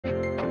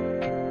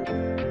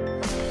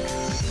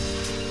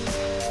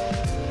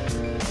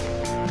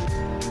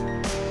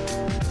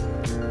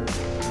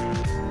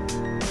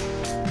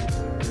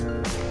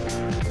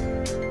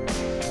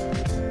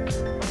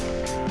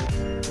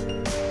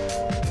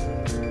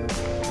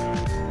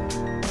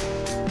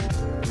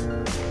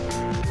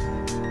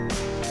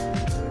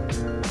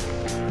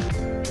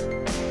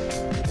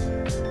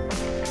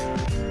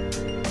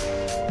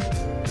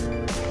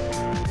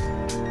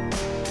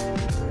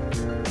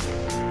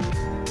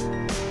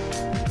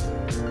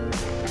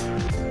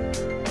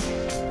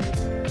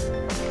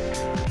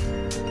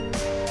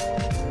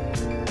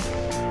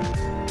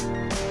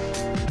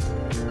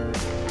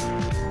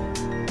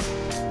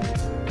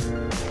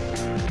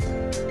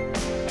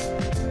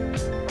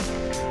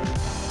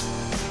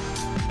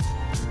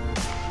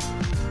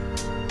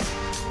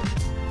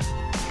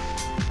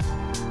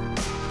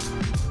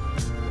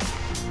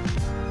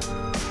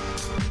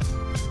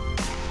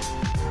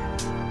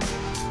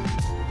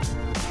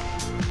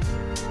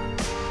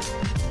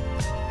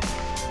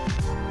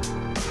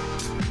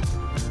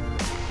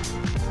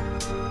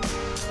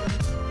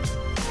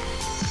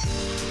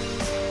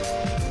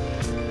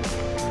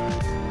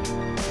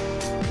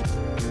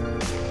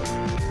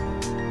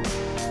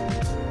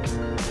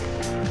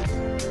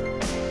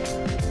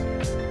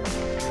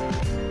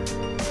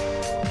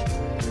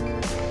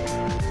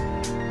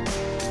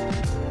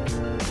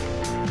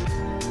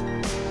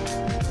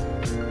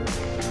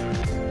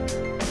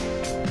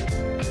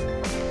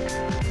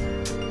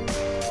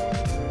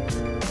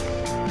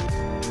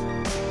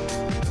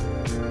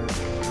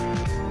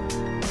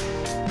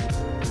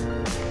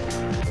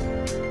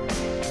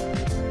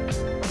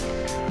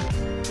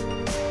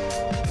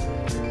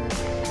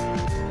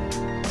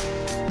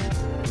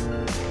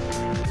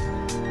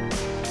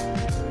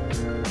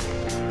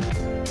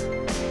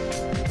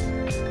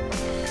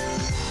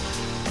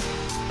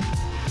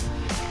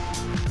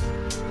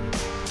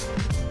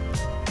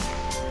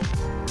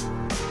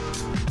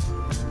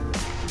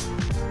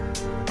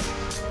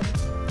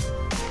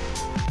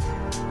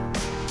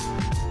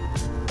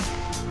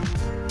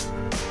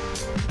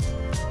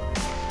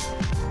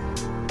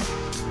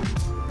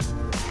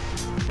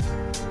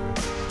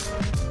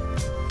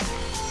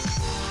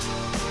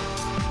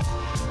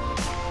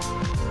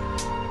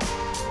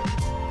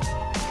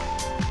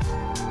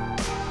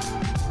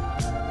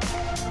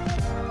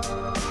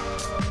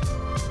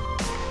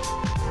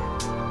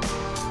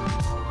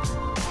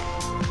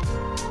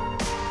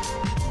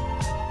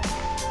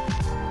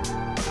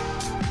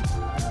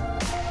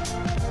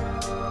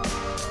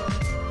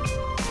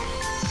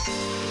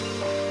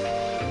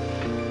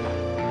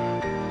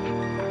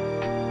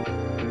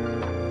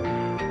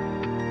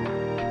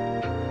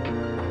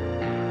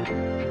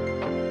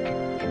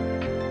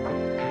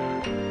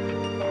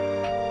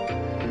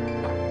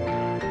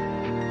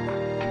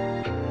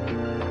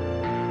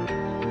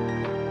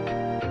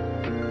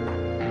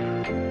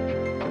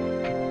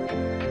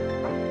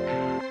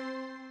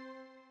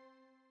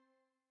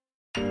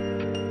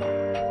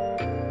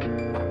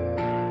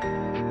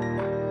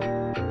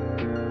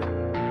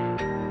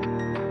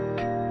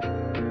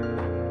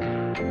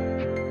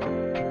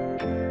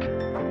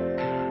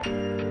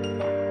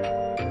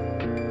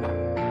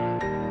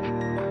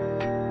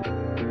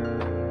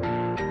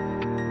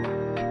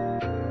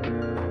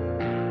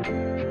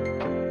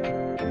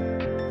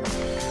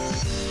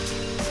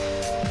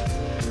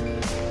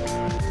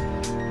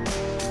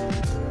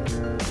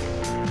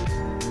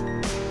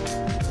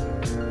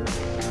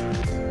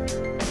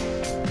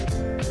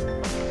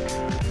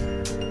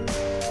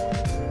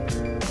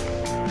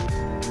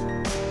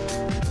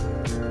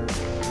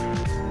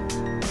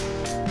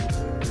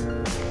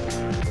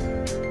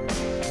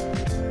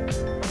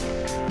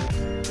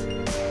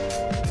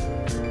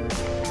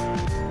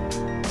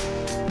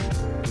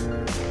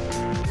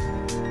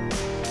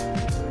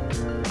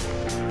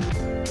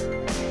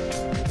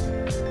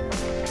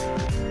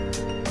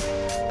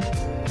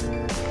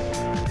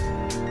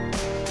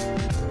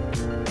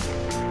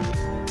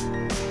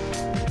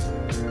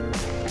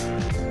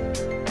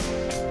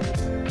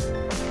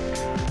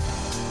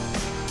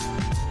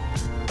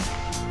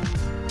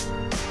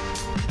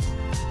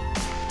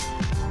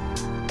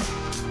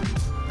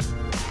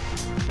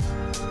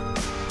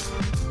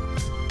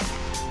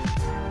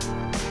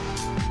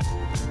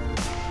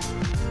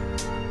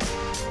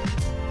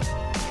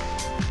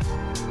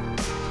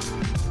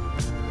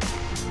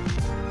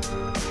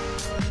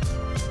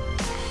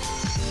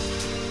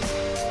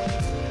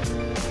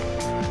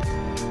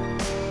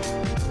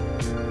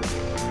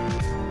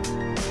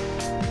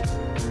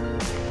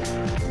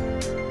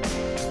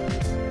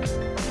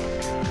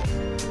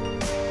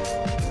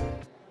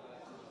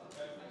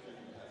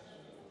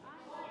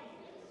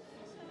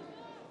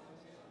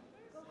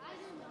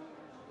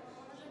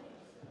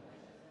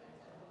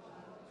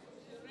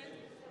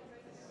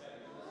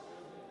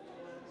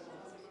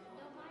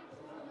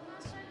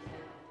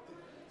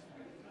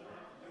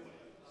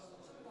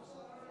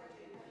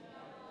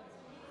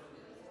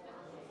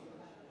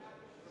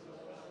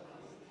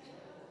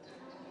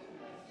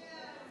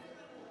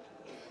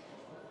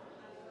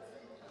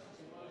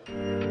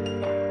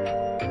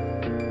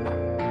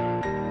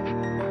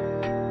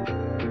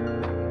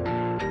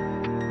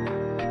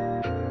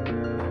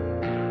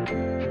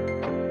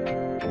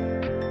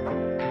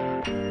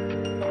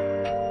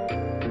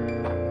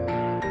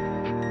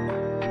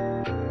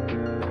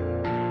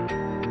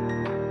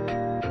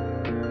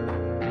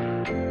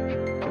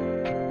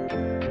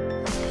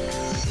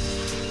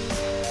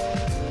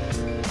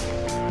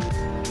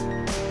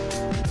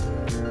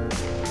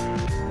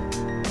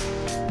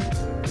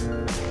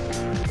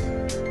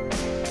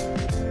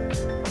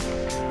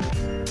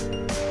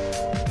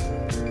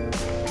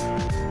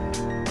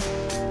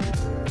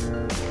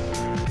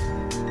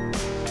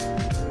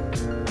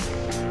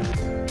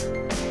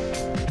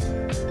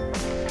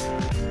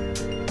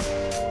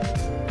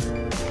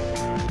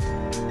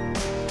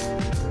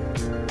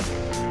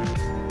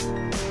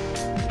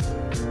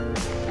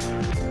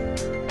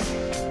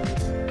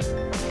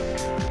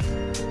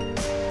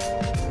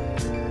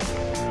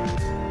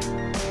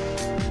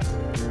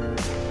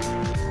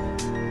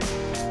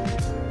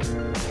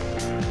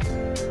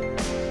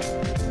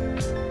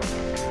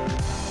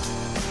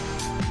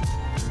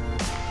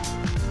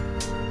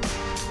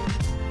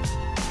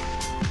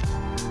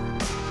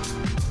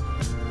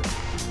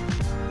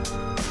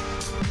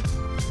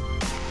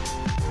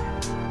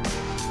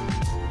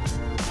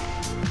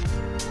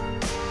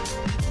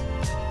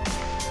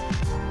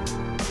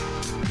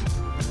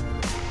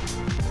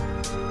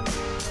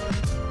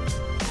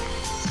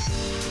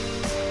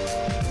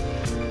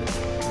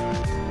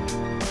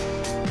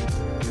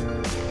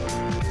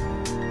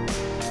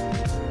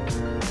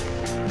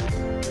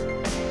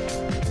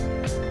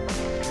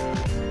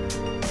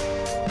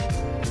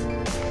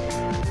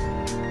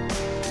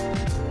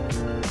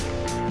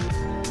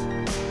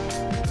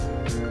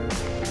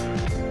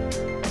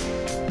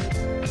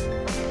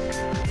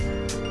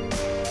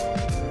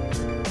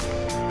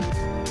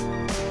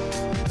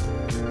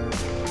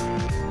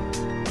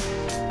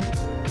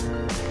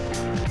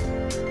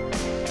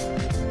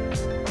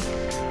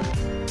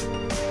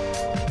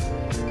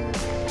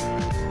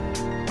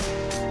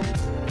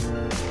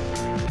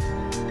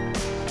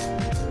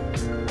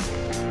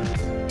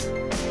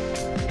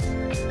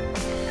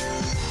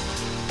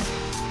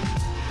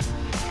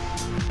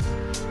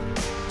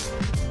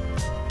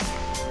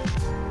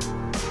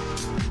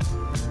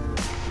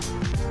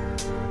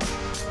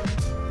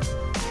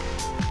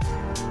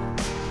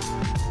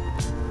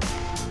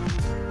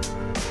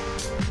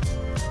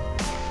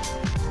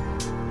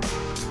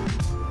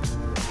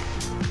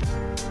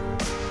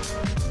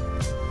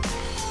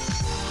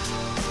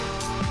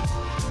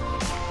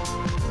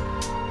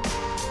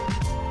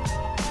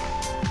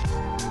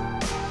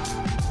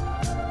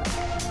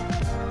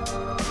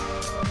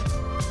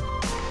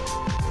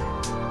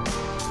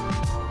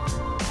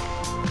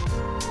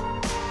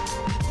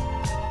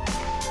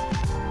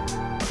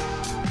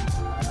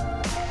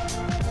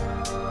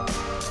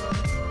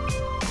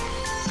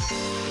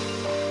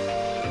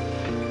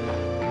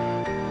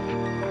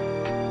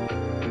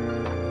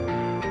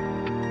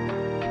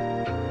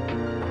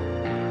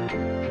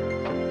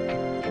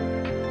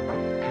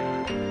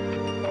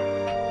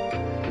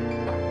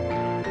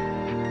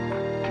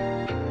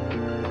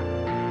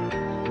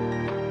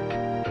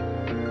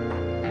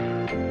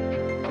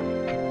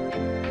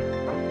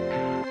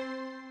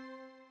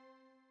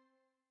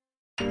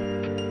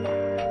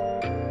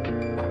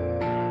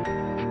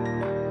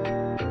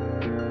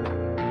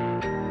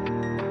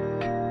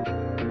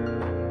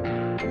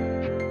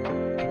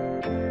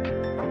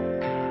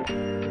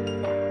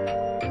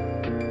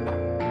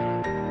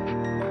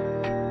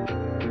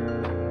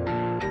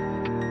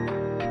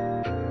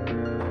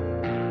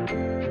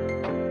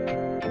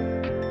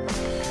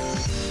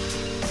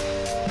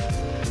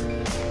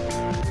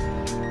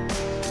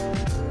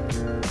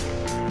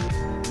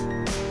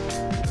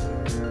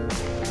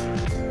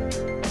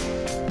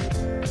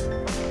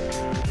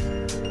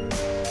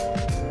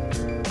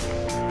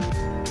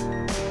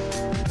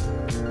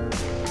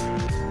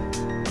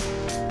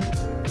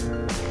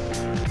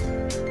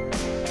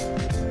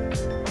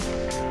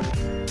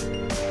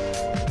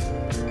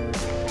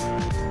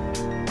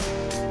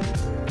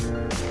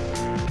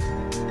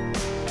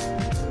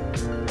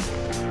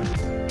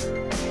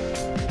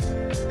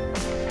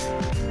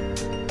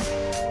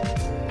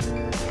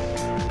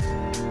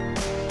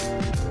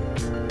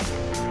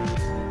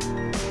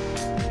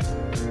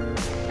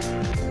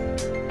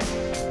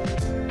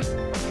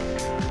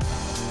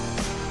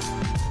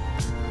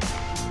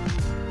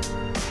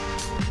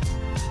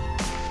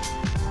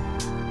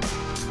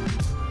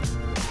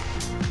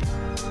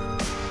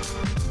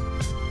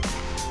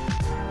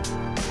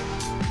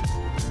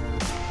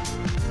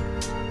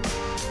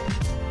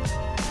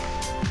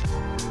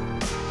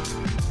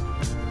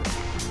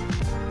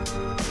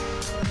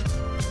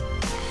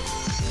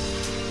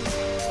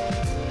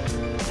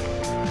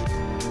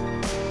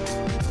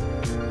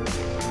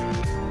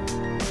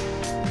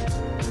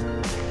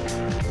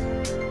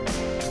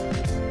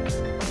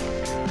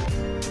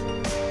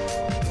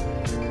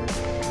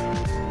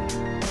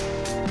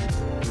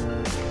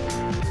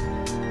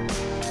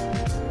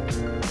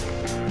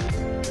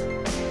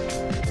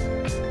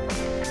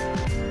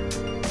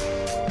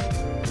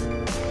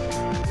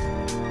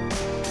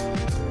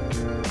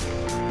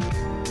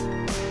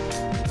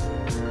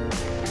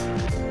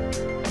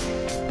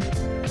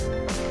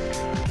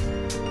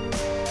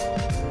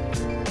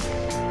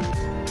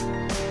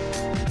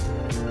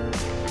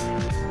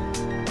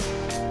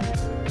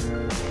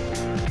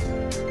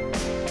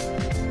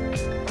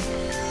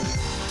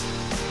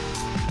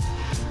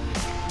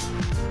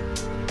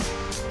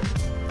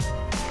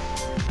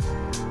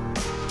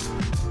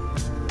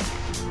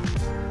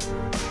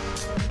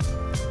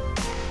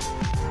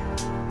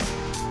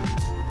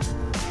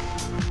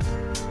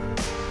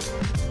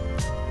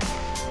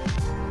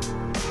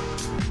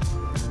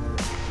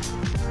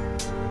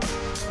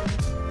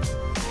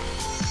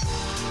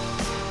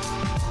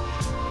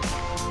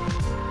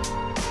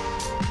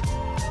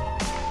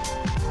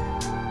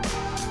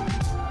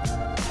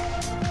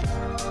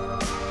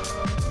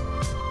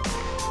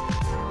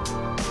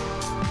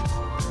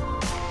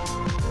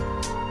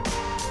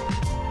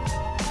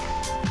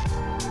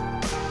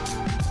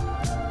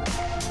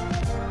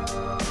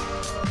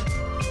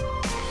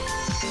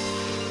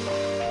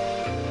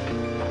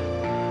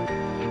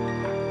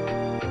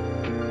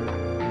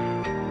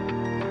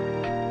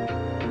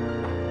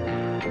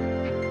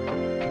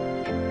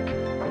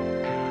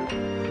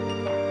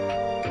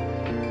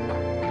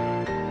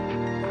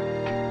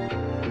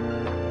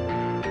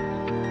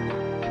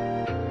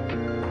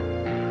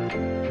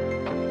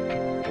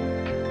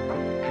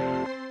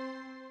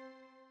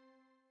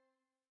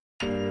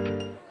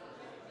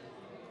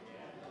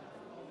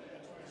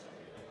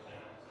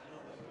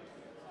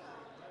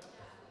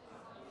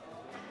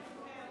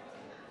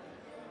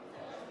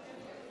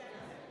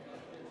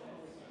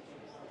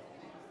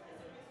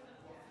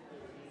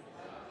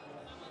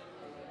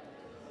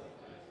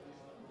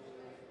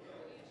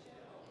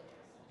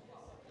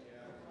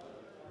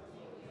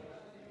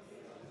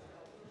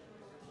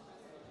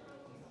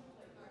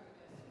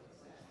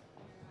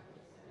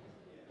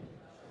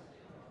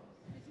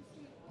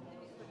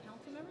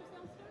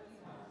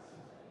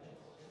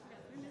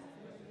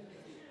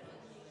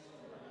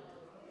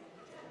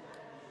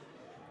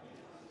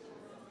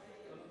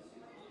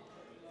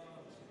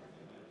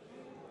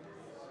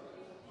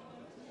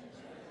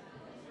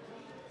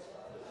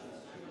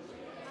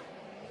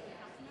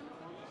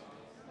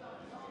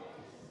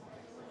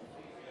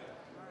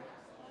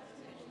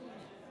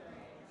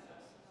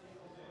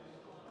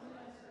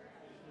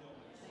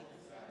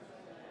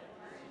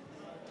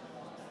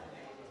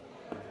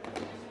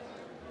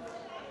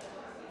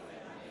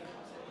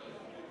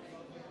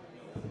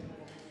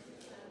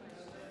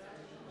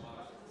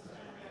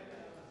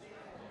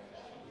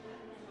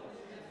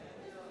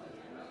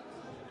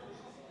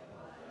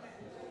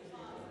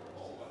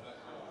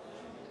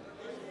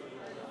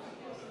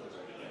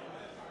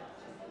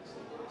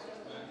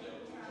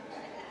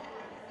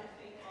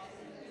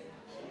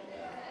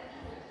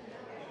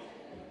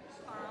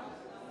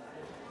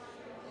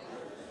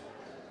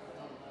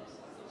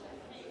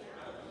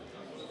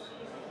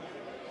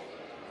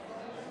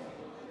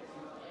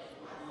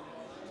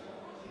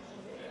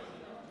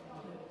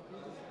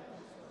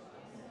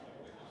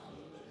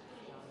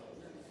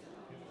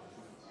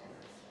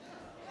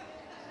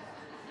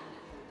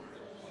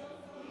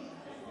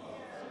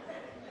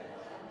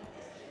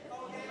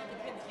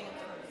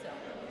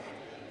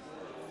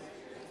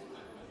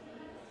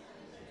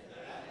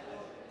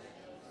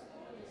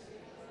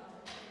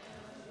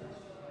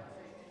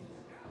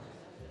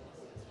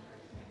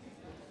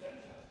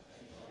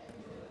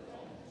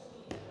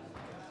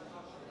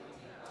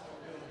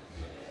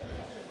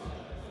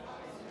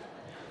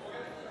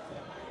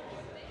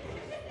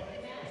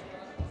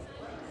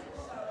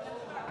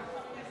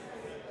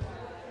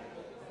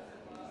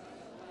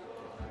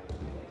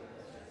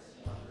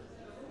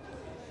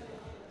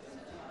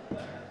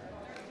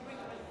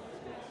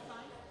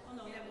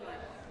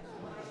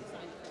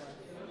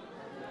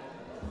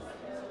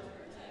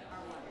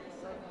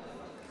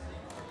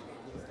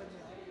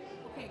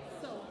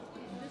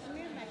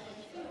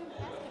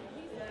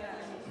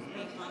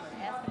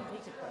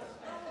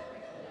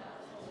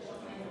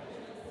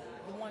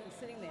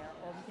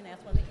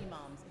ask one of the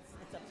imams.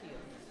 It's up to you.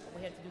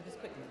 We have to do this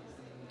quickly.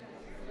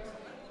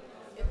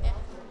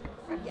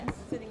 Yes,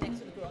 sitting next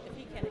to the girl. If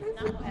he can, if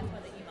not, we'll ask one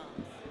of the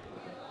imams.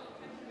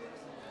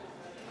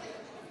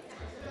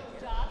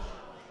 Josh?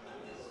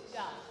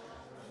 Josh.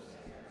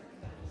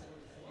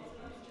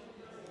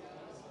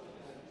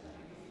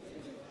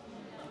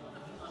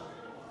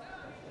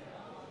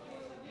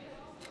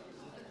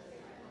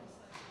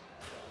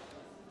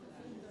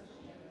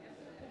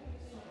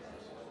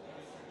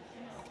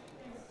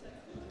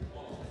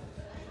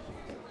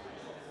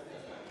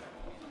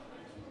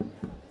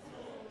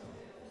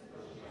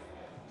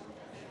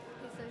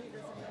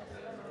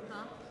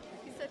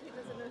 He said he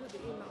doesn't know who the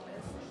imam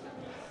is.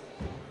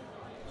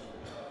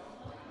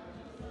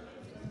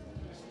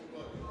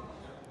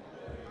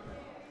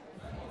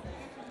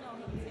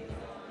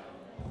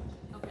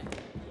 Okay.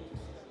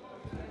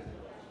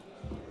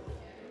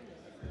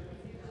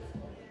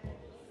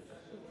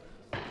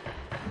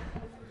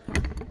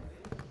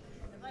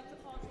 I'd like to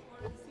call to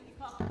order the City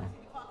Caucus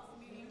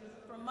meeting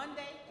for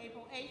Monday,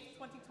 April 8th,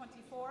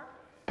 2024.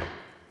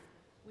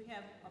 We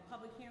have a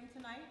public hearing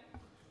tonight.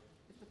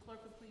 If the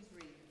clerk would please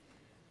read.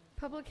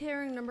 Public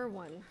hearing number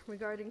 1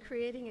 regarding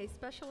creating a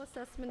special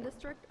assessment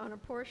district on a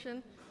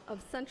portion of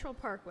Central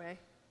Parkway.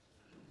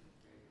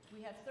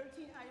 We have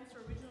 13 items for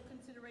original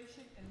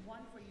consideration and 1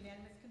 for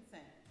unanimous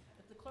consent.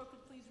 If the clerk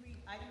would please read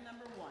item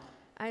number 1.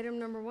 Item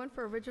number 1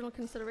 for original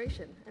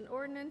consideration, an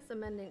ordinance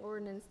amending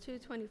ordinance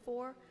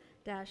 224-03,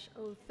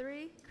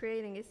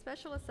 creating a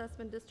special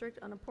assessment district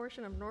on a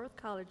portion of North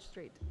College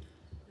Street.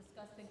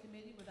 Discussed in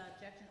committee without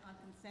objection on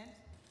consent.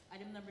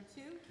 Item number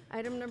 2.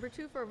 Item number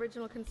 2 for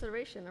original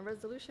consideration, a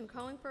resolution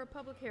calling for a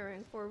public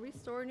hearing for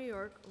Restore New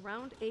York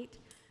Round 8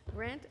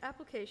 grant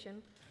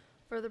application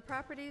for the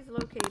properties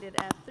located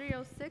at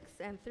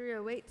 306 and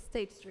 308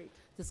 State Street.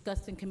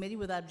 Discussed in committee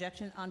without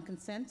objection on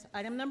consent.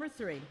 Item number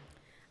 3.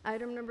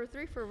 Item number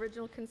 3 for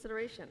original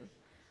consideration,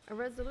 a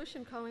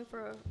resolution calling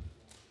for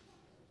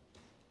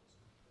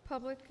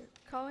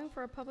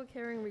a public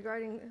hearing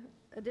regarding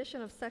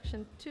addition of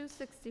section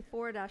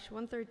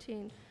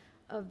 264-113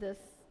 of the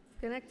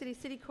Schenectady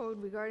City Code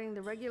regarding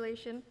the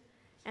regulation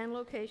and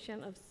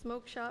location of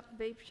smoke shop,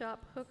 vape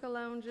shop, hookah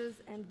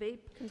lounges, and vape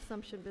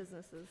consumption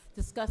businesses.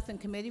 Discussed in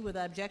committee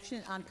without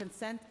objection on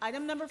consent.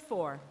 Item number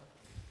 4.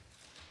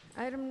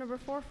 Item number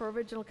 4 for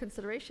original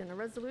consideration, a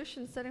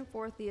resolution setting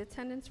forth the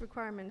attendance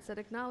requirements and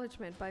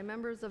acknowledgement by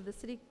members of the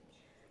City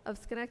of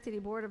Schenectady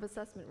Board of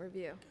Assessment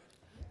Review.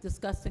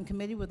 Discussed in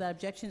committee without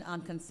objection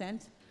on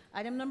consent.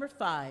 Item number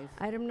 5.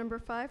 Item number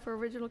 5 for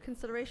original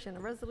consideration,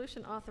 a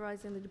resolution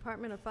authorizing the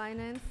Department of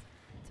Finance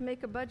to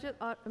make a budget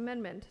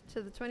amendment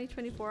to the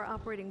 2024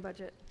 operating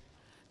budget.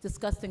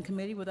 Discussed in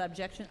committee without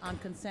objection on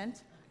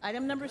consent.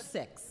 Item number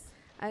 6.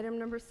 Item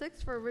number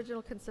 6 for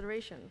original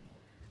consideration,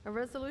 a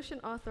resolution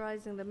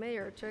authorizing the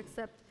mayor to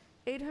accept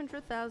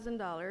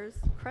 $800,000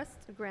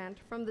 CREST grant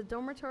from the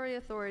Dormitory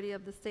Authority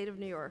of the State of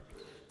New York.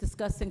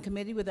 Discussed in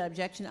committee without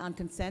objection on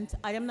consent.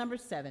 Item number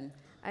 7.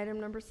 Item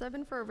number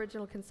 7 for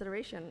original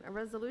consideration, a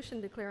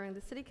resolution declaring the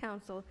City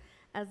Council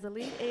as the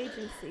lead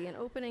agency and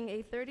opening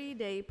a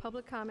 30-day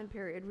public comment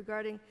period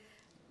regarding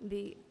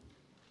the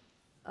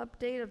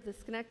update of the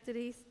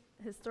Schenectady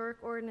Historic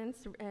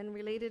Ordinance and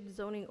related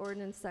zoning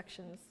ordinance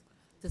sections.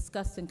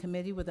 Discussed in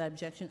committee without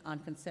objection on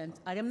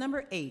consent. Item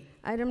number 8.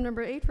 Item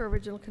number 8 for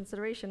original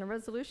consideration, a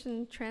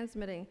resolution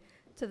transmitting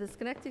to the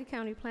Schenectady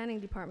County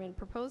Planning Department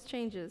proposed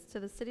changes to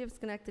the City of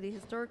Schenectady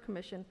Historic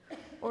Commission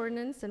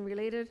ordinance and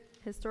related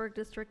historic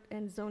district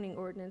and zoning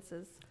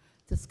ordinances.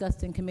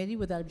 Discussed in committee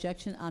without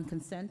objection on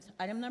consent.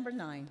 Item number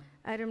 9.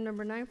 Item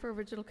number 9 for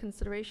original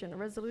consideration, a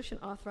resolution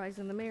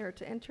authorizing the mayor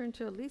to enter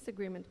into a lease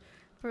agreement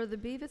for the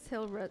Beavis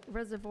Hill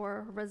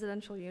Reservoir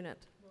Residential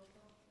Unit.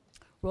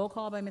 Roll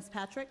call by Ms.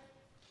 Patrick.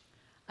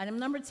 Item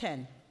number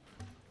 10.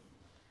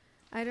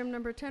 Item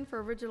number 10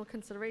 for original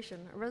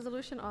consideration, a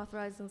resolution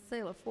authorizing the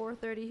sale of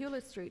 430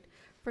 Hewlett Street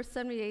for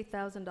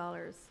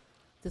 $78,000.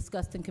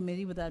 Discussed in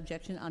committee without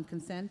objection on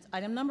consent.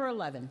 Item number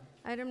 11.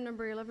 Item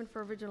number 11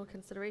 for original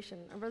consideration,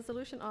 a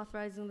resolution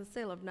authorizing the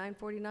sale of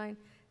 949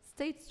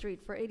 State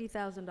Street for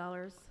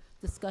 $80,000.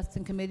 Discussed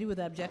in committee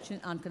without objection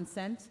on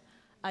consent.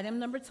 Item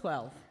number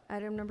 12.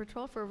 Item number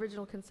 12 for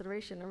original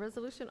consideration, a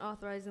resolution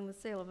authorizing the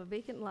sale of a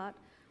vacant lot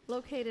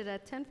located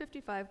at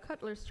 1055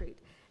 Cutler Street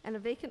and a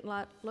vacant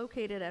lot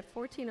located at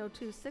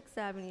 1402 6th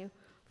Avenue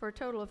for a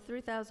total of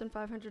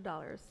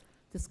 $3,500.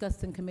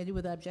 Discussed in committee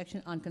without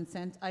objection on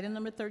consent. Item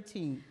number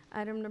 13.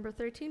 Item number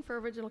 13 for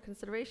original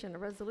consideration, a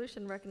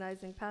resolution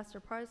recognizing Pastor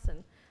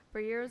Parson for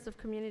years of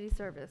community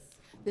service.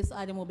 This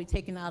item will be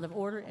taken out of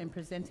order and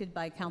presented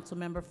by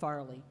Councilmember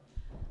Farley.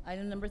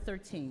 Item number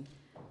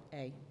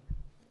 13A.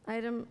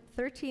 Item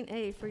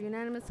 13A for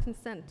unanimous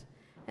consent,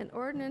 an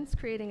ordinance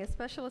creating a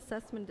special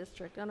assessment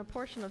district on a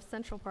portion of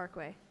Central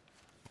Parkway.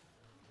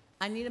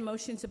 I need a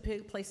motion to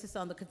place this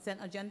on the consent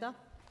agenda.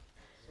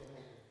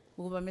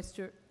 Moved by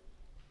Mr.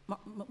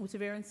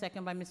 Mutaverin,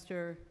 second by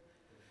Mr.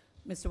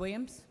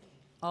 Williams.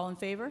 All in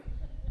favor?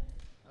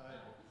 Aye.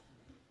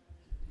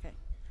 Okay.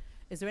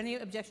 Is there any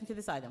objection to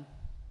this item?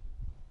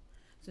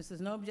 Since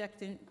there's no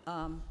objection,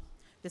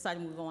 this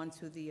item will go on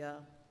to the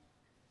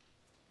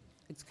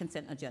its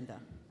consent agenda.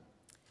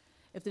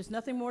 If there's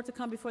nothing more to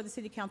come before the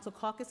City Council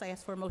caucus, I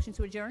ask for a motion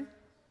to adjourn.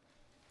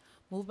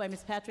 Moved by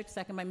Ms. Patrick,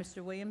 second by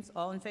Mr. Williams.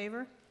 All in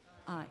favor?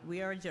 Aye.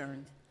 We are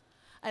adjourned.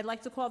 I'd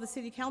like to call the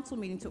City Council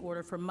meeting to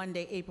order for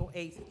Monday, April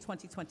 8th,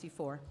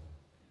 2024.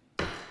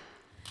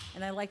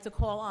 And I'd like to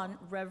call on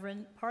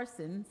Reverend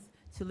Parsons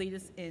to lead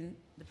us in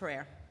the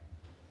prayer.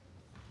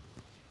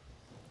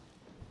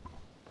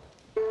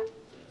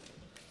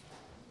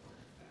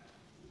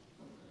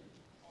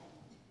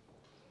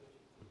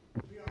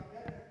 We are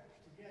better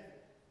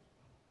together.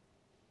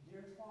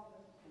 Dear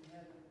Father in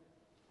heaven,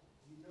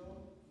 you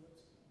know what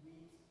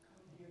we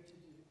come here to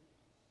do,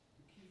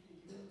 to keep the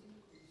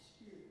unity of the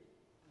Spirit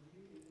of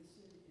you in this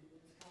city, in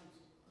this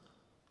council.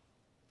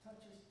 Touch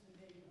us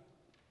today, God.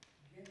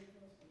 Give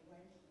us the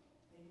right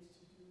things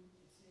to do,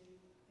 to say,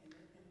 and to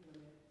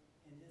implement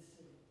in this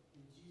city.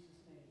 In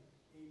Jesus' name,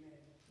 amen.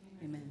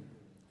 Amen.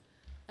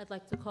 I'd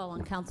like to call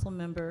on Council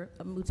Member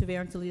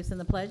Mutaveran to lead us in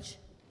the pledge.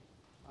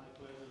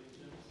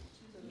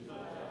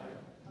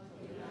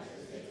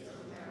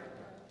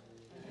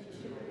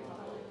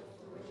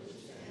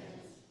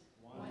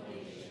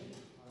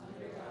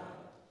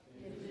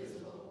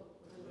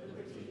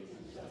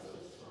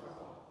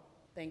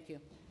 Thank you.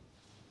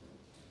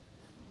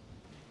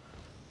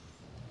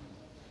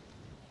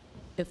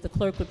 If the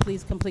clerk would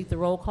please complete the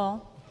roll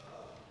call.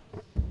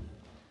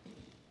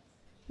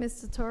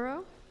 Mr.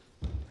 Toro?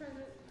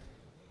 Present.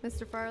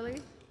 Mr.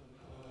 Farley?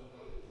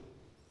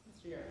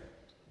 Here.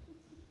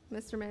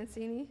 Mr.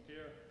 Mancini?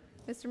 Here.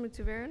 Mr.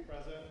 Mutaveran?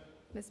 Present.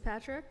 Ms.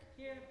 Patrick?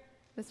 Here.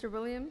 Mr.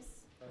 Williams?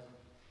 Present.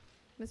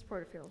 Ms.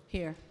 Porterfield?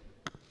 Here.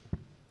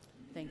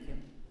 Thank you.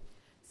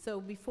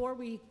 So before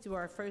we do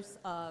our first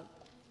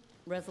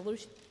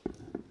resolution,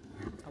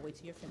 I'll wait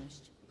till you're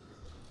finished.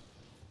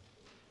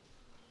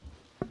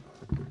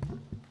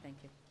 Thank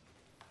you.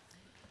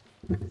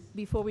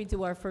 Before we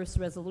do our first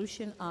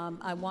resolution,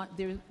 I want,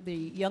 the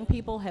young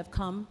people have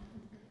come.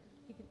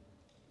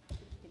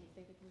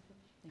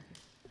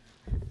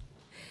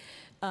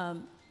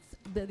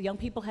 The young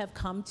people have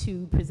come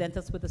to present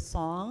us with a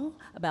song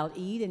about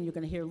Eid, and you're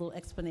going to hear a little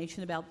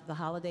explanation about the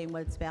holiday and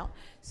what it's about.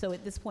 So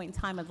at this point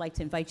in time, I'd like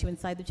to invite you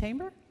inside the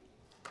chamber.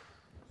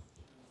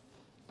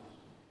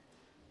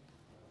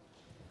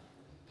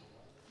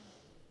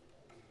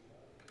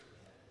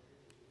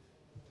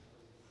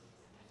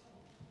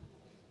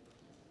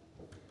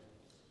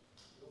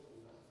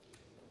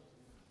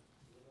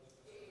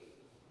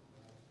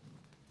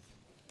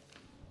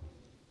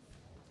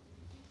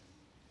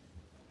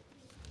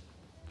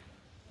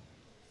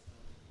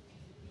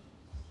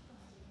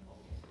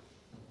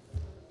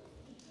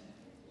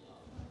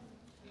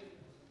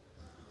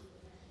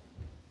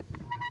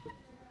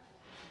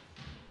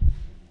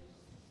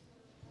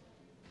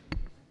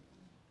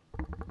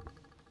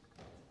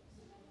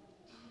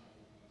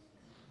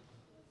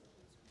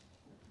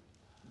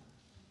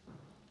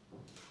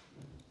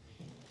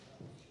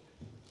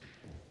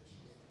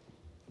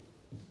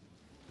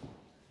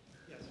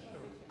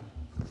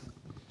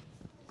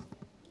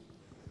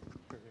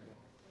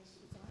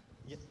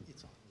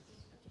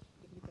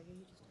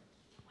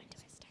 When do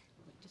I start?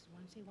 Just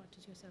one, say one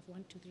to yourself,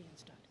 1, 2, 3, and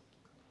start.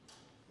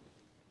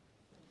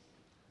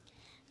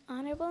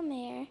 Honorable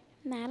Mayor,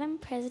 Madam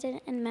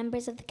President, and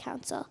members of the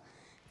Council,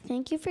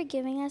 thank you for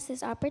giving us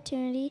this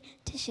opportunity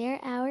to share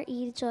our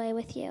Eid joy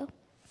with you.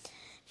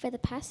 For the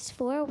past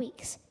 4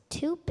 weeks,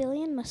 2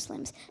 billion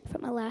Muslims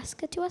from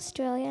Alaska to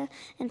Australia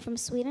and from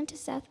Sweden to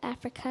South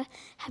Africa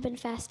have been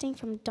fasting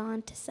from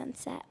dawn to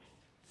sunset.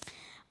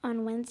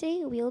 On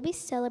Wednesday, we will be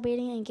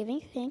celebrating and giving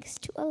thanks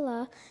to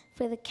Allah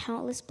for the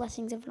countless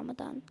blessings of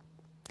Ramadan.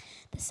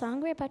 The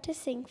song we're about to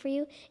sing for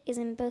you is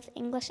in both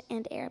English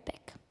and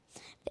Arabic.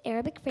 The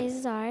Arabic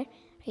phrases are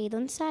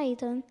Eidun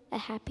Sa'idun, a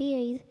happy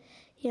Eid,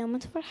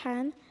 Yawmun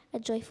Farhan, a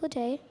joyful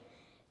day,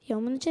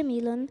 Yawmun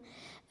Jamilun,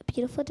 a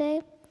beautiful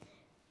day,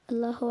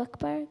 Allahu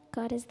Akbar,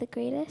 God is the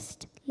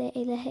greatest, La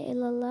ilaha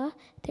illallah,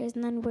 there is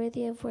none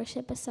worthy of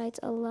worship besides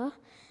Allah,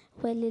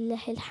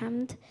 Walillahil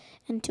hamd,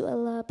 and to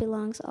Allah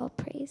belongs all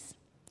praise.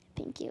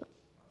 Thank you.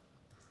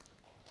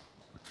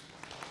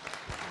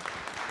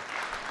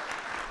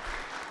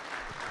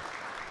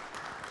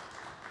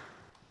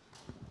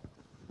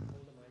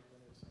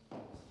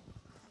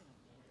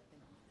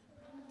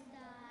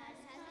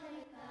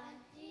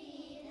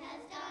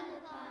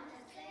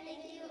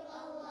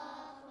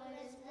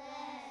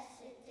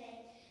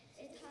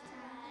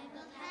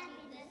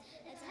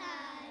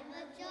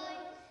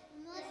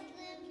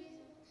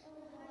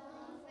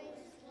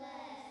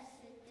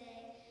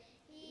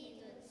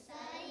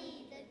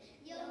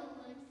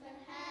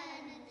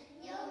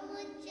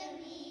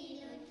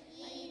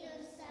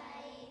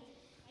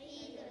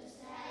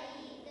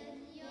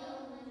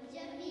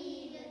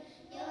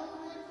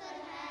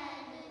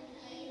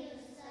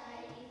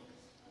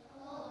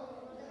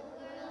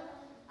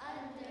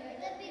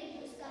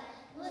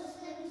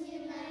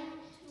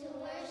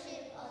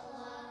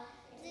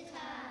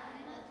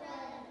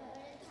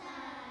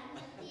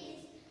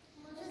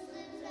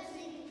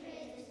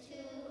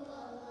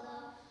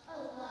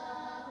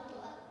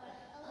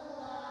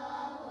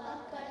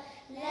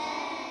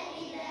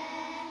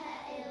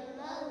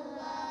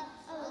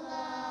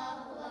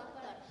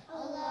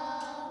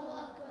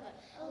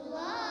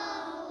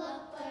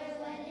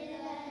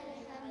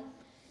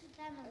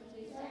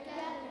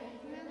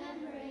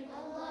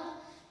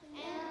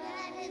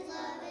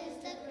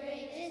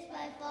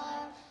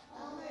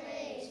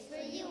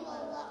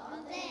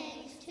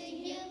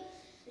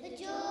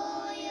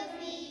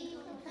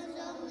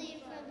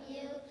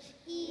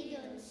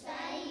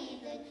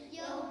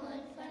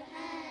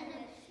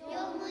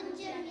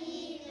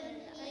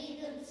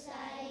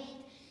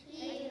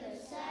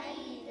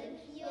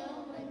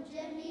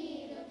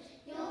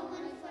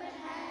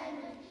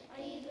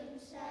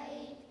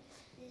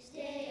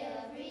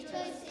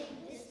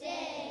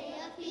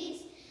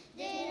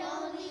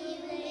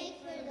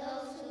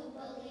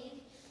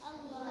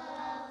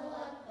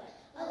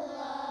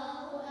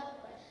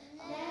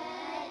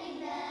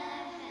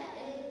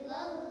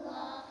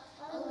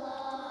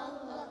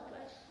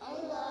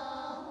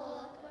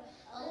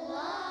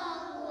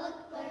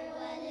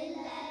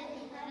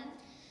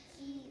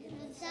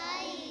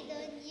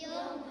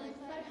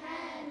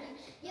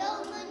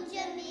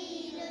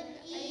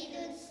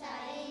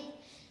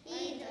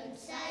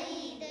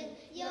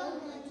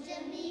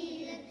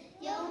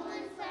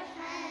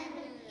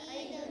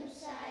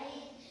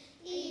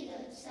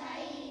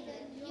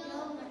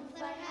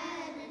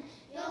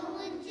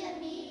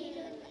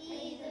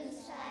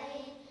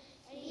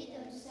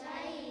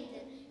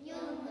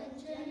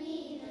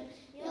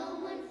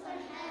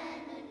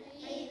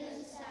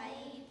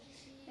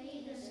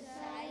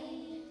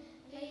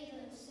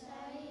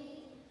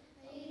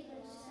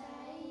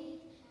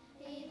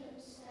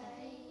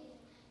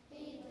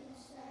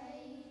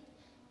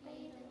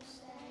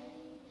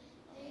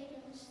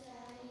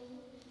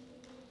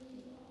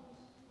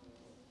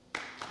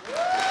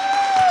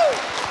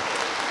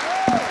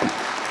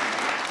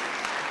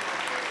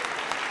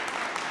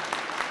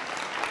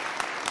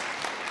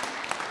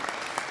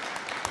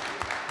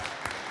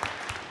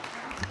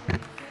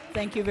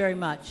 Thank you very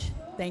much.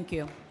 Thank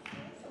you.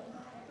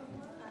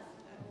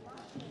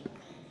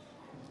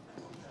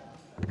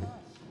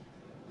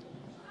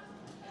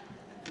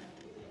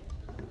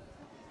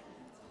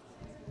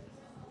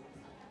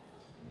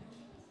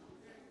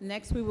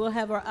 Next, we will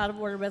have our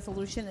out-of-order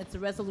resolution. It's a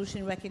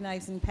resolution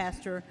recognizing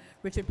Pastor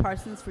Richard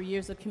Parsons for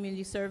years of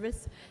community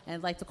service, and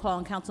I'd like to call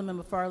on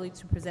Councilmember Farley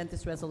to present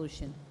this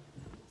resolution.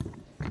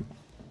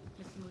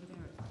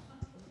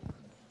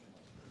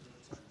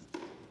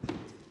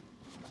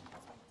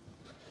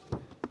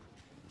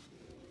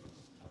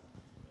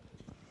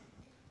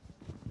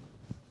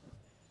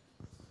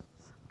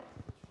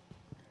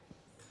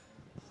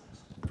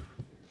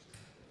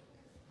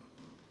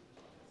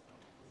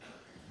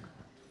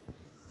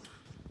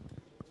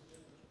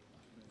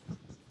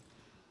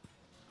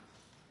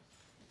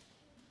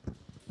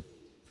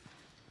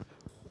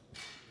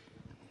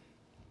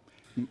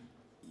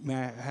 May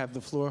I have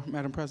the floor,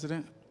 Madam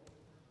President?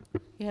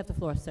 You have the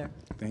floor, sir.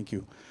 Thank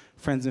you.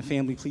 Friends and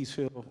family, please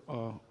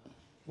feel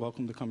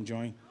welcome to come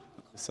join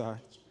the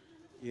side.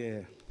 Yeah,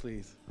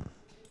 please.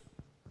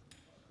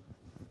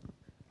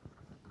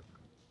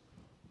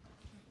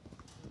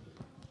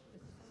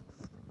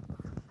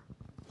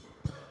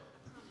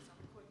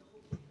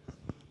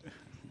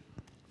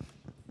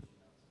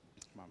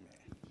 My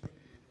man,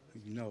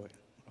 you know it.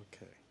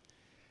 Okay.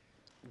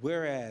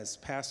 Whereas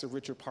Pastor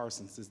Richard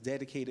Parsons is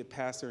dedicated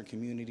pastor and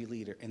community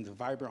leader in the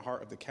vibrant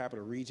heart of the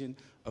capital region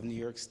of New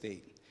York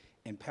State,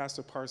 and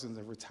Pastor Parsons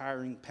is a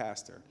retiring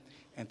pastor.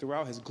 And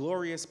throughout his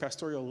glorious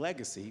pastoral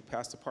legacy,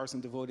 Pastor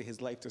Parsons devoted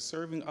his life to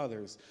serving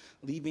others,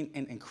 leaving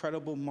an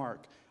incredible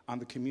mark on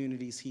the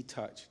communities he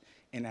touched.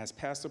 And as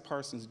Pastor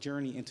Parsons'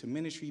 journey into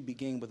ministry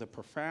began with a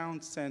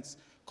profound sense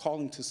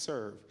calling to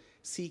serve,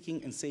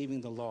 seeking and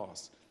saving the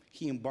lost,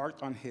 he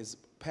embarked on his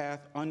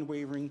path,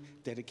 unwavering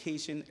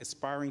dedication,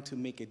 aspiring to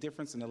make a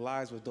difference in the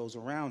lives of those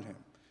around him.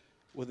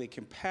 With a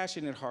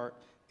compassionate heart,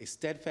 a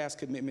steadfast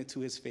commitment to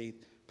his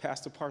faith,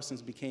 Pastor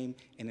Parsons became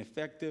an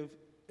effective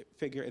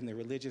figure in the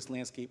religious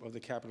landscape of the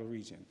capital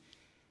region.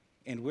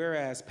 And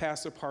whereas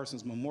Pastor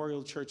Parsons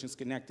Memorial Church in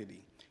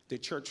Schenectady, the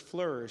church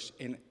flourished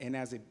and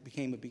as it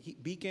became a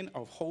beacon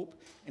of hope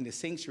and a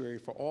sanctuary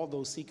for all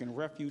those seeking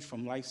refuge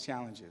from life's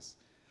challenges.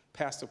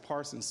 Pastor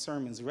Parsons'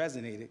 sermons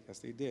resonated, as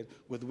they did,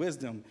 with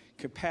wisdom,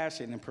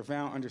 compassion, and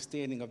profound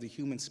understanding of the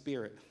human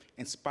spirit,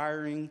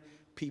 inspiring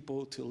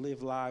people to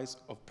live lives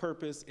of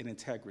purpose and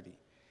integrity.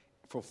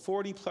 For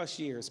 40-plus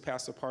years,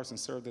 Pastor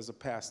Parsons served as a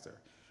pastor,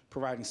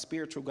 providing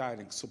spiritual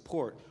guidance,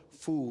 support,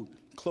 food,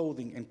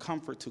 clothing, and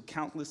comfort to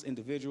countless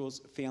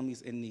individuals,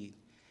 families in need.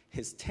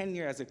 His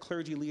tenure as a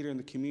clergy leader in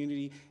the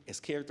community is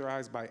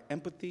characterized by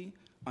empathy,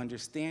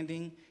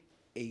 understanding,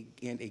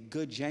 and a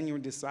good,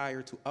 genuine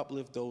desire to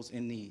uplift those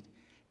in need.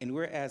 And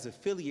whereas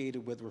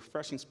affiliated with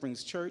Refreshing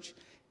Springs Church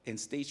and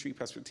State Street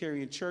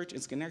Presbyterian Church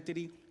in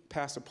Schenectady,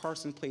 Pastor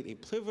Parsons played a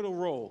pivotal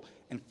role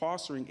in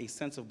fostering a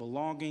sense of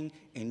belonging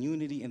and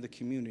unity in the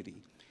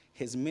community.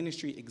 His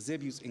ministry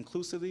exhibits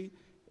inclusivity,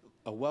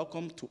 a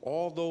welcome to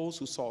all those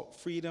who sought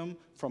freedom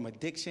from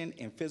addiction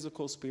and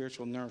physical,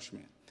 spiritual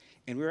nourishment.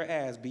 And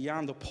whereas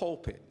beyond the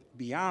pulpit,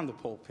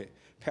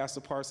 Pastor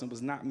Parsons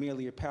was not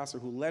merely a pastor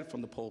who led from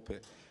the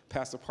pulpit.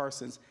 Pastor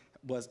Parsons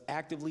was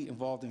actively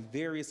involved in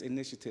various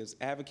initiatives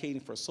advocating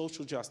for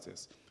social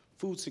justice,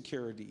 food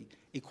security,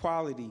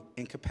 equality,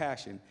 and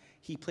compassion.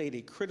 He played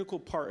a critical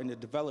part in the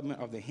development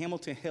of the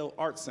Hamilton Hill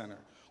Arts Center,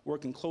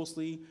 working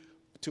closely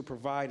to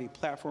provide a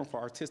platform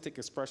for artistic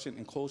expression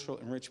and cultural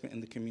enrichment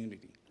in the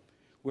community.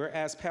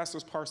 Whereas Pastor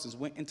Parsons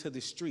went into the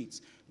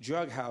streets,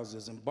 drug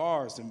houses, and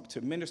bars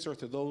to minister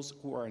to those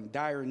who are in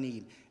dire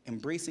need,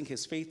 embracing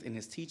his faith and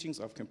his teachings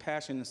of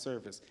compassion and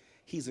service.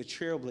 He's a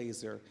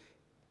trailblazer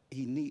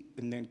in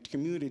the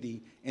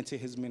community into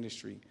his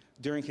ministry.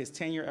 During his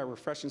tenure at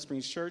Refreshing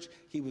Springs Church,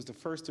 he was the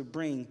first to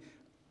bring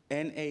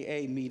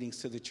NAA meetings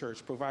to the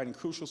church, providing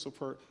crucial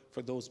support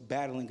for those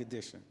battling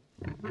addiction.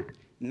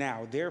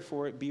 Now,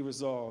 therefore, it be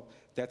resolved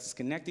that the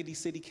Schenectady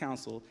City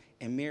Council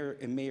and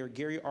Mayor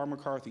Gary R.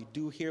 McCarthy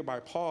do hereby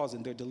pause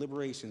in their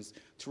deliberations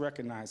to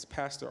recognize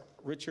Pastor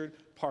Richard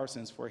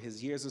Parsons for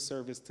his years of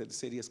service to the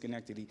city of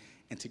Schenectady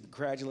and to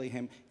congratulate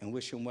him and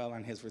wish him well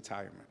on his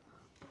retirement.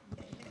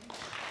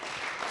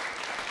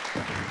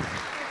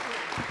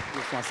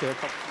 Just want to say a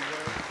couple of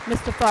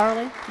words.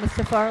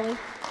 Mr. Farley.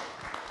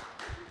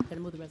 Can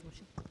I move the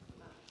resolution?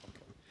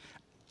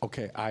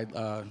 Okay, I'd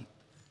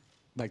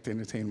like to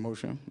entertain a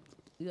motion.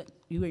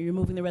 You're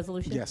moving the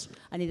resolution? Yes.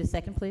 I need a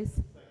second, please.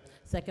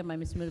 Second by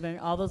Mr.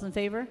 Mudaveri. All those in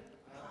favor?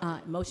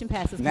 Motion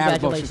passes. Now the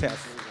motion Congratulations.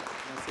 passes.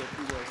 I want to say a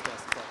few words,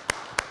 Pastor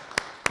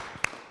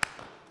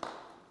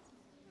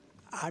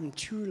Parsons. I'm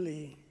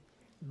truly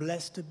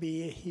blessed to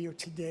be here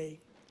today.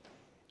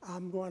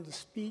 I'm going to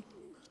speak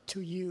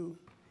to you,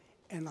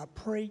 and I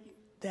pray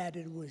that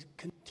it will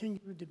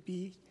continue to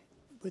be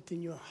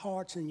within your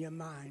hearts and your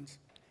minds.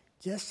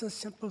 Just a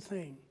simple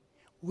thing.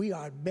 We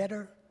are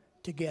better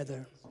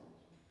together.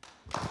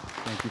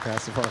 Thank you,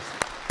 Pastor Parsons.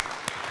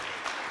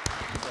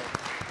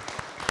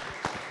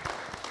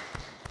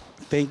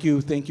 Thank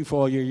you for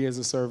all your years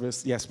of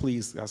service. Yes,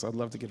 please, guys, I'd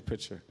love to get a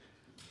picture.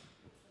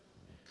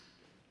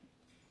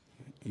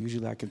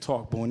 Usually I can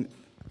talk, but when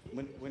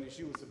it's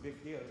you, it's a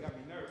big deal. It got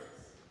me nervous.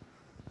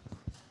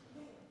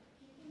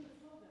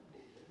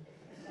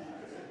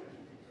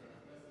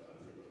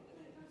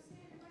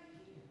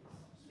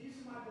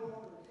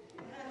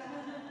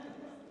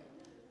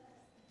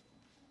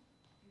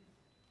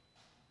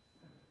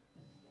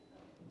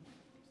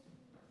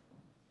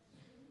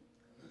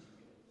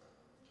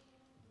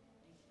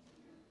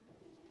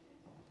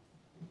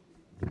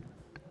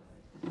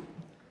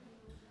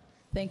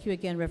 Thank you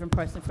again, Reverend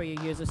Parson, for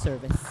your years of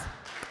service.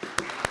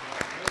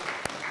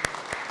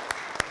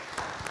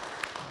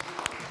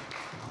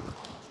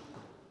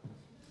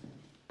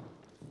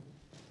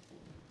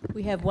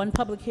 We have one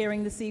public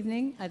hearing this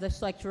evening. I'd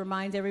just like to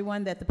remind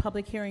everyone that the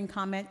public hearing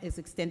comment is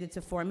extended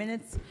to 4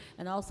 minutes,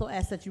 and also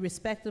ask that you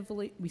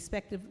respectively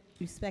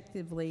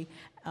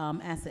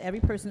ask that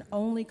every person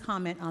only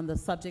comment on the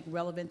subject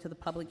relevant to the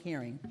public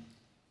hearing.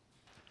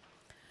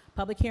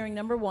 Public hearing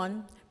number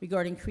 1,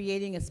 regarding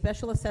creating a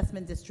special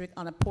assessment district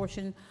on a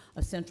portion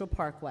of Central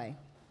Parkway.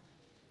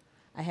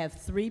 I have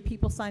 4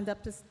 people signed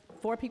up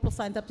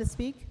to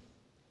speak.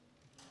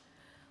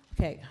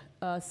 Okay,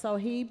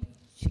 Sahib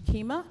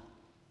Shikima,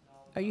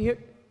 are you here?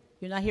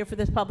 You're not here for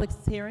this public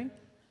hearing?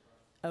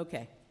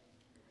 Okay.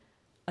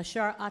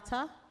 Ashar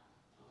Atta?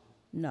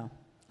 No.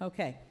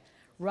 Okay.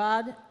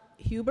 Rod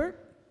Huber,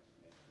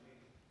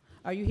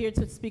 are you here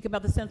to speak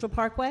about the Central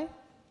Parkway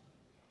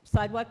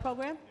sidewalk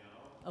program?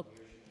 No.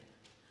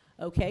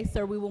 Okay,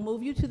 sir, we will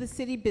move you to the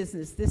city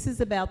business. This is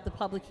about the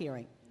public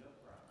hearing. No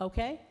problem.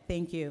 Okay,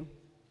 thank you.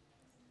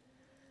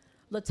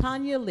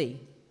 LaTanya Lee.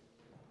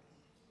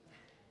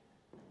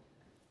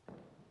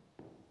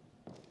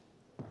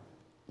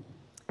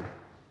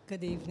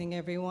 Good evening,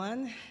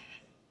 everyone.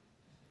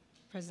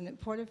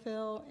 President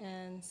Porterfield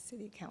and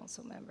City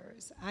Council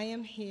members. I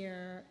am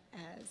here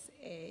as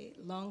a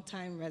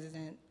longtime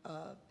resident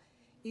of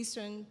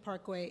Eastern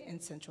Parkway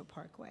and Central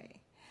Parkway.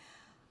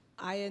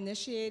 I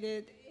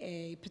initiated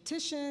a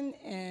petition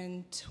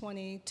in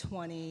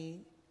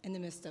 2020 in the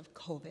midst of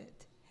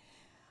COVID.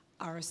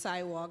 Our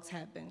sidewalks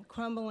have been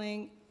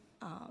crumbling.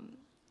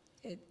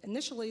 It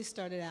initially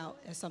started out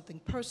as something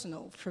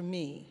personal for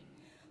me,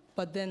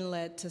 but then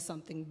led to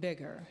something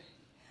bigger.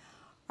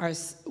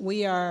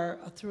 We are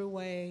a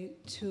throughway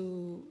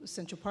to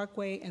Central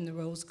Parkway and the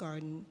Rose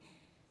Garden,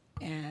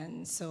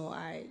 and so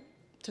I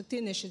took the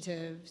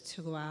initiative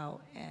to go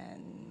out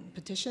and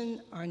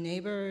petition our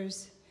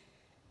neighbors,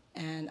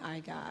 and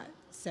I got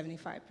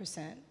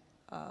 75%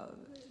 of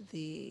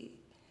the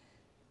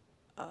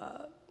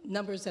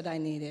numbers that I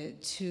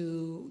needed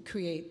to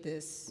create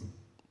this,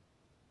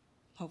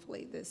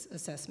 hopefully this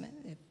assessment,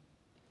 if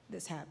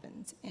this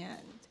happens.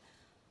 And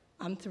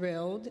I'm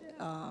thrilled.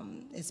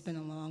 It's been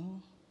a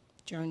long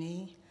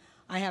journey.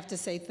 I have to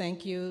say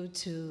thank you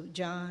to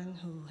John,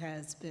 who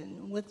has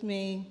been with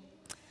me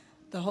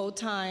the whole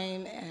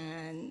time,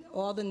 and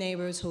all the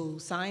neighbors who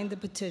signed the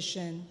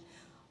petition.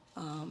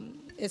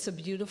 It's a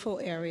beautiful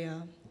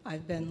area.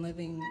 I've been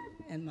living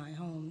in my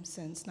home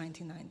since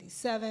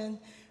 1997,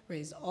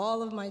 raised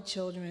all of my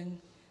children,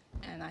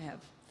 and I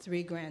have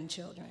 3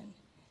 grandchildren.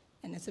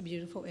 And it's a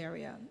beautiful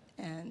area,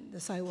 and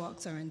the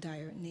sidewalks are in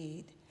dire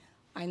need.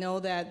 I know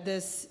that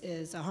this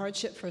is a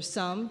hardship for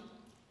some,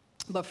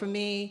 but for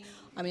me,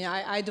 I mean,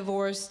 I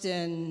divorced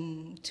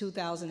in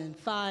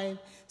 2005,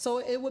 so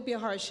it would be a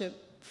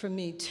hardship for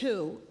me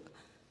too,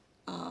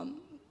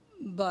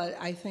 but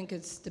I think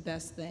it's the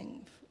best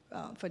thing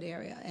for the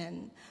area.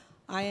 And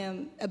I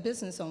am a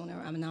business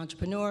owner. I'm an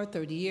entrepreneur,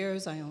 30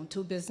 years. I own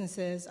 2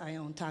 businesses. I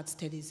own Tots,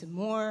 Teddies, and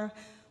More,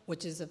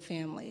 which is a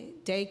family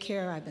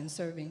daycare. I've been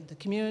serving the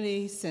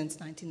community since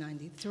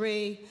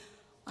 1993.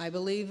 I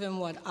believe in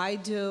what I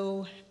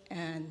do,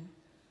 and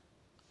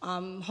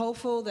I'm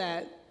hopeful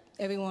that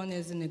everyone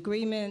is in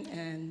agreement,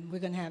 and we're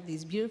going to have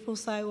these beautiful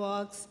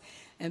sidewalks,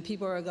 and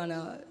people are going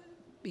to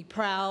be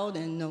proud,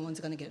 and no one's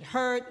going to get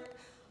hurt.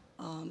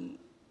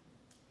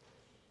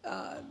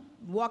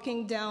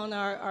 Walking down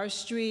our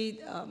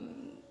street,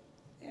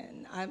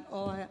 and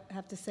all I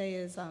have to say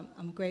is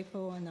I'm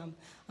grateful, and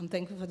I'm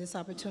thankful for this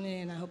opportunity,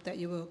 and I hope that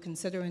you will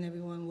consider, and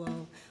everyone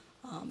will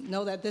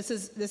know that this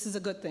is a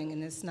good thing,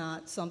 and it's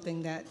not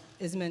something that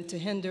is meant to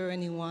hinder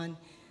anyone,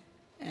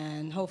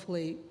 and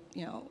hopefully,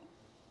 you know,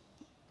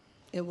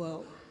 it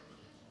will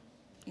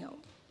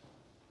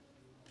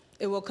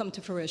come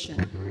to fruition.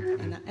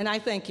 And I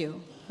thank you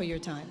for your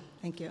time.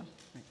 Thank you.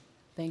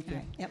 Thank you. All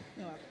right. Yep.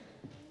 You're welcome.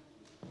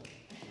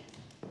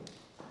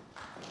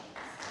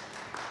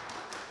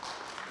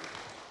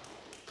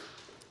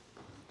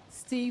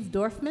 Steve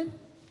Dorfman.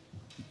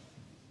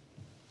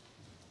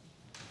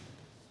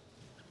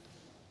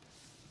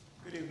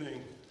 Good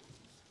evening.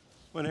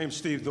 My name's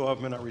Steve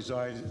Dorfman. I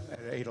reside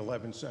at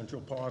 811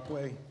 Central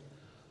Parkway.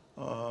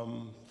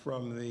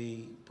 From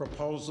the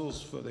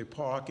proposals for the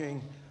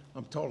parking,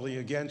 I'm totally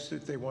against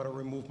it. They want to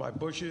remove my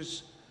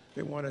bushes.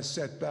 They want to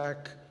set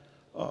back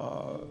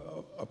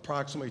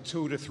approximately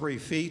 2 to 3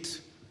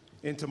 feet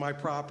into my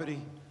property.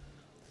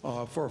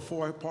 for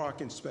 4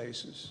 parking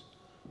spaces.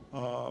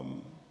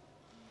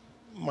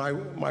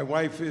 My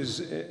wife is,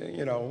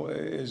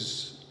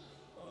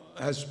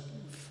 has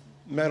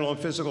mental and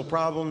physical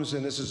problems,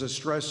 and this is a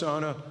stress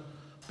on her.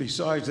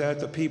 Besides that,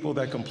 the people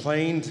that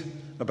complained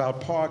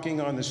about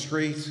parking on the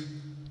street,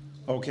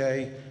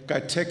 okay,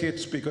 got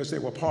tickets because they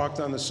were parked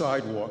on the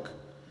sidewalk.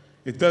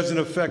 It doesn't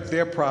affect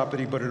their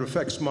property, but it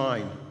affects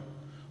mine.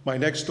 My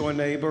next door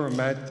neighbor,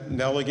 Matt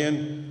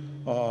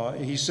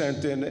Nelligan, he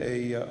sent in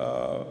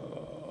a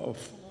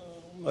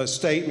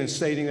statement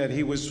stating that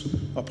he was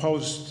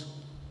opposed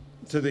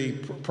to the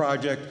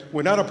project.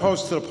 We're not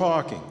opposed to the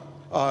parking.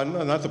 No,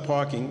 not the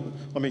parking.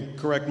 Let me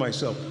correct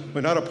myself. We're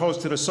not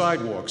opposed to the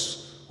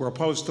sidewalks. We're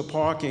opposed to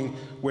parking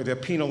where they're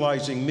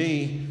penalizing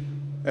me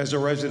as a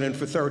resident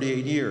for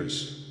 38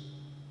 years.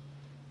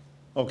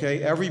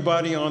 Okay,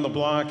 everybody on the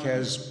block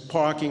has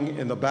parking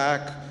in the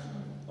back,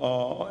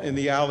 in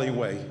the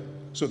alleyway,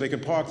 so they can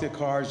park their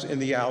cars in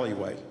the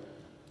alleyway.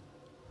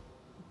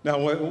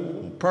 Now,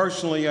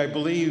 personally, I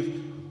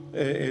believe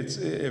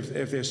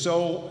if they're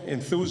so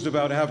enthused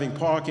about having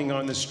parking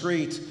on the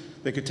street,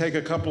 they could take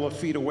a couple of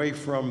feet away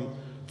from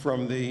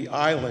the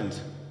island,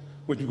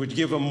 which would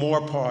give them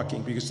more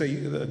parking, because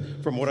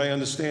from what I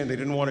understand, they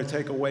didn't want to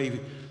take away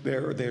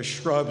their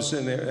shrubs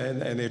and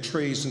their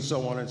trees and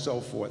so on and so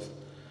forth.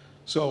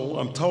 So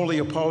I'm totally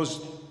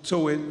opposed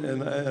to it,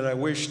 and I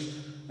wish,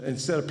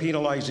 instead of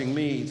penalizing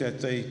me,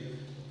 that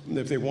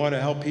if they want to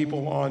help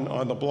people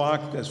on the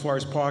block as far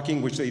as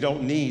parking, which they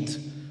don't need,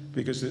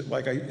 because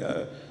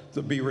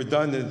to be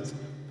redundant,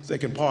 they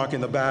can park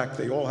in the back.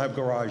 They all have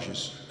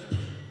garages.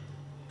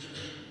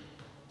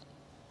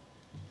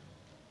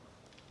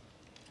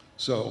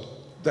 So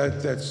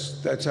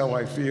that's how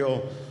I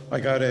feel. I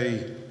got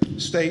a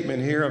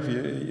statement here.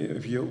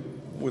 If you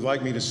would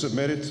like me to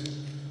submit it,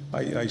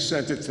 I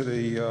sent it to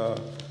the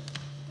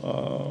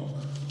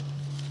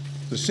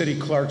city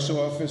clerk's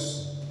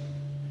office,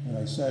 and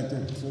I sent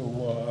it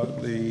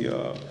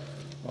to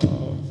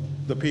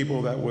the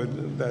people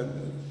that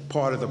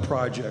part of the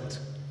project.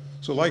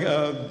 So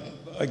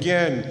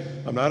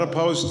again, I'm not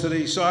opposed to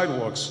the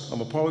sidewalks.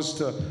 I'm opposed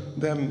to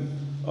them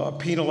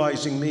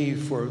penalizing me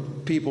for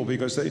people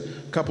because a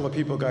couple of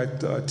people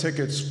got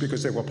tickets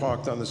because they were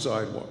parked on the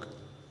sidewalk.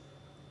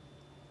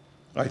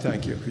 I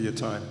thank you for your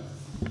time.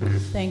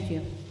 Thank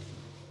you.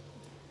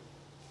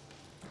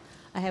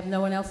 I have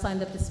no one else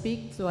signed up to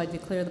speak, so I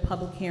declare the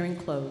public hearing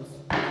closed.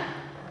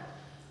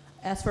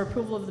 Ask for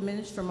approval of the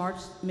minutes for March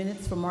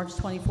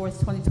 24th,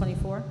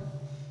 2024.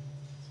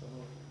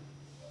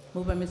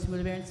 Moved by Mr.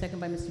 Mudavarian,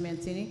 second by Mr.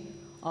 Mancini.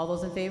 All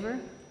those in favor?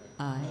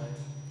 Aye.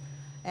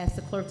 Ask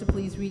the clerk to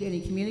please read any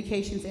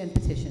communications and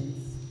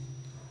petitions.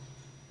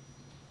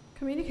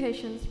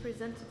 Communications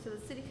presented to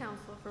the City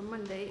Council for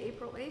Monday,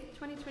 April 8th,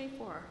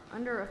 2024.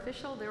 Under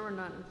official, there were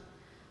none.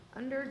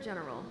 Under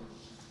general,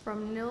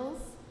 from Nils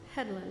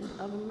Headland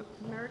of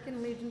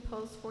American Legion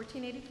Post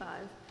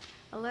 1485,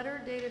 a letter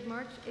dated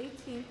March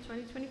 18th,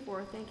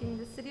 2024, thanking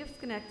the City of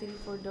Schenectady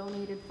for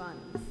donated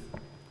funds.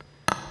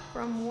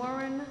 From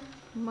Warren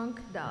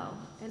Monkdow,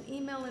 an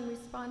email in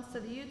response to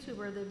the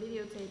YouTuber that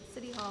videotaped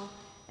City Hall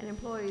and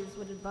employees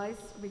with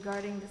advice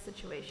regarding the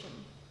situation.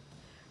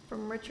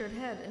 From Richard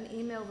Head, an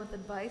email with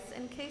advice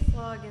and case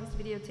law against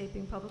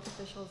videotaping public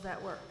officials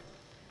at work.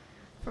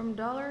 From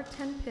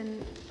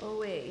 $10pin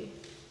OA,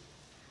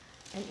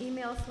 an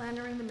email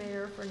slandering the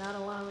mayor for not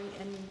allowing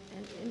an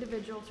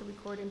individual to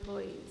record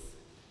employees.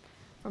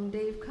 From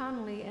Dave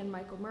Connolly and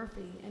Michael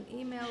Murphy, an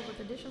email with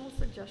additional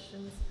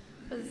suggestions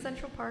for the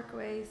Central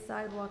Parkway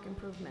sidewalk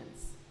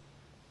improvements.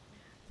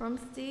 From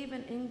Steve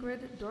and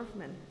Ingrid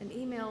Dorfman, an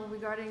email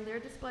regarding their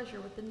displeasure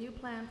with the new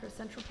plan for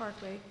Central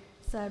Parkway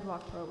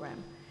sidewalk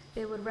program.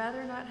 They would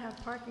rather not have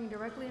parking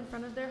directly in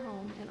front of their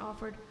home and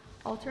offered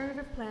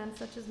alternative plans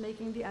such as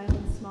making the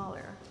island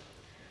smaller.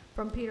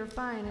 From Peter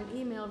Fine, an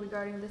email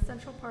regarding the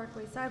Central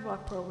Parkway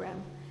sidewalk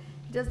program.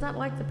 He does not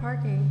like the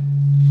parking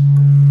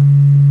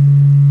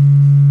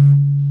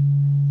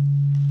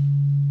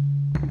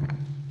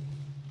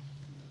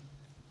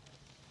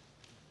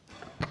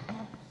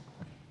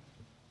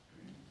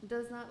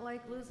does not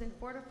like losing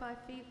 4 to 5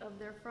 feet of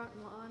their front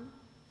lawn.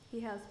 He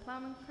has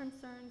plowing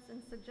concerns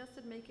and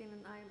suggested making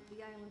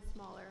the island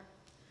smaller.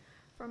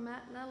 From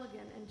Matt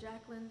Nelligan and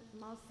Jacqueline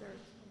Mossert,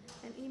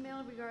 an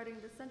email regarding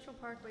the Central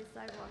Parkway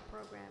sidewalk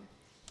program.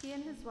 He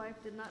and his wife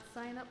did not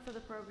sign up for the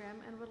program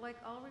and would like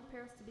all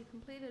repairs to be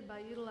completed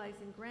by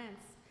utilizing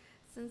grants,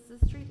 since the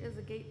street is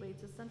a gateway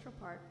to Central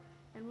Park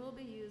and will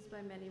be used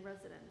by many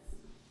residents.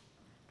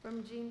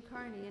 From Jean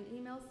Carney, an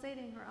email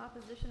stating her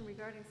opposition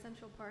regarding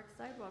Central Park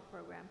sidewalk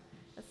program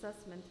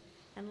assessment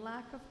and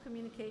lack of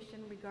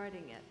communication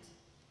regarding it.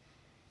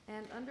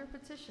 And under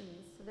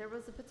petitions, there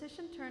was a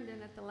petition turned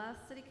in at the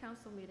last City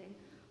Council meeting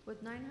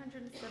with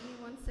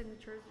 971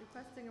 signatures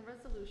requesting a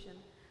resolution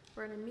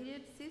for an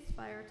immediate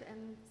ceasefire to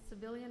end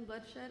civilian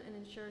bloodshed and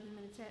ensure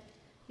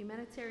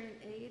humanitarian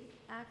aid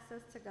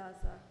access to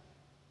Gaza.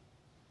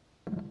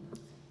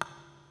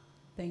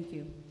 Thank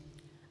you.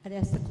 I'd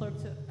ask the clerk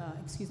to,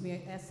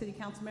 ask City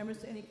Council members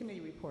to any committee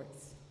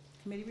reports.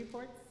 Committee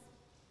reports?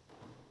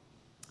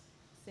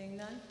 Seeing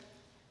none?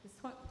 At this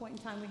point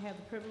in time, we have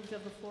the privilege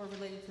of the floor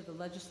related to the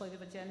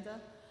legislative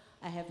agenda.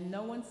 I have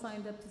no one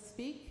signed up to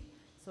speak,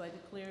 so I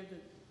declare the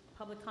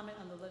public comment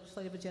on the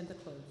legislative agenda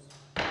closed.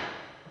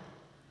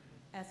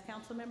 Ask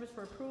council members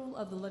for approval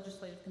of the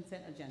legislative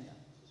consent agenda.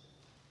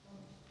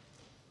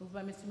 Moved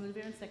by Mr.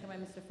 Mudavera, second by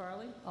Mr.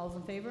 Farley. All those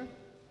in favor?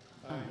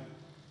 Aye.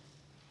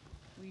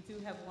 We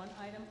do have one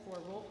item for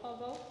a roll call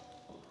vote.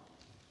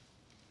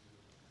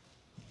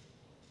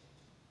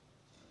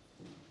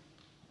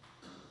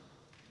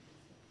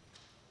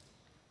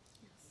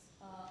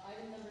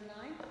 Item number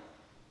 9.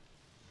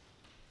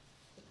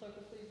 The clerk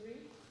will please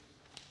read.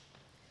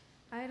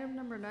 Item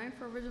number 9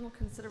 for original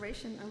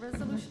consideration, a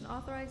resolution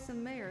authorizing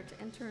the mayor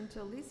to enter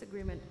into a lease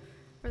agreement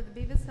for the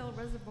Beavis Hill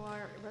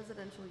Reservoir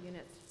residential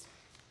units.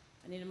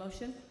 I need a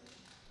motion.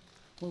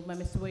 Moved by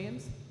Mr.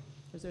 Williams.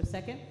 Is there a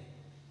second?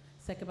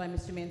 Second by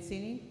Mr.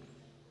 Mancini.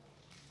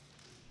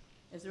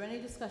 Is there any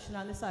discussion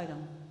on this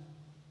item?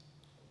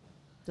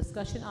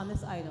 Discussion on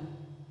this item?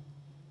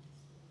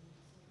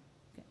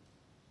 Okay.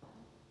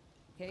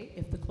 Okay,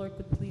 if the clerk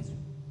would please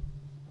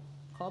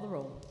call the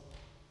roll.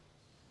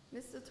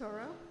 Mr.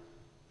 Toro?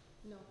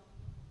 No.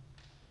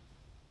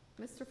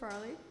 Mr.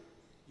 Farley?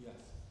 Yes.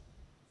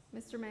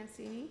 Mr.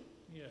 Mancini?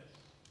 Yes.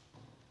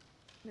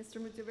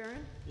 Mr. Mudavera?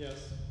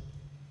 Yes.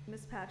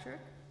 Ms. Patrick?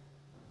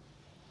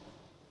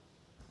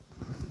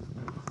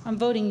 I'm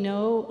voting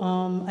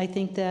no. I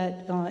think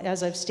that,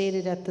 as I've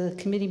stated at the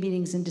committee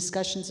meetings and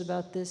discussions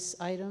about this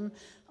item,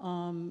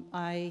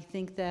 I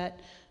think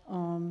that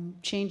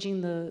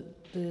changing the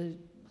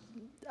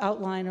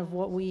outline of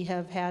what we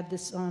have had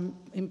this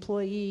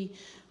employee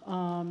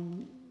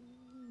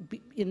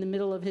in the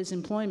middle of his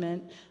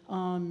employment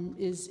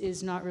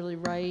is not really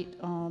right.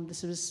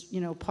 This was,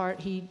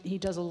 he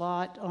does a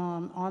lot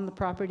on the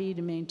property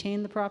to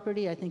maintain the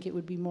property. I think it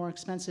would be more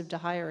expensive to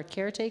hire a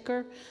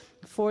caretaker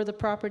for the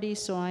property,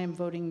 so I am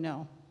voting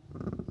no.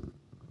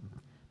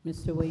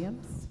 Mr.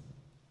 Williams?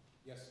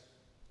 Yes.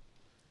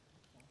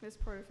 Ms.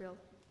 Porterfield?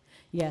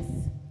 Yes.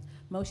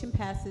 Motion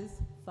passes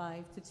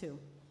 5-2.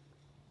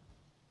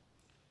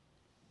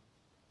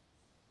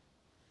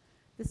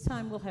 This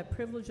time we'll have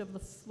privilege of the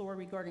floor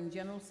regarding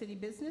general city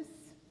business.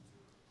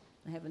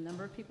 I have a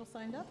number of people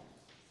signed up.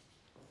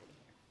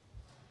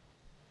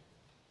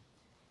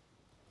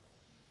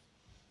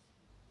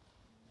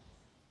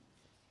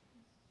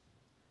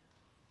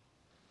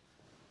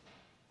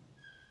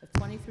 I have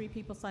 23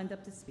 people signed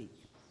up to speak.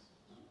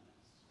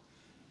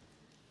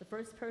 The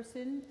first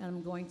person, and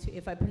I'm going to,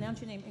 if I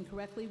pronounce your name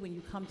incorrectly, when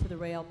you come to the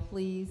rail,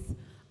 please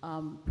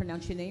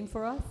pronounce your name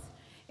for us.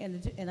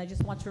 And I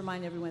just want to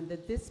remind everyone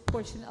that this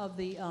portion of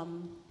the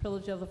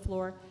privilege of the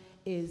floor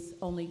is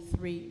only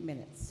 3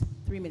 minutes.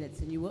 3 minutes,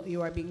 and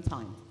you are being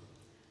timed.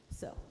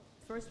 So,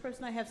 first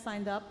person I have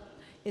signed up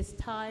is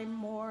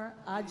Taimur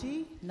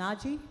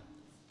Naji.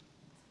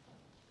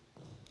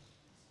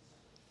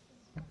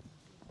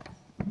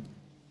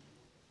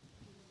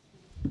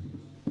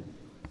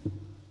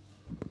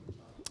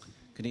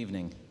 Good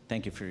evening.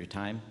 Thank you for your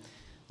time.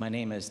 My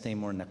name is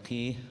Taimur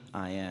Naqi.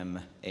 I am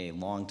a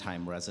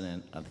longtime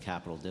resident of the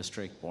Capital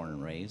District, born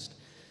and raised.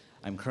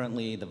 I'm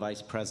currently the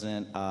vice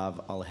president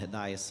of Al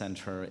Hidayah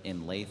Center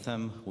in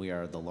Latham. We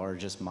are the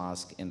largest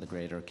mosque in the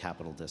greater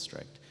Capital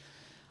District.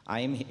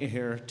 I am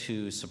here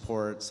to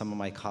support some of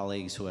my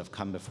colleagues who have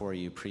come before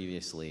you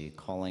previously,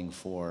 calling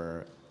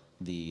for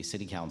the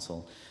City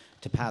Council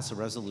to pass a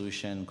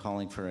resolution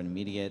calling for an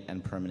immediate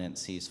and permanent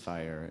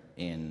ceasefire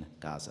in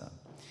Gaza.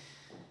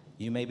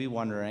 You may be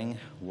wondering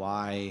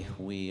why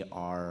we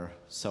are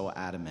so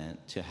adamant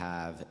to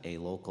have a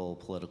local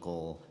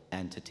political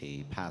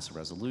entity pass a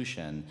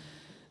resolution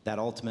that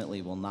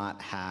ultimately will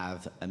not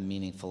have a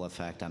meaningful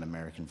effect on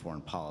American foreign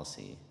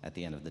policy. At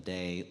the end of the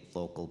day,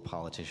 local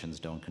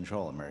politicians don't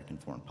control American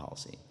foreign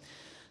policy.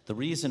 The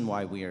reason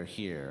why we are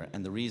here,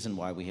 and the reason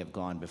why we have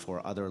gone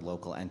before other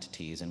local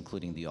entities,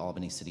 including the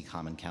Albany City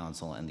Common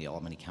Council and the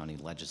Albany County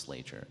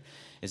Legislature,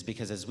 is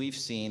because as we've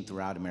seen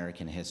throughout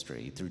American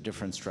history, through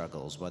different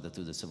struggles, whether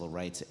through the civil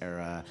rights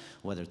era,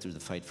 whether through the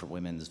fight for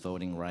women's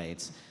voting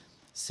rights,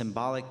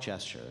 symbolic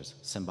gestures,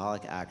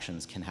 symbolic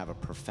actions can have a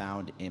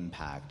profound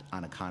impact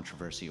on a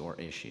controversy or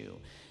issue.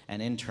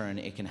 And in turn,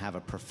 it can have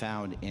a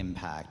profound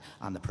impact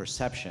on the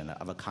perception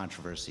of a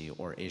controversy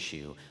or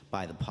issue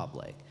by the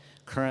public.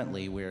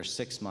 Currently, we are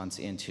 6 months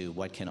into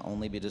what can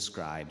only be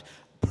described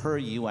per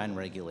UN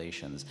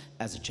regulations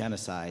as a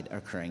genocide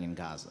occurring in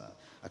Gaza.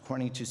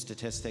 According to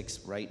statistics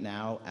right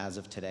now, as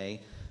of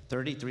today,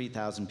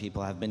 33,000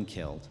 people have been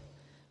killed.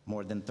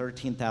 More than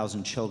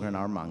 13,000 children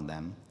are among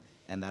them,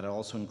 and that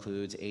also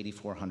includes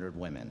 8,400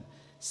 women.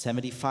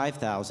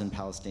 75,000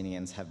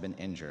 Palestinians have been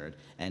injured,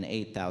 and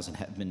 8,000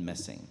 have been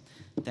missing.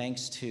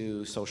 Thanks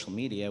to social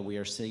media, we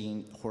are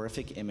seeing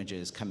horrific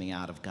images coming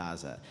out of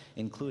Gaza,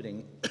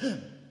 including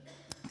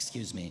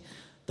excuse me,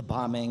 the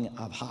bombing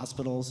of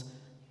hospitals,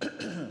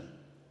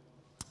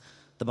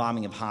 the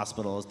bombing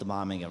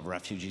of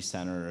refugee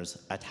centers,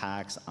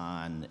 attacks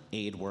on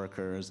aid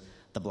workers,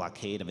 the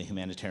blockade of a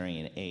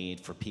humanitarian aid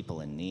for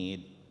people in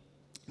need,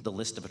 The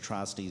list of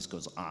atrocities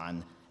goes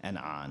on and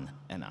on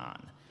and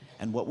on.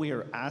 And what we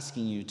are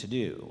asking you to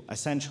do,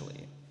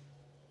 essentially,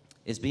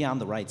 is be on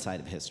the right side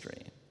of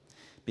history.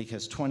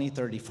 Because 20,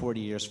 30, 40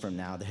 years from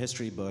now, the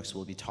history books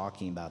will be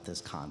talking about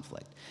this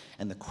conflict.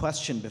 And the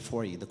question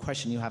before you, the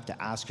question you have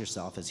to ask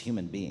yourself as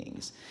human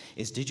beings,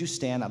 is did you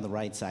stand on the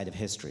right side of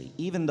history,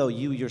 even though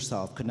you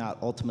yourself could not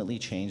ultimately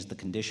change the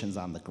conditions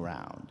on the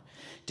ground?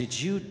 Did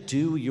you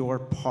do your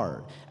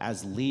part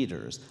as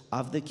leaders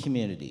of the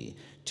community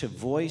to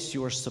voice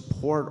your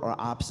support or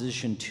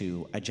opposition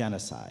to a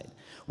genocide?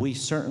 We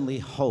certainly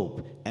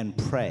hope and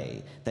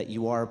pray that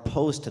you are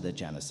opposed to the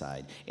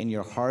genocide in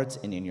your hearts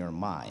and in your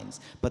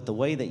minds. But the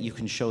way that you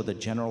can show the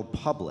general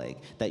public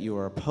that you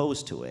are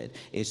opposed to it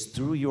is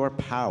through your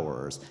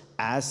powers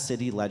as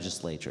city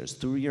legislatures,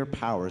 through your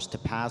powers to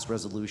pass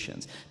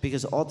resolutions,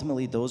 because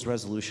ultimately those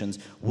resolutions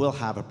will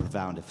have a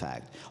profound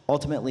effect.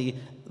 Ultimately,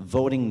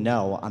 voting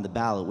no on the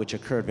ballot, which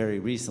occurred very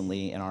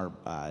recently in our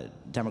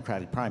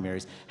Democratic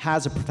primaries,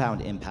 has a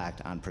profound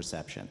impact on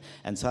perception.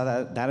 And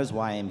so that is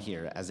why I'm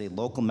here as a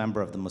local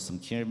member of the Muslim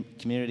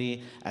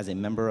community, as a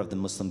member of the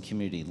Muslim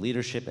community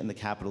leadership in the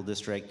Capital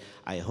District.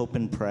 I hope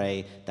and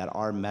pray that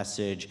our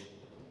message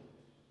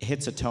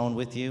hits a tone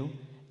with you,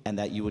 and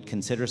that you would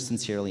consider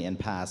sincerely and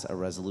pass a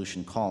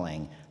resolution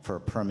calling for a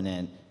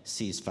permanent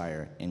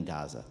ceasefire in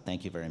Gaza.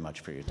 Thank you very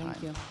much for your time.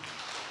 Thank you.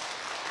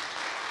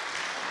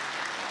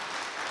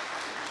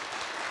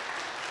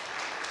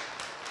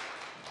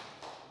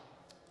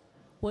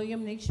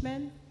 William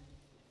Nichman?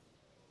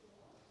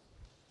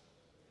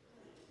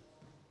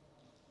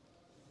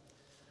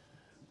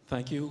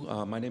 Thank you.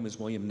 My name is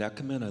William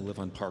Neckerman. I live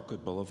on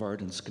Parkwood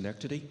Boulevard in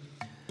Schenectady.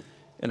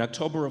 In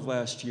October of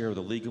last year, the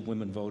League of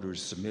Women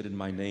Voters submitted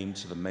my name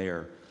to the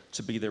mayor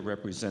to be their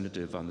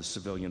representative on the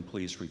Civilian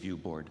Police Review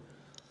Board.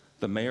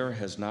 The mayor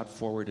has not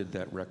forwarded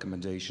that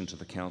recommendation to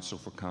the council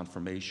for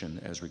confirmation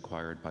as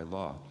required by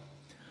law.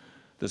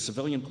 The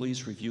Civilian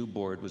Police Review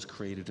Board was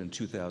created in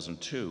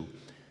 2002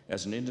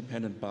 as an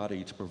independent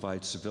body to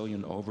provide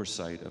civilian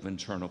oversight of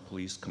internal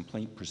police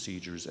complaint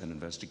procedures and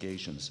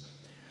investigations,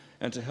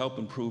 and to help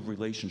improve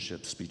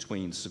relationships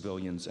between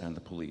civilians and the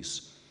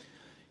police.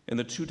 In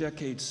the 2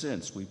 decades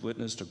since, we've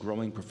witnessed a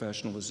growing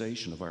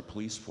professionalization of our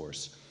police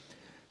force.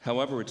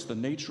 However, it's the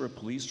nature of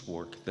police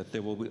work that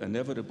there will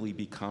inevitably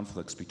be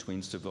conflicts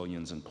between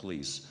civilians and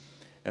police,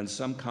 and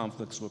some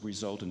conflicts will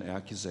result in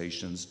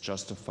accusations,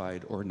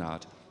 justified or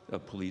not,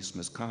 of police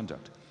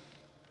misconduct.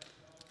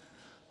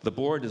 The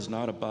board is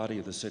not a body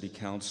of the City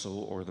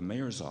Council or the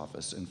Mayor's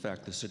office. In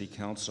fact, the City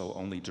Council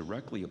only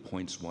directly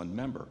appoints one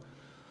member.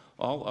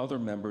 All other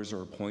members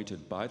are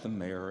appointed by the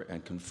Mayor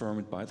and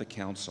confirmed by the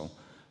Council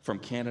from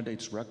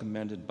candidates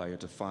recommended by a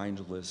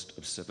defined list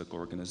of civic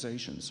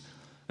organizations,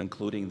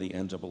 including the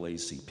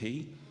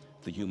NAACP,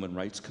 the Human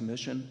Rights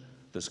Commission,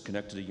 the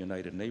Schenectady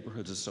United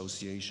Neighborhoods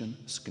Association,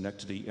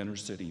 Schenectady Inner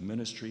City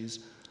Ministries,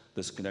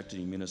 the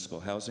Schenectady Municipal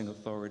Housing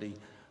Authority,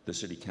 the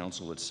City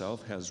Council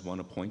itself has one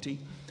appointee,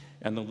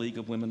 and the League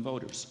of Women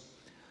Voters.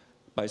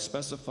 By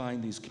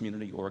specifying these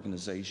community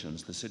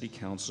organizations, the City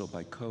Council,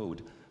 by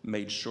code,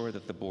 made sure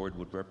that the board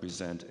would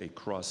represent a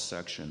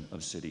cross-section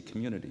of city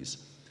communities.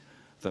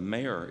 The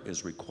mayor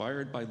is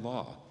required by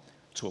law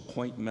to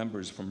appoint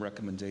members from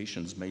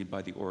recommendations made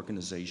by the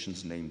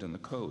organizations named in the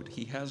code.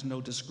 He has no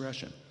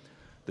discretion.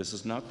 This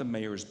is not the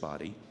mayor's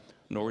body,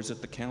 nor is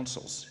it the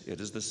council's. It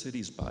is the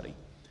city's body.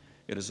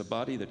 It is a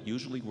body that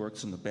usually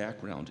works in the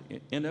background.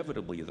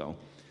 Inevitably, though,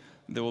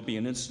 there will be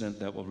an incident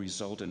that will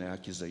result in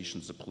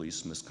accusations of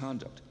police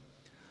misconduct.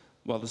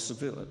 While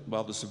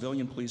the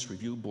Civilian Police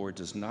Review Board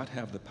does not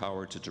have the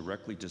power to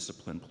directly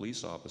discipline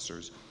police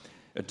officers,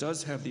 it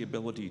does have the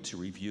ability to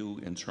review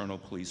internal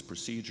police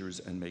procedures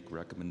and make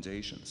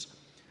recommendations.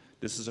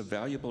 This is a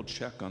valuable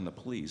check on the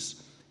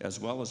police, as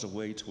well as a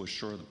way to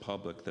assure the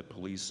public that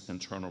police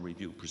internal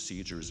review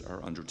procedures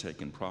are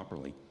undertaken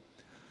properly.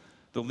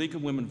 The League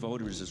of Women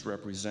Voters is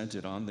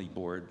represented on the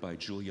board by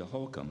Julia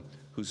Holcomb,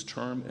 whose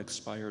term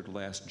expired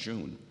last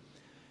June.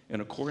 In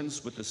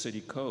accordance with the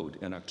city code,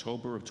 in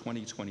October of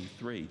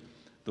 2023,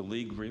 the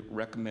League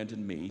recommended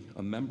me,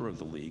 a member of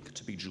the League,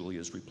 to be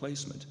Julia's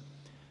replacement.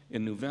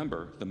 In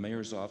November, the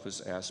mayor's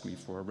office asked me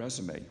for a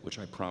resume, which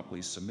I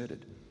promptly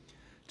submitted.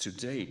 To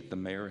date, the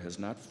mayor has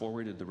not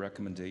forwarded the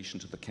recommendation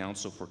to the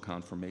council for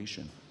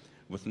confirmation,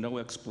 with no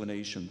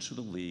explanation to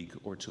the League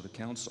or to the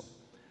council.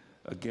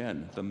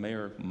 Again, the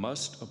mayor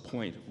must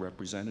appoint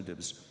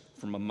representatives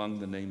from among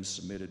the names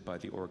submitted by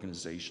the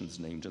organizations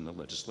named in the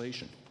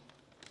legislation.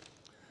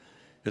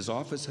 His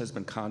office has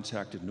been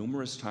contacted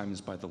numerous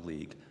times by the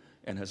League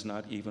and has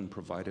not even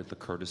provided the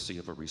courtesy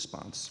of a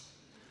response.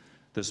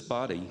 This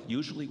body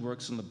usually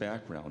works in the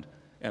background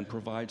and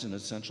provides an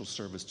essential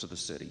service to the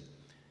city.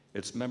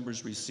 Its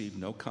members receive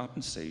no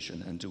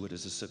compensation and do it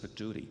as a civic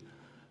duty.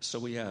 So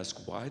we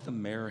ask why the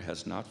mayor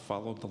has not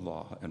followed the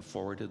law and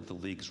forwarded the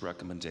League's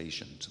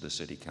recommendation to the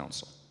City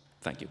Council.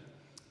 Thank you.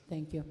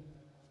 Thank you.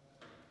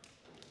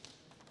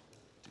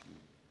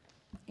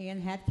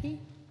 Ann Hatke?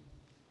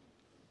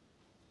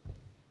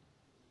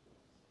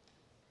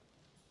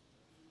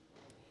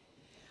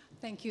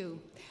 Thank you.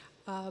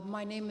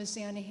 My name is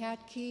Annie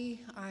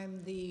Hatke.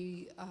 I'm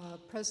the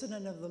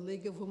president of the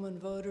League of Women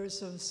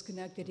Voters of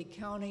Schenectady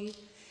County.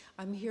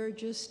 I'm here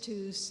just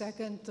to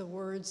second the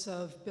words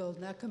of Bill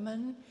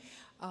Neckerman.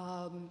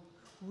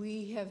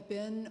 We have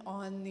been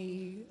on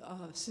the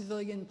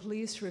Civilian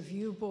Police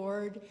Review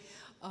Board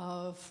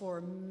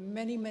for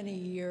many, many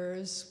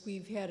years.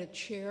 We've had a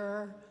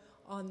chair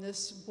on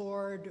this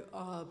board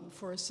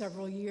for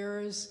several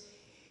years,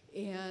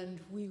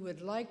 and we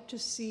would like to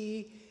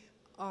see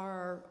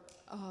our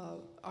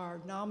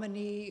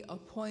nominee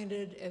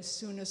appointed as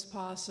soon as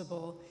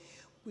possible.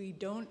 We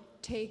don't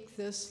take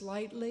this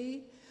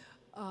lightly.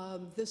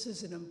 This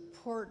is an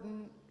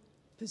important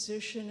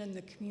position in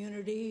the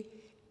community,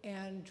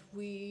 and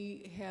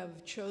we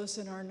have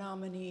chosen our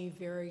nominee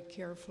very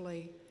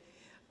carefully.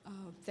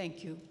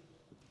 Thank you.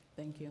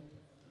 Thank you.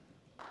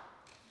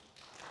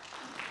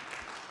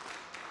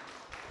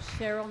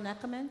 Cheryl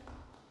Neckerman.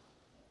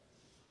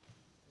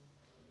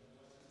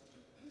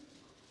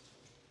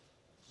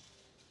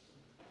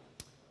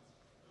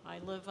 I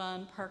live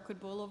on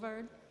Parkwood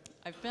Boulevard.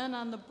 I've been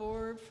on the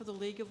board for the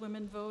League of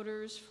Women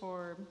Voters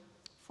for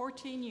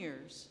 14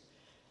 years.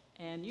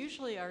 And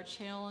usually our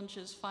challenge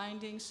is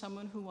finding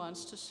someone who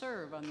wants to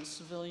serve on the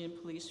Civilian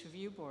Police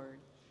Review Board.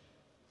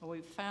 Well,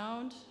 we've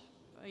found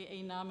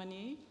a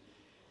nominee,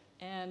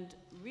 and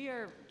we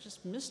are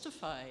just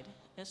mystified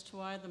as to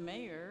why the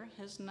mayor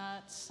has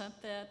not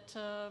sent that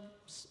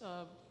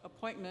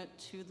appointment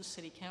to the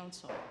city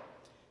council.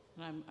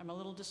 And I'm a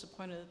little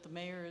disappointed that the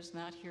mayor is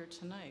not here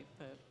tonight,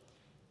 but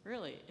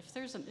really, if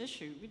there's an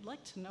issue, we'd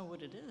like to know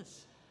what it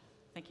is.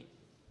 Thank you.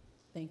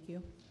 Thank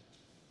you.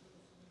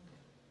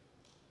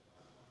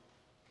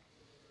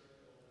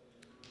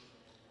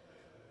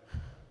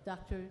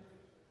 Dr.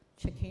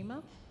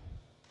 Chikima.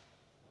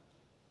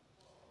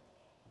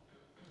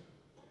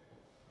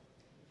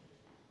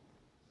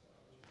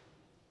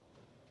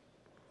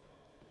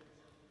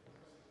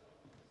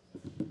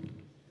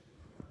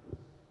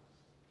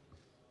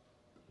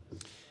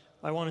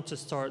 I wanted to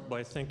start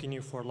by thanking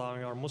you for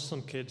allowing our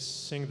Muslim kids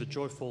sing the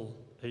joyful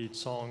Eid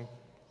song.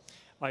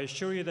 I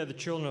assure you that the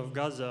children of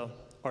Gaza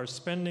are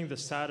spending the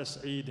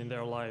saddest Eid in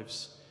their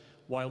lives,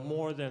 while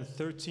more than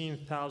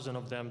 13,000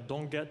 of them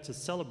don't get to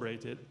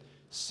celebrate it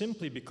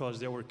simply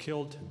because they were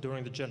killed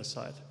during the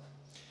genocide.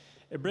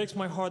 It breaks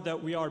my heart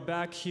that we are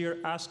back here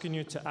asking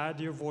you to add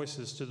your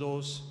voices to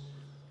those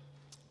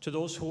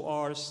who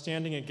are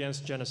standing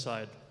against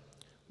genocide,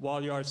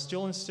 while you are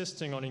still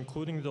insisting on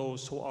including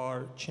those who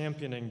are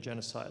championing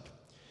genocide.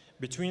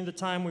 Between the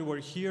time we were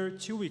here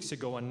 2 weeks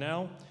ago and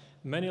now,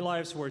 many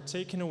lives were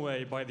taken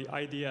away by the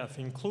IDF,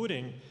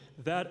 including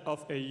that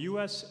of a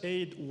US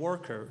aid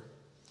worker,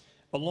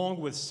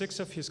 along with 6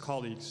 of his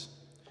colleagues.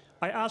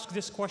 I ask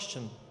this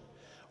question: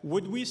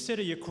 would we sit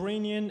a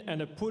Ukrainian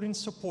and a Putin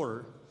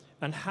supporter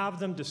and have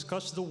them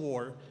discuss the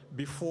war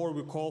before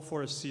we call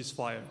for a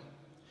ceasefire?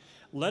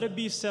 Let it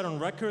be said on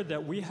record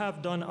that we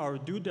have done our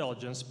due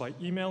diligence by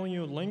emailing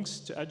you links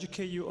to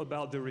educate you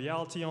about the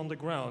reality on the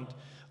ground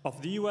of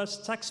the US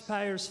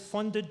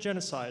taxpayers-funded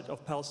genocide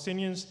of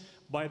Palestinians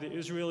by the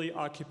Israeli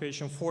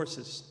occupation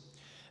forces.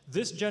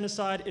 This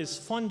genocide is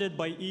funded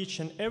by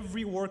each and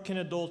every working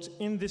adult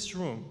in this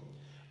room.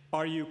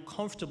 Are you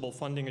comfortable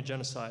funding a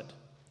genocide?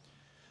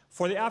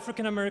 For the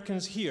African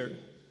Americans here,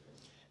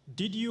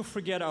 did you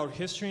forget our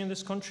history in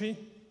this country?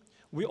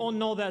 We all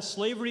know that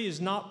slavery is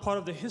not part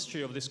of the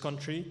history of this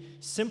country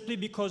simply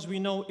because we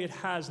know it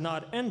has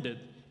not ended,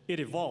 it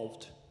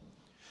evolved.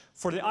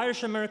 For the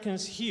Irish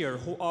Americans here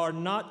who are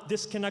not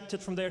disconnected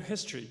from their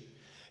history,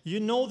 you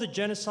know the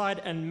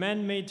genocide and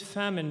man-made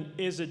famine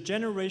is a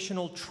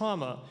generational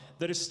trauma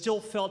that is still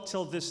felt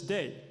till this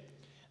day.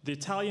 The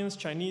Italians,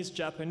 Chinese,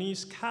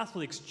 Japanese,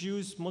 Catholics,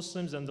 Jews,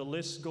 Muslims, and the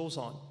list goes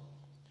on.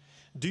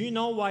 Do you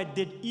know why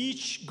did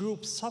each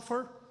group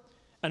suffer?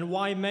 And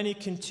why many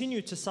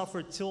continue to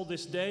suffer till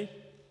this day?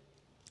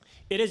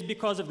 It is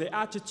because of the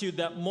attitude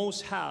that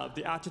most have,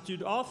 the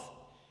attitude of,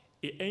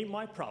 it ain't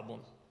my problem.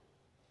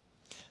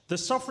 The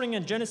suffering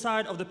and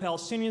genocide of the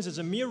Palestinians is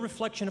a mere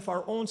reflection of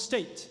our own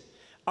state.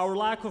 Our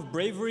lack of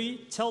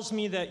bravery tells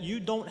me that you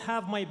don't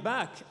have my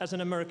back as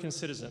an American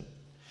citizen.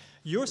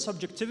 Your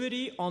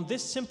subjectivity on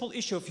this simple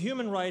issue of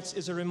human rights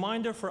is a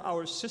reminder for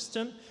our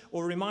system,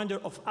 or a reminder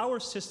of our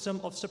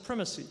system of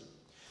supremacy.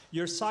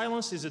 Your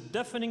silence is a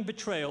deafening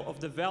betrayal of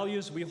the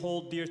values we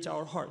hold dear to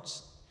our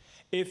hearts.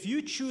 If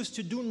you choose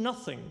to do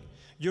nothing,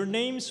 your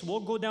names will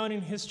go down in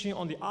history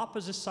on the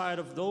opposite side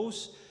of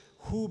those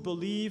who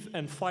believe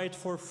and fight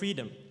for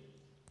freedom.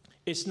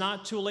 It's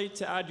not too late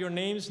to add your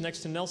names next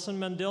to Nelson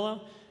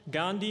Mandela,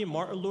 Gandhi,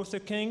 Martin Luther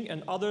King,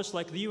 and others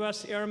like the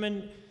US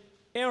Airman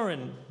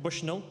Aaron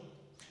Bushnell,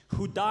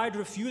 who died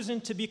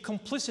refusing to be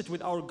complicit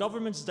with our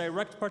government's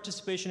direct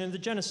participation in the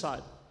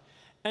genocide,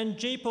 and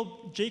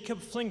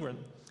Jacob Flingren,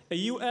 a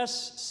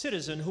US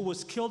citizen who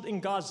was killed in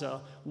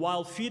Gaza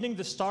while feeding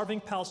the starving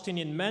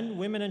Palestinian men,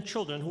 women, and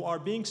children who are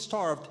being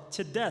starved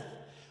to death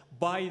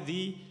by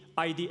the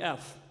IDF.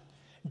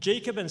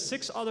 Jacob and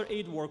 6 other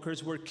aid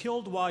workers were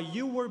killed while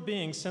you were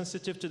being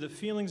sensitive to the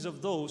feelings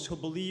of those who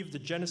believe the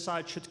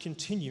genocide should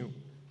continue.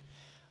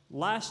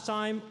 Last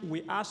time,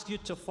 we asked you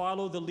to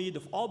follow the lead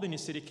of Albany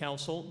City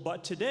Council,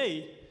 but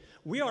today,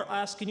 we are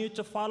asking you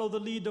to follow the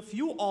lead of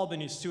you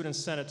Albany Student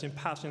Senate in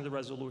passing the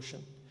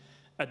resolution.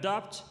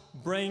 Adopt,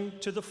 bring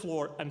to the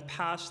floor, and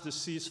pass the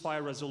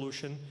ceasefire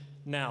resolution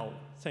now.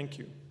 Thank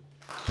you.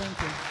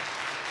 Thank you.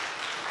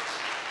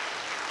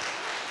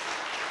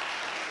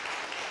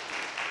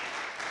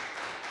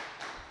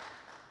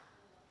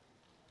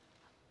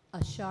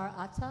 Ashar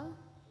Atta.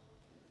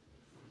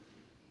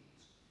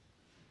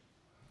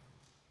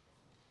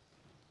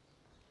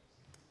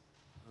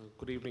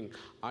 Good evening.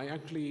 I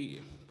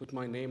actually put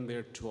my name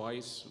there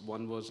twice.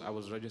 One was I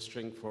was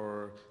registering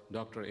for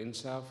Dr.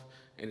 Insaf,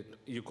 and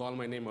you called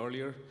my name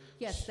earlier.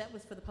 Yes, that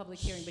was for the public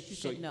hearing, but you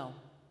said no.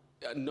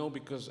 No,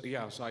 because,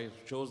 yeah, so I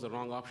chose the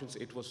wrong options.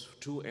 It was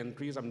 2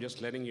 entries. I'm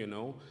just letting you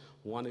know.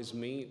 One is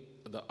me.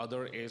 The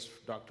other is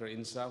Dr.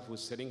 Insaf,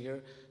 who's sitting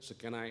here. So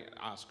can I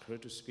ask her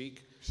to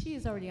speak? She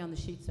is already on the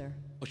sheet, sir.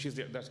 Oh, she's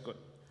there. That's good.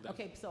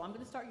 Okay, so I'm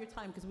going to start your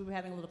time because we were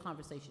having a little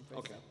conversation first.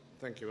 Okay,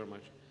 thank you very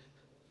much.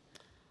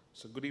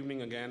 So good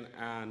evening again,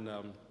 and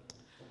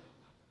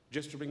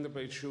just to bring up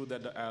the issue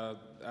that,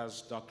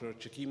 as Dr.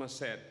 Chikima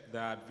said,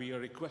 that we are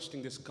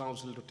requesting this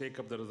council to take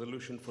up the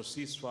resolution for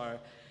ceasefire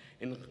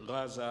in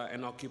Gaza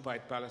and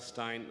occupied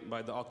Palestine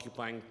by the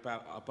occupying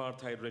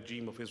apartheid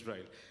regime of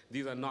Israel.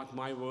 These are not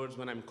my words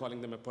when I'm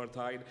calling them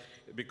apartheid,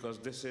 because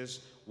this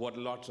is what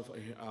lots of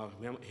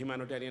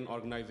humanitarian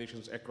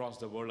organizations across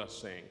the world are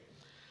saying.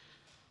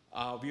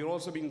 We are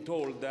also being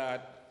told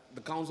that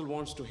the council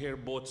wants to hear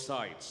both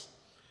sides.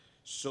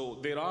 So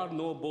there are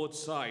no both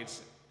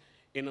sides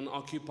in an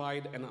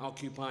occupied and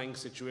occupying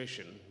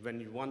situation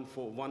when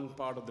one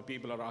part of the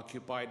people are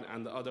occupied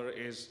and the other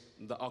is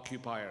the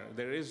occupier.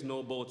 There is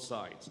no both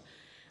sides.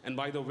 And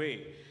by the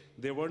way,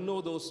 there were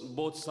no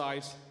both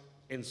sides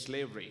in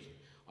slavery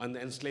and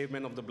the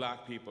enslavement of the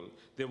black people.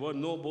 There were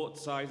no both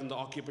sides in the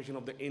occupation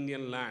of the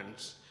Indian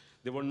lands.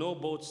 There were no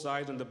both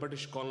sides in the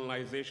British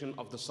colonization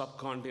of the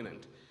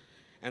subcontinent.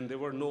 And there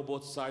were no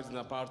both sides in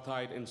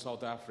apartheid in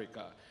South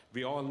Africa.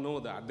 We all know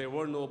that. There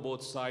were no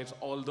both sides,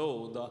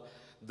 although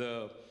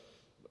the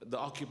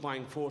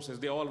occupying forces,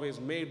 they always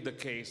made the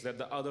case that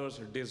the others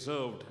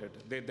deserved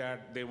it,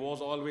 that there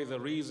was always a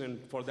reason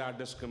for that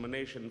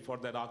discrimination, for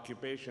that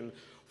occupation,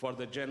 for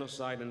the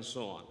genocide, and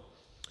so on.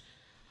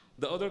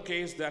 The other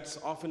case that's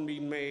often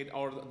being made,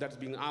 or that's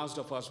being asked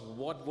of us,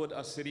 what would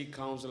a city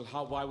council,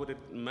 why would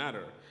it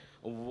matter?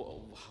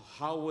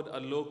 How would a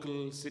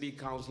local city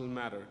council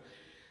matter?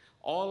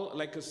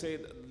 Like I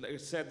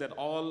said that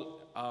all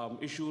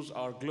issues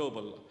are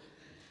global.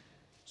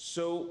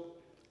 So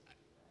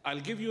I'll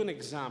give you an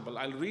example.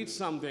 I'll read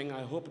something.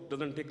 I hope it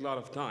doesn't take a lot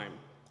of time.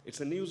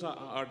 It's a news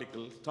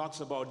article. It talks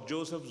about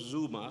Joseph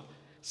Zuma,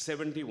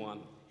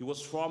 71. He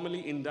was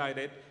formally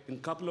indicted in a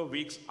couple of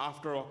weeks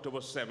after October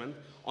 7th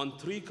on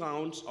 3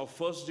 counts of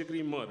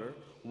first-degree murder,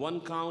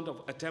 1 count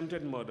of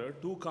attempted murder,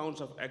 2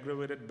 counts of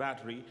aggravated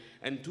battery,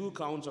 and 2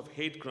 counts of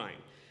hate crime.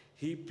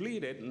 He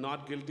pleaded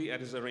not guilty at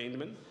his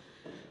arraignment.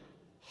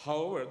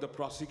 However, the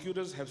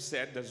prosecutors have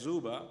said that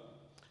Zuma,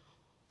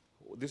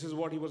 this is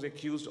what he was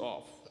accused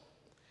of.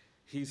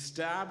 He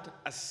stabbed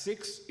a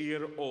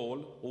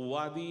 6-year-old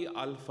Wadi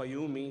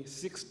al-Fayumi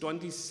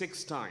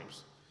 26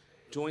 times.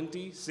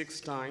 26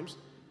 times.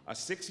 A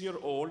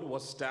 6-year-old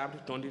was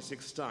stabbed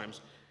 26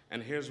 times.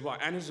 And here's why.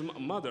 And his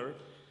mother,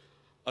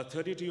 a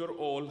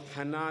 32-year-old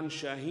Hanan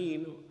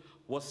Shaheen,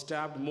 was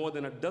stabbed more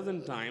than a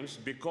dozen times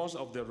because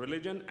of their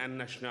religion and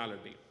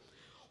nationality.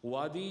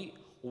 Wadi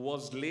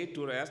was laid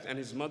to rest, and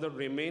his mother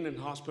remained in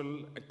hospital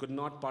and could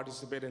not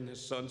participate in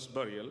his son's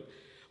burial.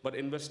 But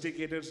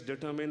investigators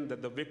determined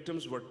that the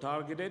victims were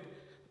targeted,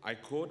 I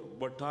quote,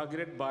 were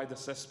targeted by the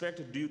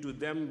suspect due to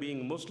them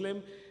being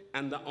Muslim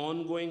and the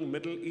ongoing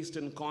Middle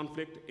Eastern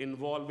conflict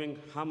involving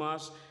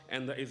Hamas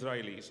and the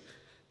Israelis.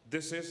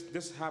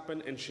 This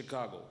happened in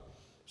Chicago.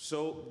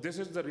 So this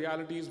is the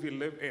realities we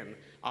live in.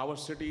 Our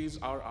cities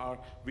are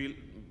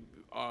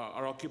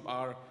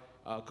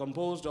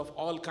composed of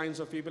all kinds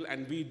of people,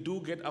 and we do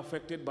get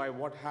affected by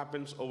what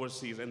happens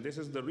overseas. And this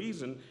is the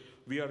reason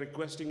we are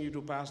requesting you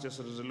to pass this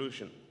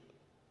resolution.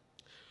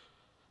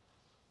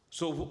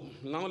 So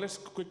now let's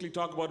quickly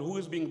talk about who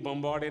is being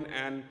bombarded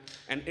and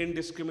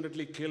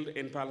indiscriminately killed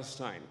in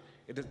Palestine.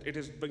 It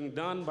is being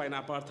done by an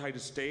apartheid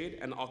state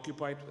and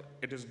occupied.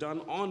 It is done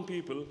on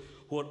people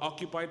who are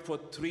occupied for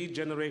 3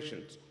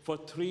 generations. For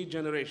 3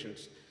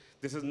 generations.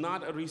 This is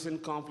not a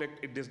recent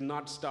conflict. It does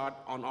not start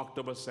on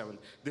October 7th.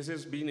 This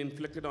has been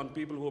inflicted on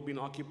people who have been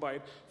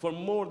occupied for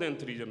more than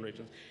 3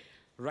 generations.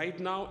 Right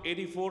now,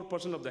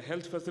 84% of the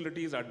health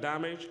facilities are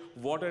damaged.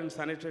 Water and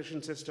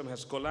sanitation system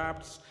has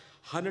collapsed.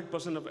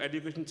 100% of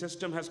education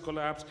system has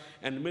collapsed,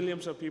 and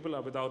millions of people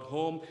are without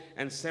home,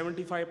 and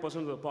 75%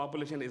 of the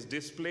population is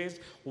displaced,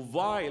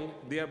 while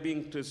they are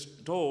being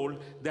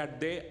told that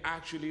they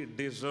actually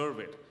deserve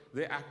it.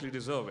 They actually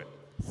deserve it.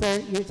 Sir,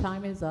 your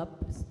time is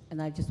up, and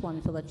I just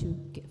wanted to let you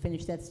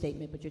finish that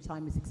statement, but your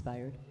time has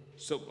expired.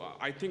 So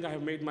I think I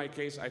have made my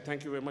case. I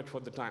thank you very much for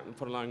the time,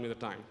 for allowing me the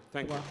time.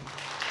 Thank you.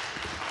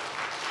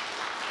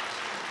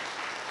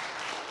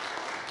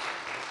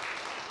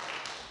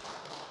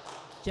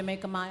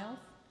 Jamaica Miles.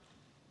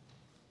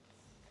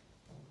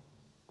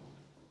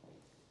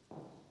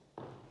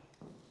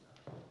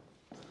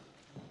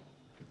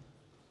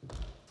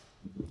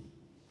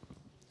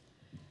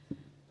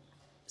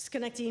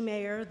 Schenectady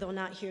Mayor, though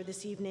not here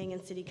this evening,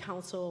 and City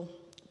Council,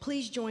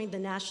 please join the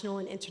national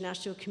and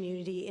international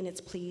community in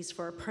its pleas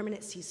for a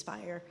permanent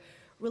ceasefire,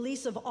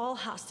 release of all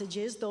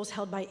hostages, those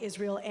held by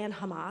Israel and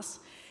Hamas,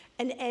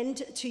 an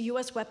end to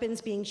U.S. weapons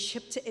being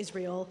shipped to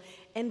Israel,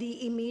 and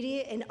the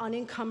immediate and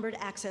unencumbered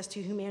access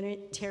to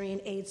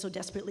humanitarian aid so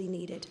desperately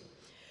needed.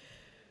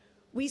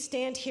 We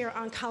stand here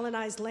on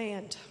colonized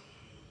land.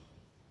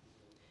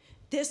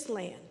 This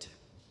land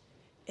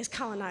is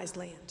colonized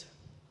land.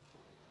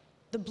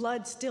 The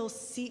blood still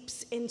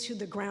seeps into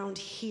the ground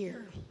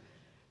here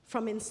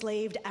from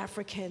enslaved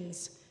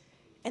Africans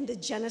and the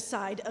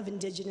genocide of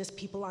indigenous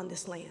people on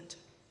this land.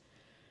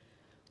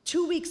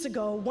 2 weeks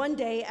ago, one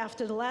day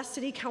after the last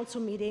City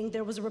Council meeting,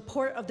 there was a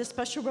report of the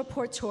Special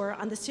Rapporteur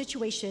on the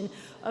situation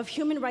of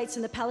human rights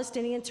in the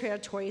Palestinian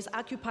territories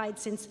occupied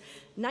since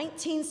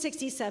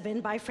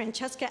 1967 by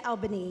Francesca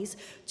Albanese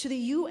to the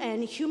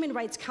UN Human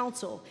Rights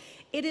Council.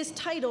 It is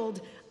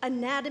titled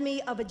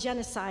Anatomy of a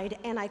Genocide,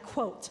 and I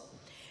quote,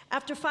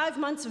 "After 5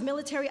 months of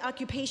military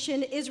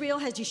occupation, Israel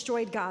has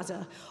destroyed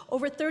Gaza.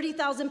 Over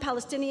 30,000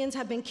 Palestinians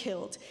have been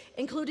killed,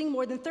 including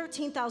more than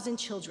 13,000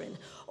 children.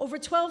 Over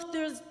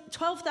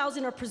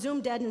 12,000 are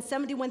presumed dead and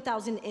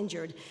 71,000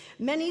 injured,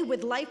 many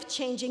with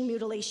life-changing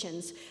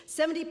mutilations.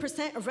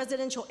 70% of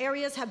residential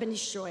areas have been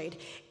destroyed.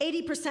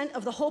 80%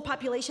 of the whole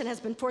population has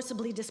been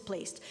forcibly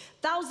displaced.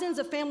 Thousands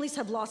of families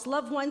have lost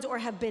loved ones or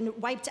have been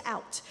wiped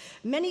out.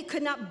 Many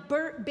could not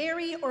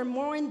bury or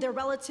mourn their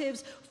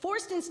relatives,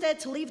 forced instead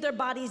to leave their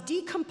bodies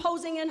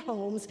decomposing in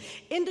homes,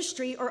 in the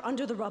street, or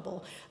under the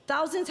rubble.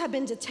 Thousands have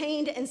been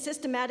detained and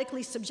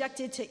systematically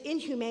subjected to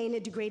inhumane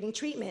and degrading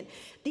treatment.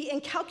 The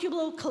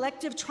incalculable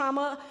collective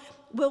trauma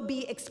will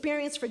be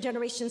experienced for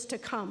generations to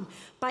come.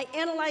 By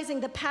analyzing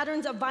the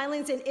patterns of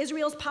violence in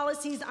Israel's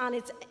policies on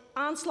its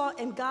onslaught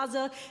in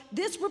Gaza,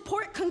 this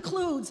report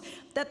concludes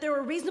that there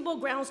are reasonable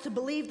grounds to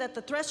believe that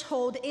the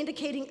threshold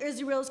indicating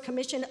Israel's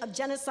commission of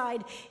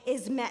genocide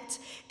is met.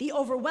 The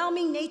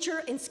overwhelming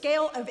nature and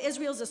scale of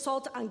Israel's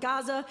assault on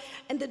Gaza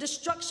and the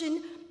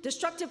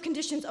destructive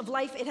conditions of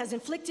life it has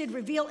inflicted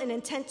reveal an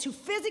intent to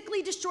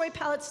physically destroy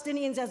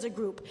Palestinians as a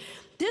group.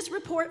 This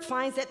report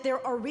finds that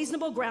there are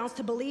reasonable grounds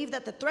to believe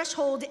that the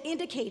threshold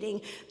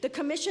indicating the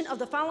commission of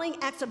the following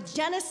acts of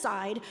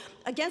genocide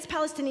against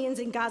Palestinians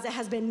in Gaza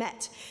has been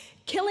met: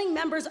 killing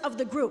members of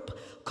the group,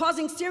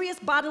 causing serious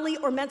bodily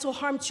or mental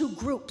harm to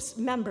group's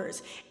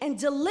members, and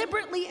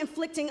deliberately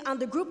inflicting on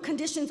the group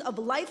conditions of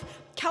life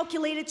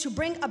calculated to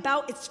bring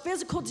about its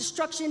physical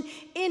destruction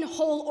in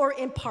whole or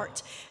in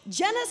part.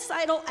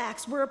 Genocidal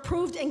acts were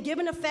approved and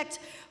given effect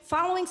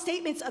following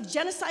statements of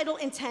genocidal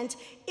intent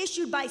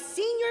issued by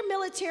senior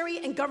military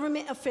and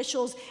government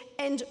officials,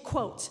 end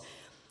quote.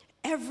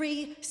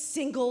 Every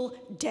single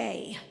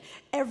day,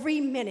 every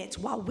minute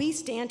while we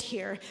stand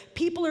here,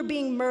 people are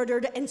being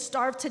murdered and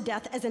starved to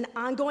death as an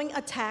ongoing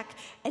attack,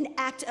 an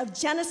act of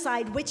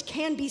genocide which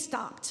can be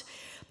stopped.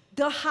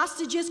 The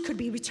hostages could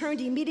be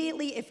returned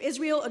immediately if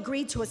Israel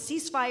agreed to a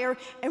ceasefire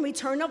and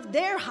return of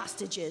their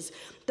hostages.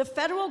 The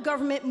federal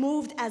government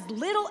moved as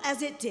little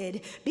as it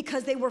did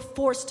because they were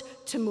forced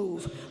to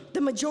move.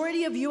 The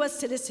majority of U.S.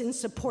 citizens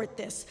support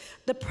this.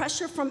 The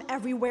pressure from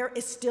everywhere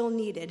is still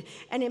needed.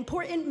 An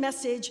important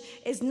message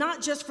is not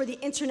just for the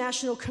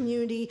international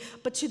community,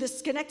 but to the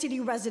Schenectady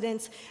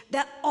residents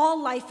that all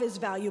life is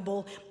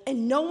valuable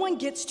and no one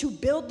gets to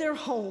build their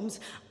homes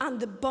on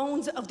the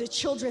bones of the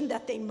children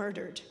that they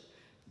murdered.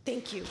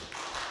 Thank you.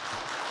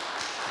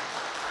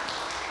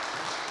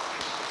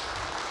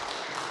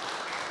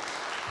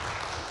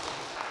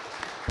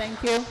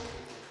 Thank you.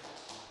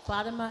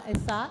 Fatima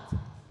Esat.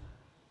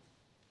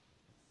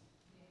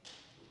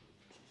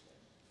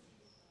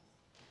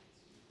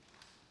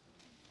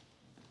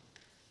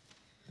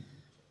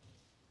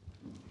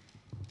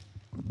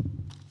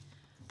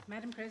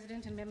 Madam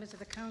President and members of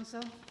the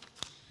Council,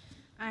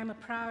 I am a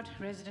proud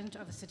resident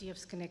of the city of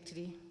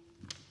Schenectady,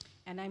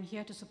 and I'm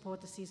here to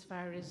support the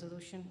ceasefire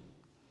resolution.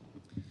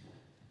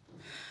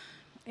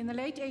 In the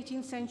late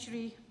 18th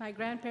century, my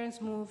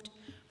grandparents moved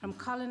from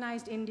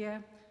colonized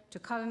India to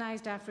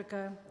colonized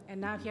Africa, and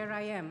now here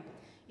I am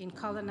in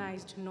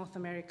colonized North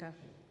America.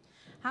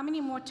 How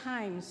many more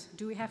times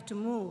do we have to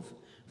move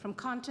from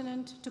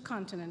continent to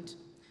continent,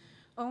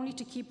 only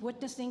to keep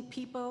witnessing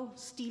people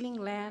stealing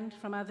land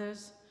from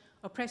others,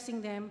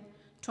 oppressing them,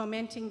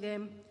 tormenting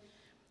them,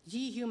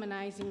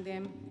 dehumanizing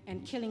them,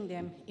 and killing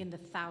them in the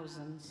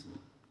thousands?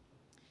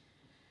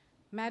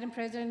 Madam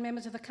President,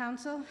 members of the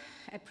Council,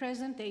 at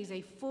present there is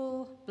a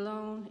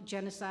full-blown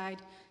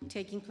genocide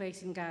taking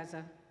place in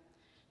Gaza.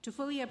 To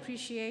fully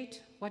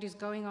appreciate what is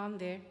going on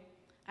there,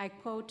 I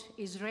quote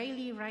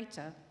Israeli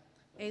writer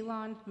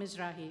Elon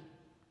Mizrahi.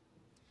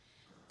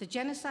 The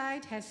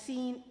genocide has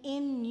seen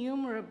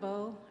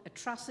innumerable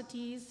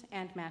atrocities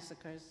and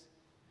massacres.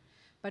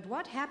 But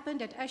what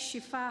happened at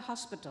Ash-Shifa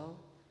Hospital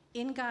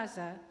in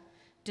Gaza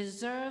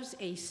deserves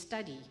a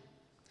study,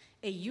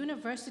 a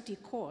university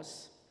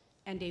course,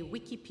 and a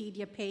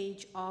Wikipedia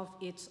page of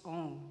its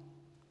own.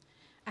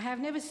 I have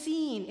never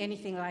seen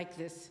anything like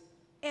this,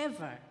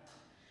 ever.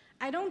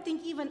 I don't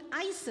think even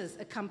ISIS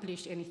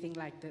accomplished anything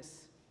like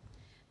this.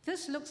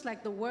 This looks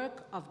like the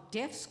work of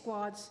death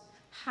squads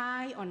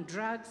high on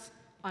drugs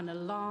on a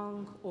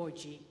long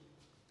orgy,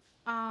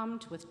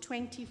 armed with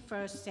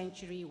 21st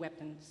century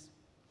weapons.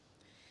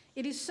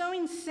 It is so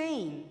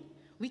insane,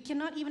 we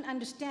cannot even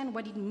understand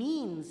what it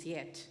means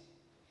yet,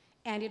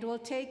 and it will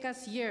take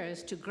us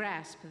years to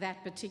grasp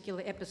that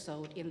particular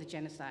episode in the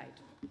genocide.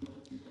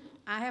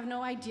 I have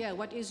no idea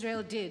what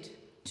Israel did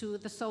to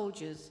the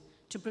soldiers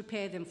to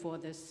prepare them for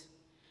this,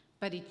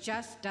 but it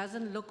just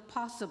doesn't look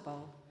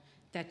possible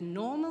that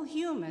normal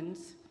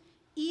humans,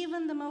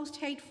 even the most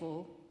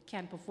hateful,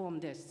 can perform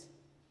this.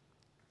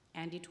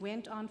 And it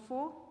went on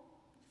for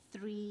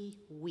 3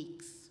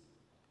 weeks.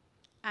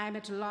 I'm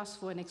at a loss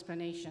for an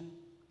explanation.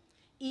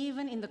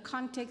 Even in the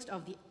context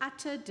of the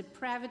utter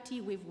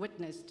depravity we've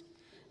witnessed,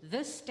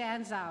 this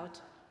stands out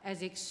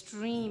as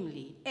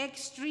extremely,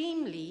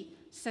 extremely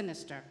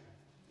sinister.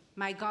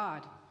 My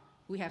God,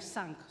 we have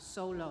sunk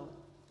so low.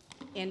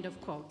 End of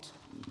quote.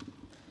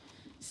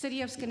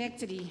 City of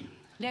Schenectady,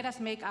 let us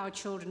make our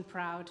children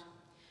proud.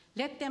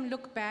 Let them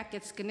look back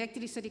at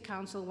Schenectady City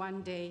Council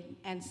one day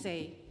and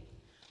say,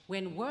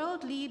 when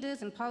world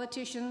leaders and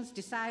politicians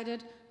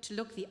decided to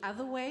look the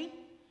other way,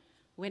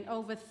 when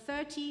over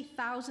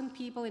 30,000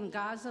 people in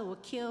Gaza were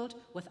killed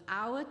with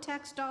our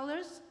tax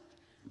dollars,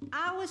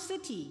 our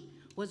city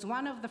was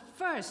one of the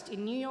first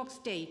in New York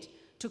State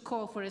to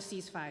call for a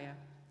ceasefire.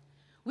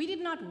 We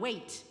did not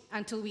wait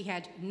until we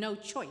had no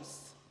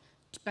choice,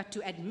 but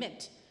to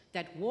admit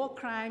that war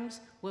crimes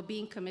were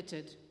being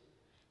committed,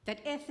 that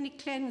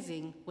ethnic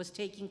cleansing was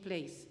taking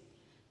place,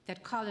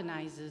 that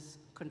colonizers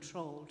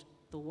controlled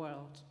the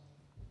world.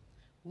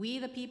 We,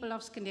 the people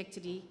of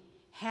Schenectady,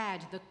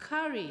 had the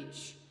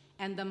courage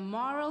and the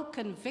moral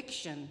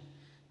conviction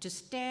to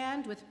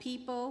stand with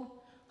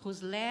people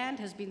whose land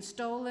has been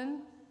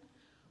stolen,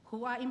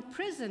 who are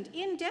imprisoned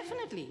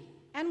indefinitely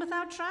and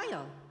without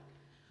trial,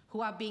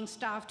 who are being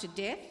starved to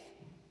death,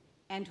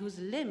 and whose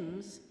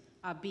limbs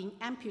are being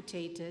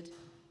amputated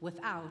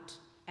without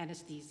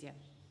anesthesia.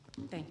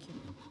 Thank you.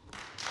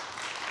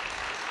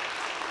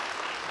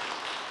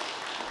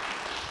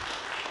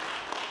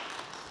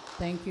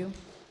 Thank you.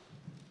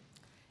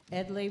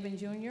 Ed Laven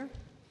Jr.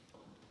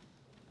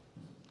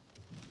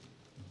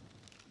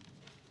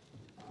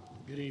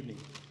 Good evening.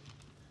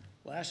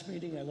 Last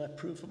meeting, I left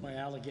proof of my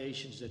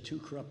allegations that 2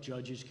 corrupt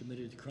judges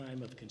committed the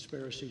crime of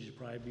conspiracy to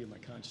deprive me of my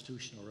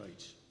constitutional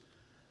rights.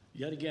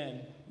 Yet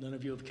again, none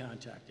of you have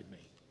contacted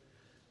me.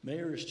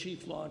 Mayor is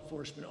chief law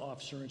enforcement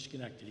officer in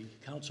Schenectady.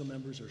 Council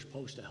members are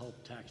supposed to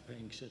help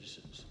tax-paying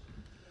citizens.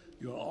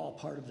 You are all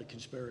part of the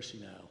conspiracy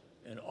now,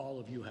 and all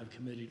of you have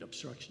committed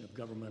obstruction of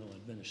governmental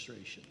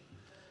administration.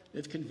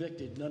 If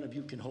convicted, none of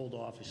you can hold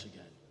office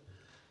again.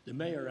 The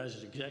mayor, as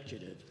an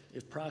executive,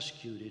 if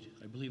prosecuted,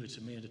 I believe it's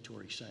a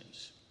mandatory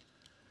sentence.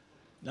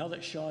 Now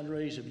that Sean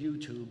Reyes of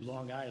YouTube,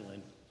 Long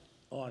Island,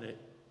 audit,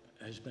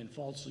 has been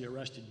falsely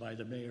arrested by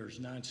the mayor's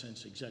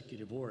nonsense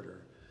executive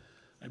order,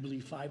 I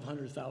believe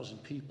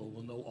 500,000 people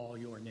will know all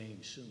your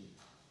names soon.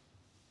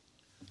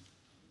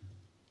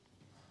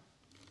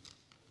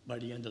 By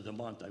the end of the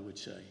month, I would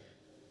say.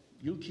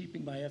 You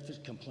keeping my ethics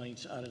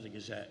complaints out of the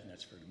Gazette, and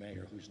that's for the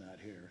mayor who's not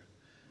here,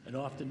 and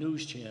off the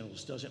news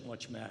channels doesn't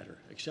much matter,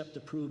 except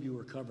to prove you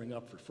were covering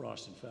up for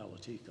Frost and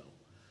Falatico.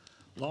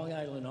 Long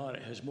Island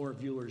Audit has more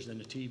viewers than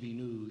the TV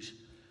news,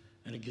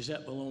 and the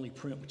Gazette will only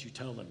print what you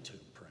tell them to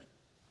print.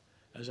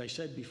 As I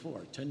said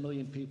before, 10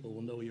 million people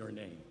will know your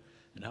name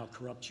and how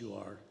corrupt you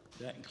are.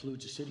 That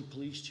includes the city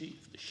police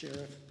chief, the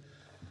sheriff,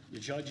 the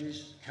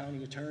judges,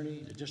 county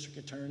attorney, the district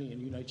attorney, and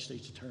United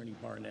States Attorney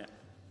Barnett.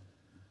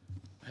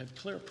 I have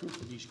clear proof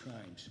of these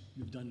crimes.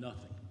 You've done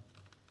nothing.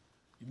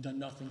 You've done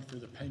nothing for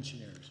the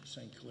pensioners of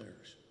St.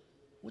 Clair's.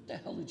 What the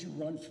hell did you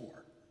run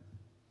for?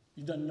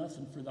 You've done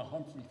nothing for the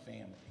Humphrey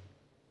family.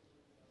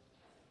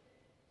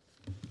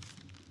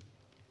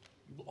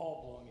 You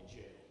all belong in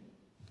jail.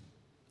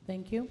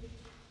 Thank you.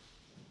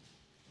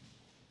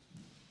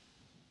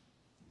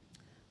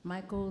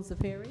 Michael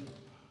Zafiri.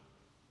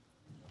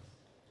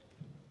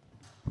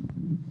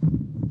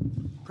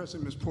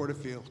 President, Ms.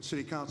 Porterfield,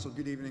 City Council,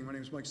 good evening. My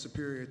name is Mike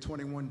Superior,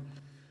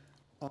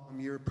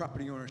 21-year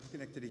property owner in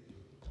Schenectady.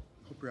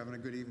 Hope you're having a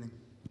good evening.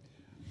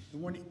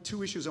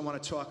 Two issues I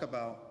want to talk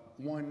about.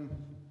 One,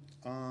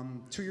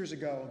 2 years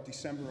ago,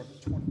 December of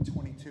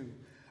 2022,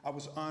 I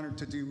was honored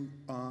to do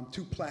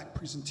 2 plaque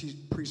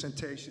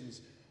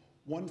presentations,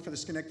 one for the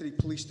Schenectady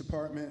Police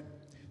Department,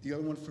 the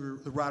other one for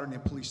the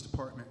Rotterdam Police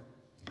Department.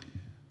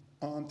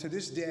 To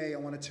this day, I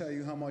want to tell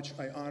you how much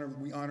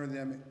we honor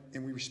them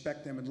and we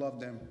respect them and love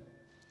them.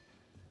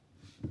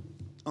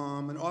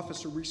 An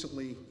officer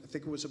recently, I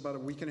think it was about a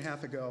week and a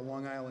half ago,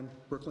 Long Island,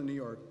 Brooklyn, New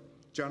York,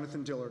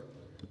 Jonathan Diller,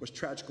 was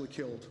tragically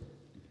killed.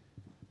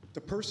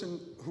 The person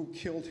who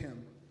killed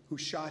him, who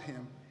shot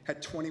him,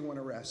 had 21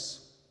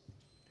 arrests.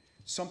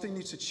 Something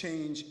needs to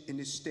change in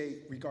this state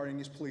regarding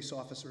these police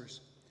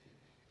officers.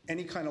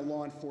 Any kind of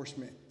law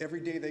enforcement, every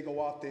day they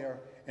go out there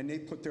and they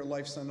put their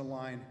lives on the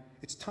line.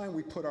 It's time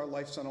we put our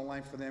lives on the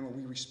line for them and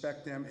we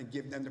respect them and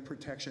give them the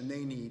protection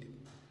they need.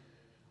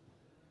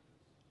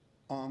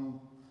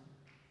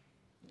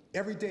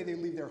 Every day they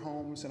leave their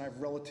homes, and I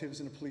have relatives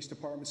in the police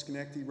department,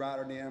 Schenectady,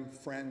 Rotterdam,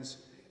 friends.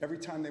 Every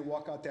time they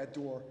walk out that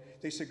door,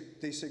 they say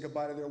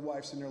goodbye to their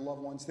wives and their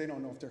loved ones. They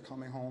don't know if they're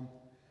coming home,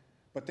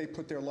 but they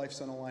put their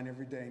lives on the line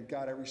every day. And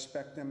God, I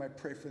respect them. I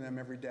pray for them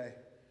every day.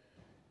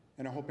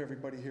 And I hope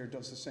everybody here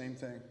does the same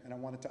thing. And I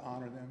wanted to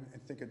honor them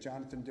and think of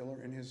Jonathan Diller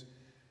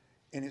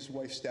and his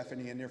wife,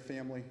 Stephanie, and their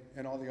family,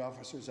 and all the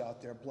officers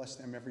out there. Bless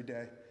them every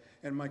day.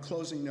 And my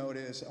closing note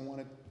is I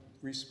want to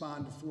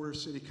respond to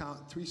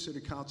three city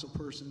council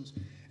persons,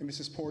 and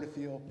Mrs.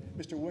 Porterfield,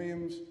 Mr.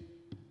 Williams,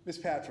 Ms.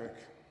 Patrick,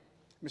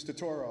 Mr.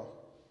 Toro,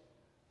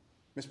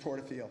 Ms.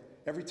 Porterfield.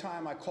 Every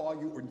time I call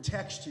you or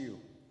text you,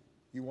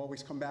 you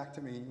always come back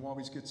to me and you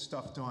always get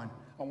stuff done.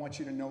 I want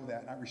you to know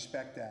that, and I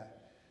respect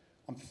that.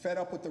 I'm fed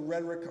up with the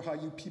rhetoric of how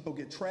you people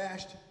get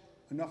trashed.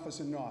 Enough is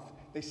enough.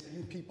 They say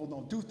you people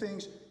don't do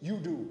things, you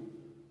do.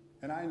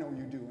 And I know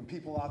you do, and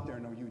people out there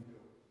know you do.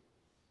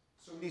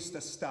 So it needs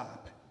to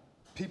stop.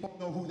 People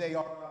know who they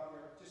are out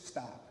there. Just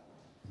stop.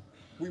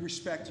 We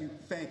respect you.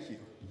 Thank you.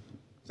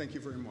 Thank you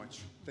very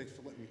much. Thanks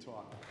for letting me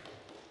talk.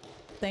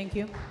 Thank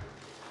you.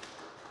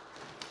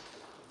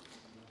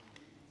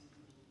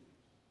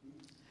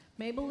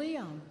 Mabel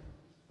Leon.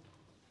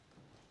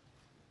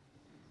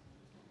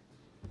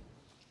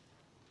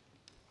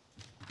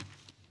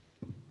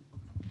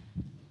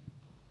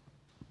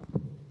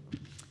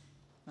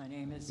 My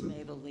name is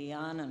Mabel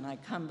Leon, and I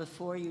come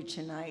before you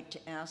tonight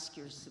to ask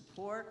your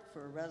support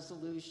for a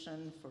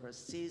resolution for a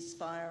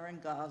ceasefire in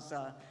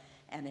Gaza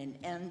and an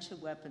end to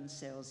weapons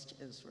sales to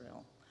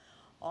Israel.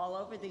 All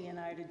over the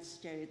United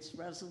States,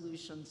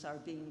 resolutions are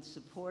being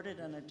supported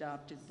and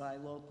adopted by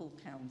local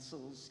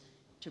councils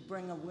to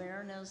bring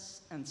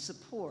awareness and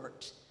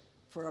support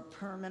for a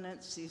permanent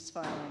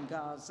ceasefire in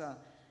Gaza,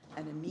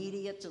 an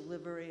immediate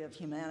delivery of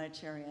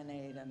humanitarian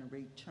aid, and a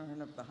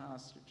return of the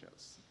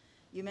hostages.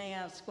 You may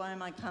ask, why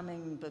am I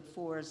coming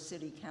before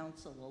City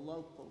Council, a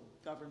local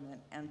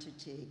government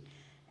entity,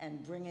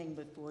 and bringing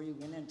before you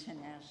an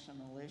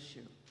international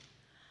issue?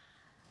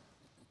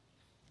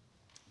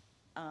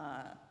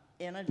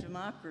 In a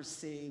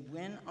democracy,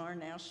 when our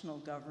national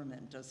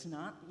government does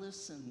not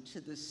listen to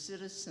the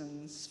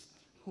citizens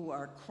who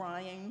are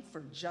crying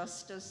for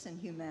justice and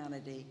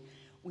humanity,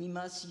 we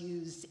must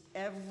use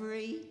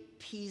every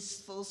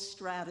peaceful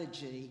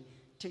strategy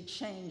to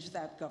change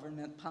that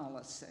government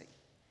policy.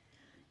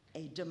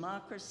 A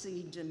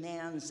democracy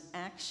demands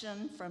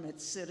action from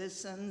its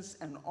citizens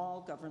and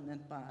all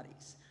government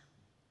bodies.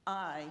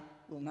 I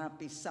will not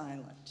be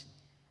silent,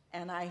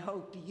 and I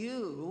hope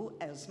you,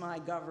 as my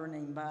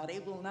governing body,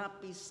 will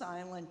not be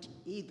silent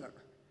either.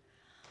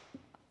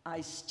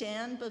 I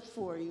stand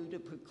before you to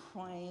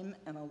proclaim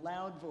in a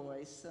loud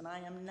voice that I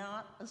am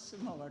not a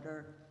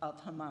supporter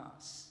of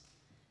Hamas,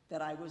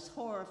 that I was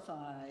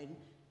horrified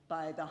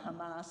by the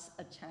Hamas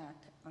attack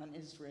on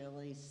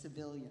Israeli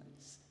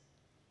civilians.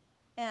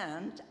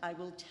 And I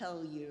will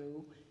tell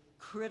you,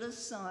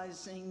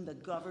 criticizing the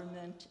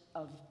government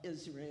of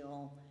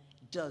Israel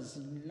does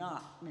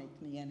not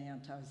make me an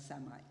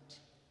anti-Semite.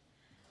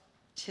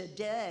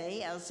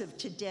 Today, as of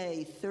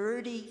today,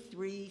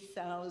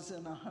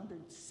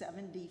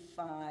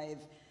 33,175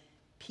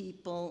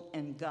 people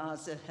in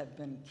Gaza have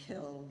been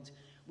killed,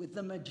 with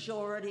the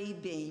majority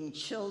being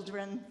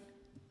children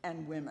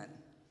and women.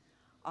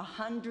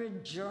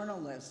 100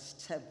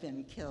 journalists have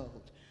been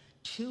killed.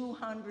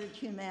 200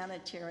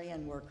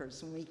 humanitarian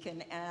workers, and we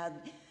can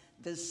add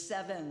the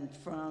 7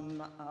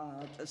 from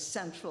the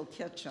Central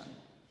Kitchen.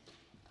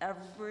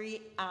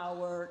 Every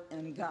hour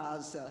in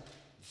Gaza,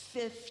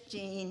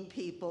 15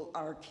 people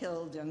are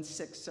killed and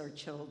 6 are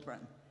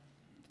children.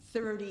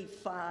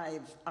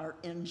 35 are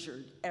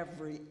injured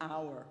every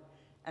hour,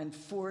 and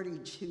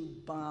 42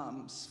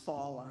 bombs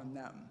fall on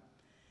them.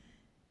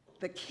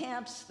 The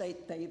camps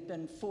they've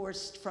been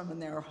forced from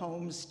their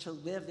homes to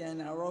live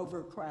in are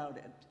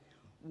overcrowded.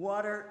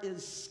 Water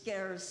is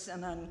scarce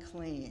and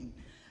unclean.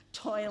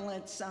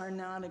 Toilets are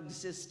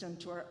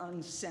non-existent or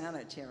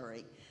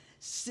unsanitary.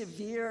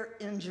 Severe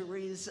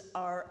injuries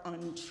are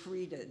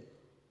untreated,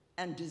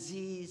 and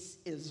disease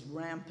is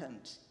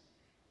rampant.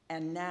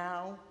 And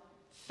now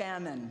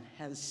famine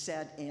has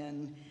set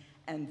in,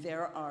 and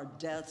there are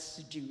deaths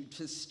due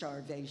to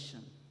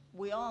starvation.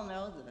 We all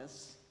know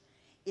this.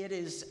 It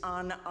is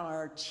on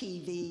our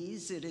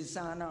TVs, it is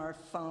on our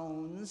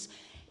phones,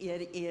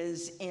 it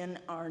is in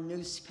our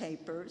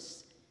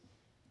newspapers.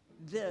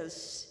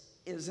 This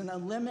is an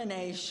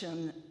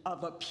elimination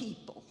of a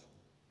people,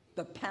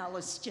 the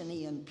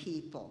Palestinian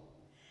people.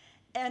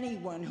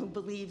 Anyone who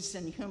believes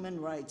in human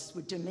rights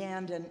would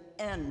demand an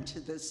end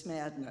to this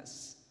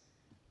madness.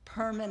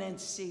 Permanent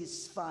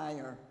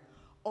ceasefire,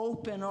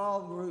 open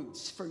all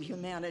routes for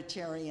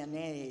humanitarian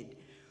aid,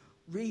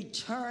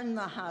 return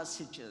the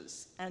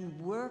hostages, and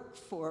work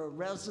for a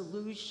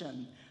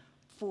resolution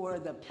for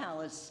the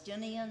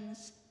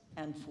Palestinians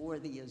and for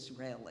the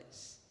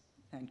Israelis.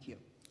 Thank you.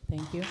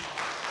 Thank you.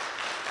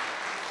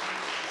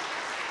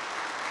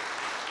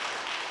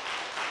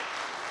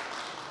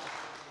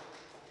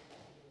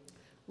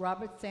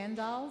 Robert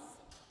Sandals.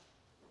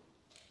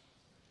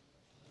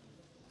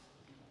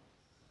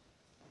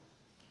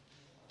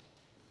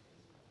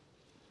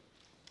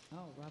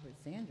 Oh, Robert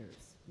Sanders.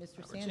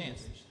 Mr. Robert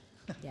Sanders.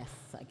 Yes,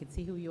 I can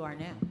see who you are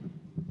now.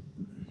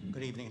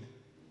 Good evening.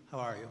 How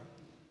are you?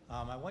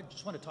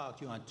 Just want to talk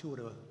to you on two of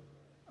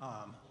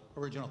the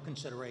original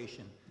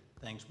consideration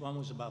things. One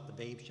was about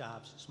the vape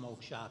shops,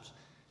 smoke shops,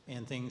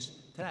 and things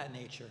to that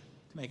nature.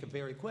 To make it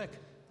very quick,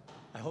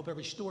 I hope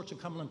every Stewart's and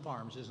Cumberland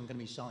Farms isn't going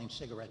to be selling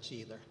cigarettes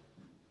either,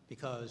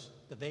 because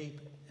the vape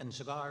and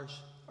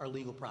cigars are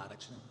legal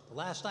products. And the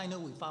last I knew,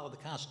 we followed the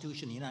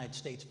Constitution of the United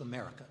States of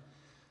America.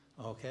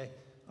 Okay?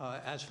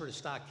 As for the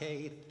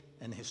stockade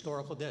and the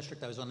historical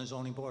district, I was on the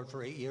zoning board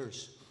for 8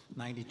 years,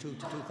 92 to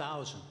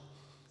 2000.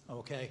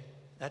 Okay?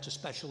 That's a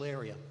special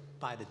area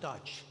by the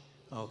Dutch.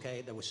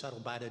 Okay? That was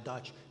settled by the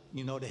Dutch.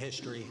 You know the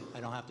history.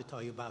 I don't have to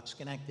tell you about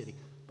Schenectady.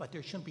 But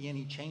there shouldn't be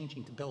any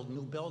changing to build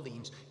new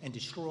buildings and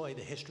destroy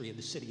the history of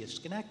the city of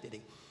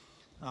Schenectady.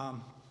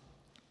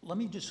 Let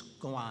me just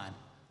go on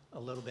a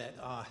little bit.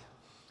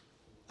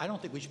 I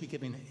don't think we should be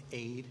giving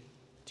aid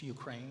to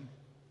Ukraine,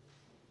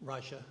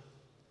 Russia,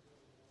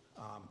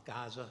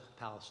 Gaza,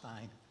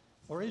 Palestine,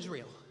 or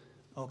Israel.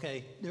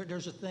 Okay?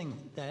 There's a thing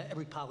that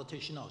every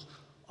politician knows.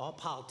 All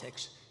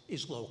politics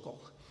is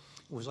local.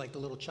 It was like the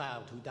little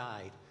child who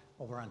died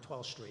over on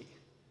 12th Street.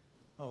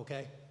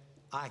 Okay?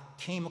 I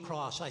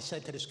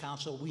said to this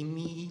council, we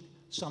need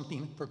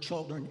something for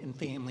children and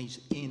families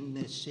in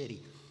this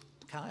city.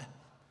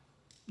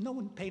 No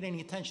one paid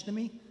any attention to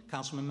me.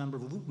 Councilman member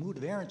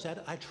Mudavaren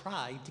said I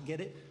tried to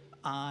get it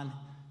on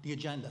the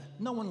agenda.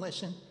 No one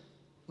listened.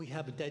 We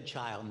have a dead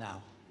child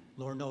now.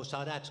 Lord knows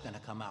how that's going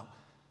to come out.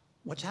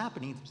 What's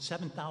happening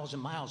 7,000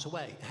 miles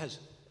away has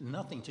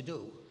nothing to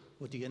do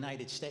with the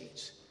United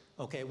States.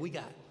 Okay, we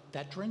got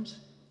veterans,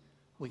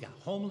 we got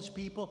homeless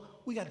people,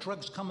 we got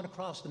drugs coming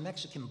across the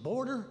Mexican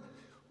border.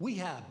 We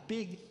have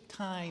big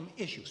time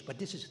issues, but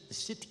this is the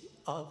city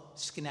of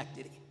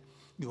Schenectady.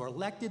 You are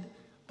elected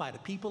by the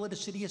people of the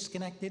city of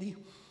Schenectady.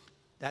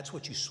 That's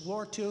what you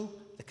swore to,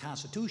 the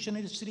Constitution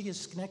of the city of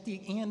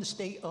Schenectady and the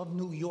state of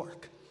New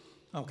York.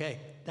 Okay,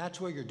 that's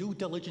where your due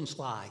diligence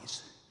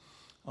lies.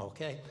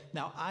 Okay,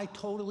 now I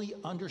totally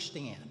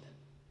understand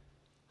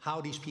how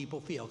these people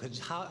feel, because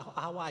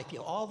how I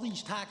feel. All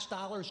these tax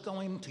dollars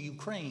going to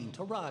Ukraine,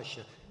 to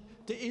Russia,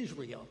 to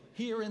Israel,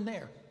 here and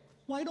there.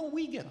 Why don't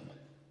we get them?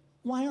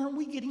 Why aren't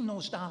we getting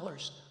those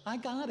dollars? I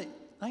got it.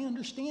 I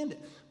understand it.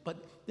 But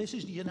this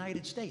is the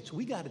United States.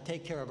 We got to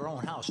take care of our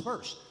own house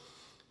first.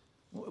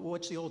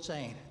 What's the old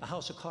saying? A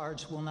house of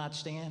cards will not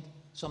stand?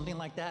 Something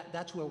like that.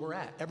 That's where we're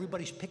at.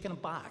 Everybody's picking a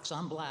box.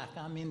 I'm black,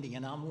 I'm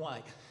Indian, I'm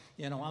white.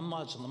 You know, I'm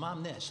Muslim,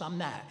 I'm this, I'm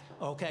that.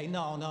 Okay,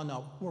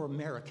 no. We're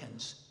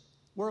Americans.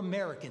 We're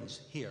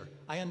Americans here.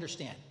 I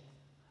understand.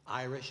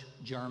 Irish,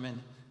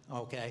 German,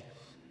 okay.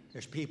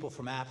 There's people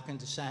from African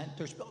descent.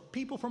 There's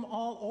people from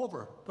all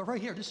over. But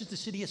right here, this is the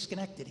city of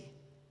Schenectady.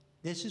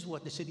 This is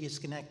what the city of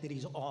Schenectady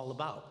is all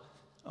about,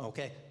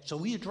 okay? So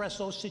we address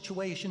those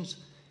situations,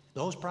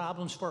 those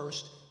problems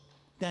first,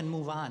 then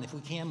move on if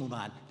we can move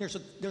on. There's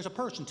a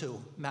person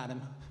too,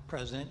 Madam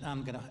President.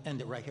 I'm going to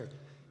end it right here.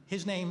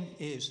 His name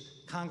is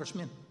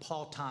Congressman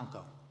Paul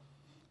Tonko.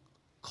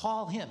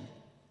 Call him.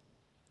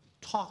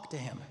 Talk to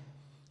him,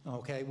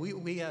 okay?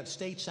 We have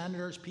state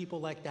senators,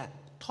 people like that.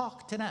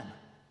 Talk to them.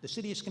 The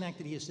city of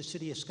Schenectady is the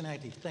city of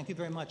Schenectady. Thank you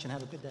very much and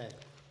have a good day.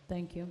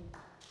 Thank you.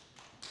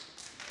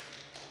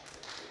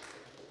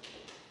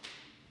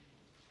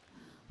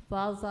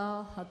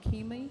 Fazal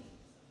Hakimi.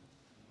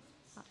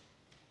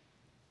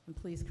 And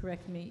please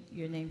correct me,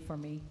 your name for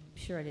me.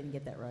 I'm sure I didn't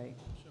get that right.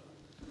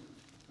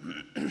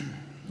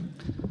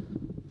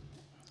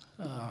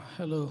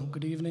 Hello,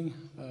 good evening.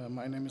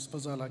 My name is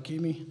Fazal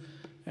Hakimi,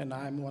 and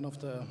I'm one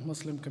of the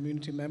Muslim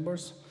community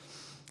members.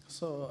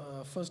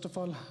 So first of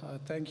all,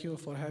 thank you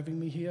for having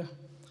me here.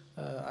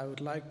 I would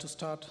like to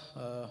start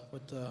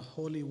with the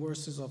holy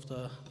verses of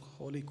the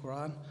Holy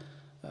Quran,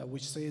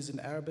 which says in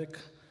Arabic,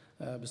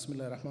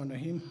 Bismillah ar-Rahman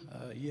ar-Rahim,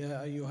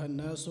 Ya ayyuhan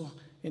nasu,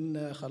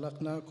 inna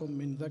khalaqnakum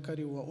min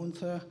dhakari wa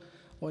untha,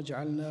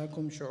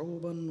 waj'alnakum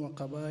shu'uban wa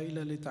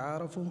qabaila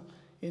lita'arafu,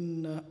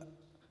 inna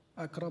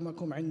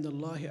akramakum 'inda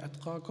Allahi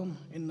atqakum,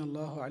 inna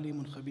Allahu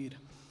alimun khabir.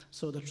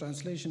 So the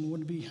translation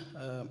would be,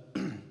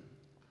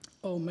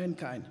 O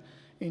mankind,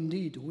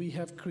 indeed, we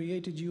have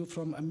created you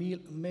from a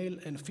male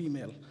and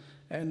female,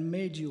 and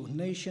made you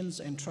nations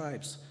and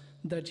tribes,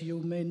 that you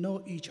may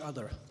know each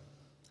other.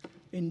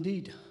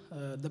 Indeed,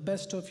 the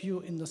best of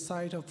you in the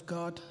sight of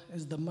God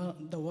is the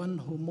one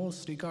who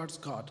most regards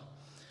God.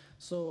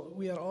 So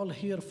we are all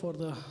here for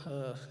the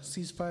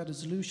ceasefire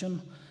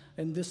resolution.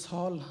 In this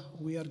hall,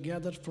 we are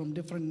gathered from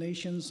different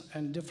nations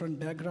and different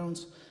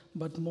backgrounds,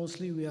 but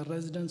mostly we are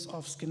residents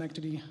of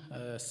Schenectady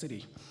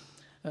city.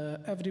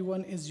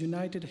 Everyone is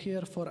united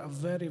here for a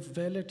very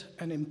valid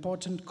and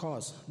important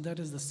cause, that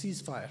is the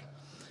ceasefire.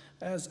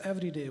 As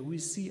every day we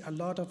see a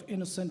lot of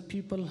innocent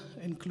people,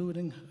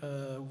 including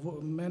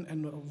men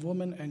and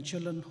women and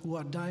children who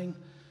are dying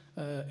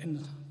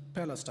in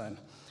Palestine.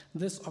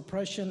 This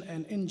oppression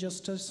and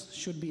injustice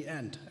should be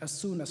ended as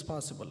soon as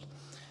possible.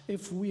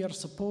 If we are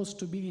supposed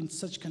to be in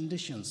such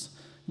conditions,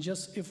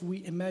 just if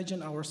we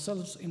imagine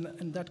ourselves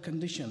in that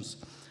conditions,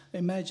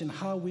 imagine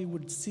how we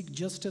would seek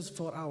justice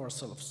for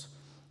ourselves.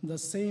 The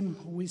same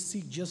we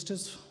seek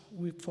justice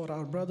for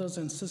our brothers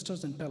and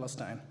sisters in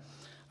Palestine.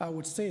 I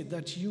would say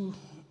that you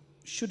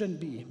shouldn't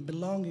be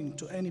belonging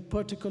to any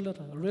particular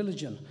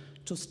religion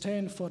to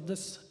stand for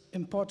this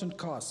important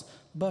cause,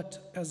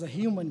 but as a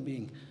human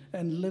being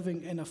and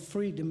living in a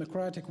free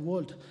democratic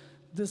world,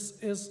 this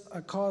is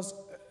a cause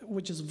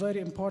which is very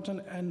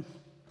important and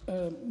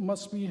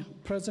must be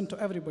present to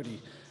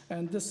everybody.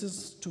 And this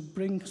is to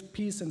bring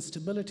peace and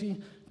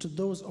stability to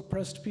those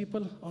oppressed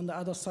people on the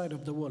other side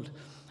of the world.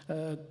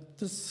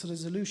 This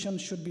resolution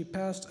should be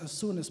passed as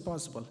soon as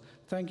possible.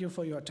 Thank you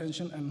for your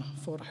attention and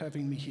for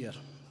having me here.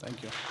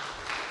 Thank you.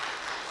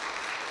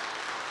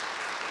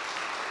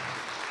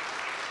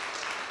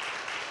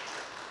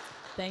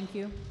 Thank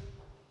you.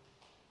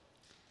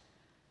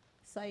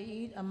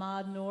 Saeed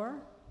Ahmad Noor.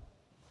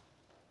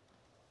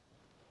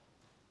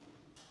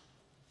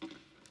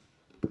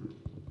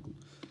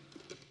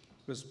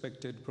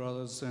 Respected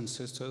brothers and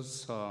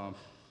sisters,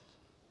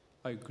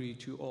 I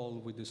greet you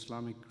all with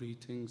Islamic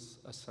greetings.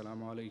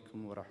 Assalamu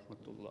alaikum wa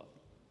rahmatullah.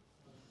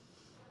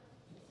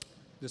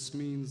 This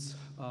means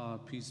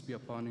peace be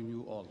upon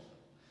you all.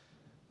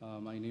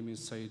 My name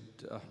is Saeed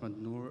Ahmad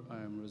Noor. I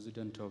am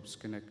resident of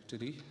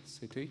Schenectady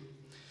City.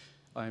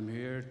 I am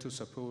here to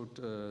support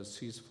a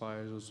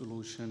ceasefire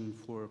resolution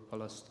for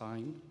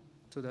Palestine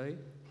today.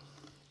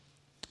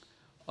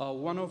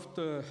 One of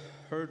the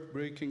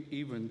heartbreaking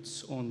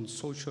events on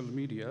social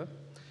media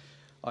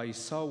I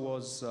saw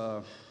was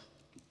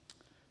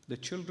the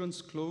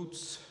children's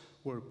clothes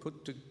were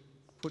put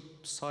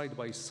side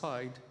by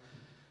side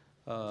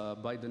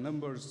by the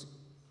numbers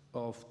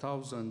of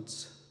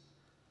thousands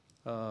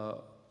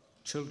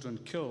children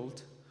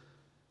killed,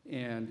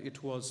 and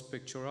it was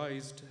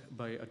picturized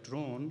by a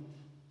drone,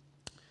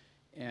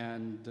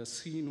 and the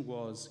scene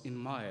was in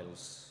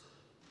miles.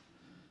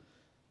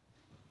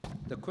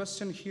 The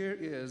question here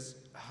is,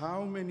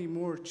 how many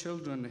more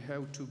children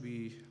have to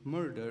be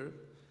murdered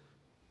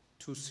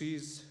to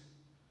cease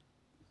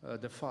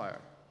the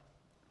fire?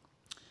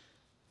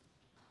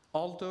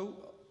 Although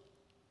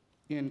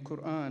in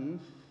Quran,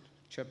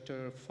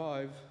 chapter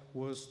 5,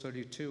 verse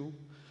 32,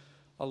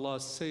 Allah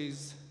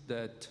says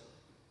that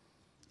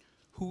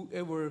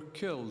whoever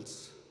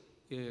kills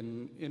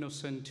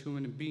innocent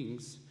human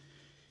beings,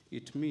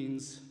 it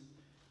means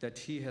that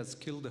he has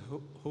killed the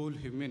whole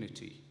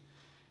humanity.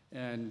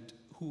 And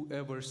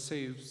whoever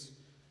saves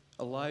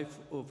a life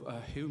of a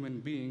human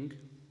being,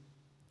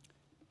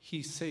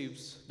 he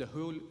saves the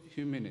whole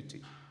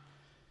humanity.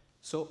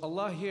 So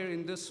Allah here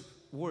in this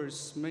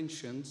verse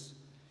mentions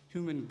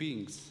human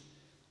beings,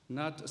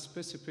 not a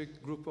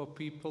specific group of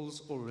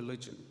peoples or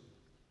religion.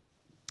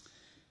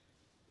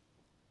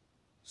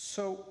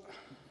 So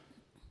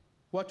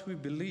what we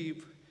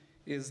believe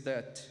is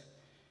that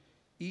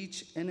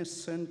each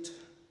innocent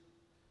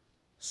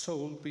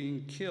soul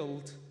being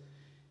killed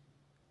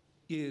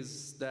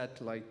is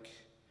that like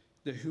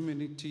the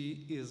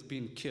humanity is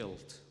being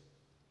killed.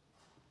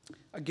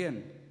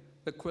 Again,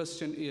 the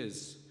question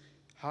is,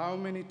 how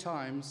many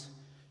times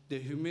the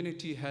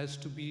humanity has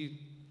to be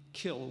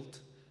killed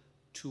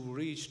to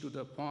reach to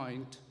the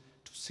point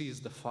to cease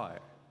the fire?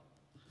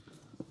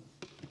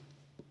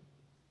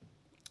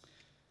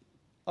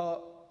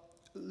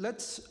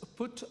 Let's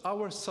put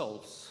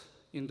ourselves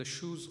in the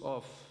shoes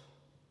of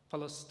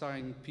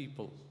Palestine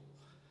people.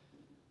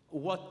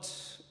 What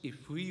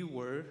if we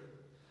were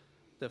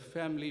the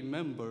family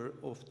member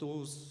of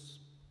those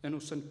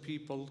innocent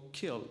people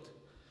killed?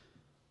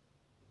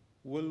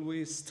 Will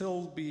we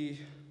still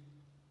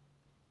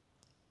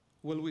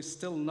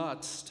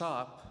not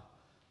stop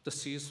the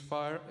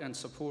ceasefire and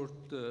support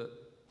the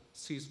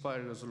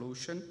ceasefire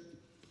resolution?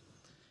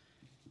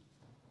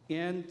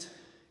 And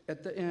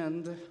at the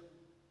end,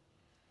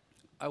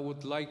 I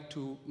would like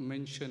to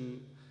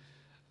mention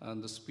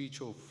the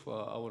speech of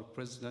our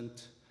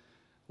president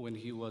when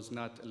he was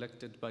not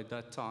elected by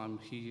that time.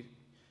 He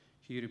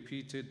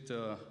repeated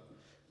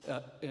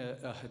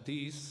a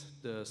hadith,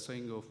 the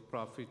saying of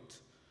Prophet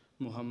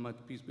Muhammad,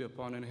 peace be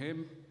upon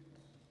him.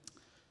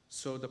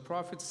 So the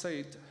Prophet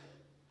said,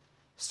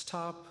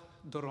 stop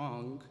the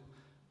wrong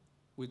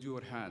with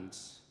your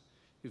hands.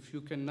 If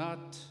you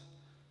cannot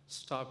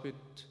stop it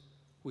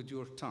with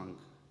your tongue,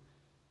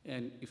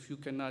 and if you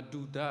cannot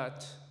do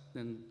that,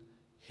 then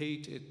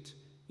hate it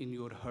in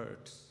your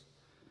hearts.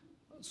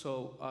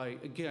 So I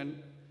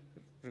again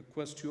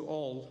request you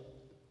all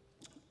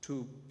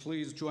to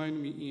please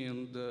join me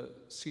in the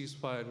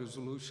ceasefire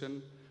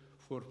resolution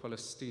for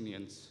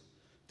Palestinians.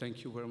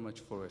 Thank you very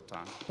much for your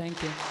time.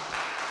 Thank you.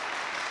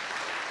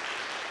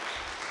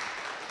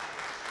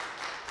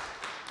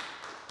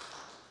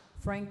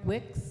 Frank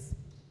Wicks.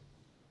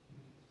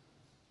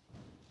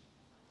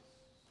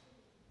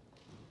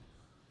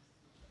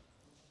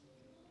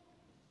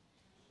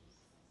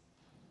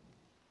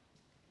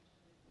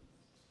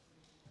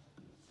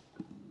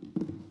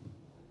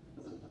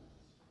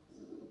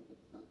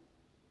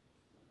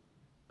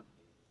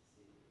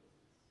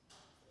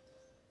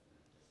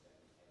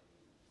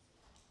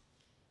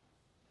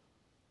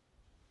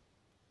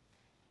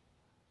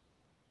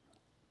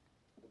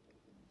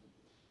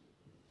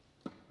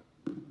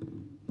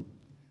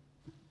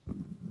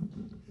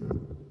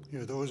 You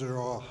know, those are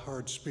all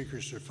hard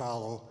speakers to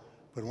follow,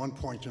 but one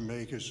point to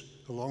make is,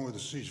 along with the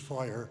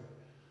ceasefire,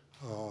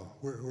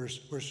 we're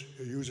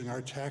using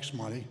our tax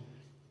money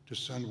to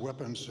send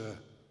weapons to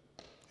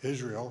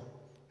Israel,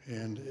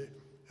 and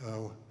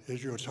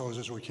Israel tells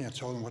us we can't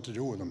tell them what to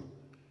do with them.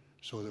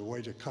 So the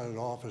way to cut it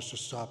off is to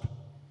stop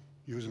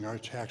using our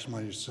tax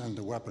money to send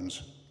the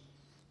weapons.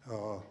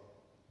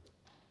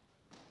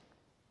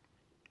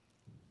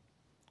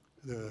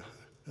 The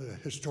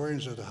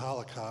historians of the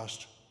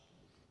Holocaust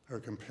are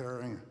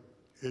comparing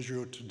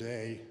Israel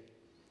today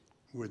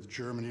with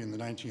Germany in the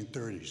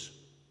 1930s.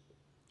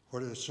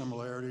 What are the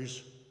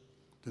similarities?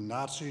 The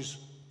Nazis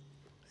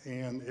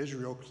and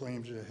Israel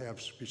claim to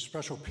have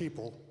special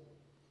people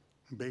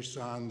based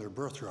on their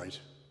birthright.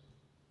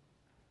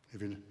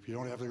 If you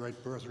don't have the right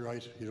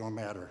birthright, you don't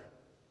matter.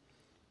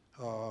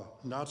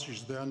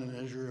 Nazis then and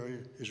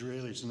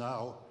Israelis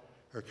now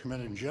are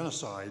committing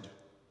genocide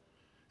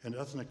and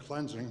ethnic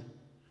cleansing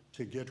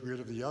to get rid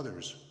of the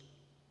others.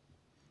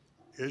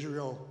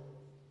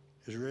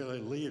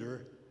 Israeli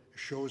leader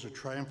shows a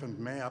triumphant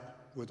map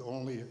with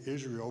only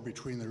Israel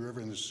between the river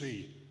and the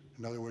sea.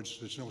 In other words,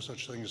 there's no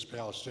such thing as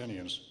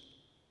Palestinians.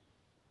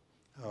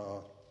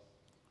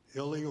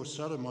 Illegal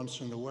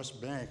settlements in the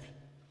West Bank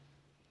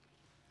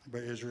by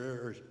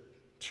Israel are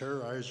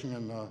terrorizing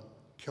and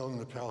killing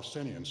the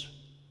Palestinians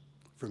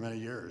for many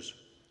years.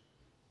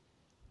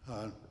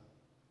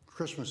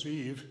 Christmas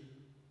Eve,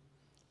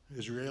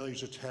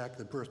 Israelis attacked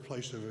the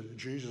birthplace of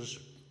Jesus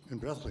in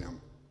Bethlehem.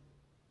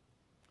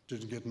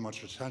 Didn't get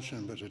much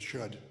attention, but it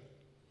should.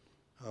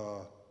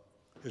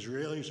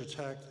 Israeli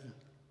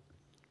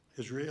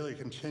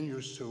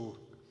continues to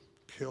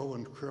kill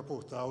and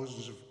cripple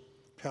thousands of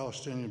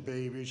Palestinian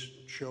babies,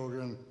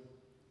 children,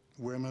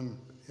 women,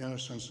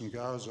 innocents in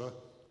Gaza.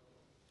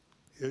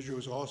 Israel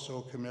is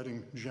also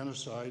committing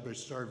genocide by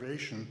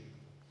starvation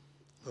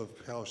of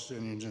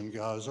Palestinians in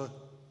Gaza.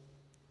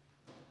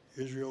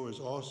 Israel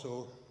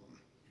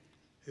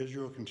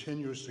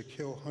continues to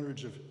kill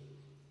hundreds of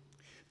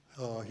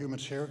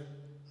humanitarian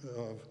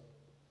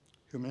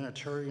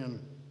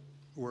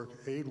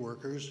aid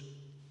workers,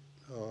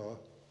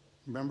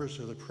 members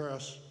of the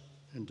press,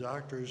 and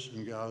doctors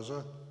in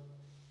Gaza.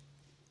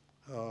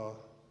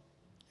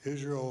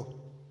 Israel,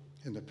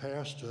 in the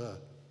past,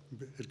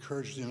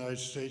 encouraged the United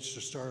States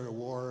to start a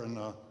war in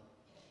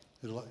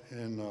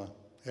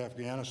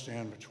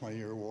Afghanistan, a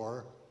 20-year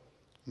war,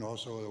 and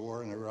also the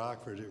war in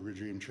Iraq for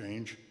regime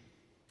change.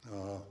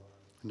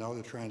 Now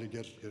they're trying to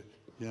get the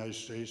United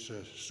States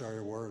to start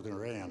a war with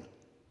Iran,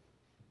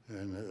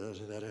 and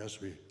that has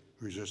to be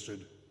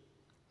resisted.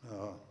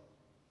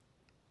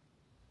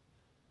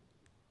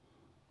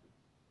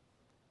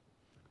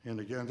 And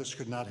again, this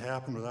could not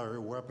happen without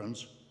our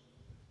weapons.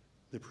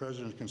 The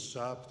president can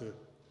stop it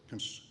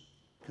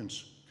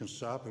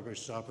by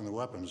stopping the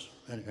weapons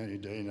any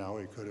day now.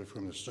 He could have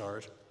from the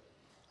start.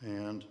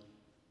 And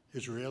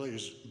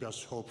Israelis'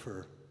 best hope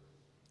for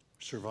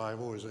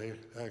survival is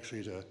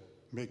actually to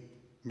make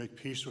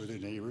peace with their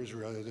neighbors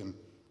rather than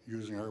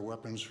using our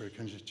weapons for a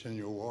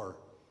continual war.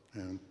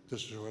 And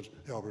this is what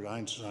Albert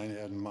Einstein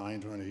had in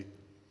mind when he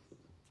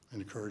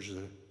encouraged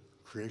the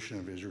creation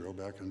of Israel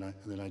back in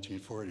the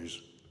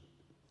 1940s.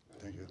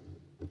 Thank you.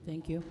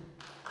 Thank you.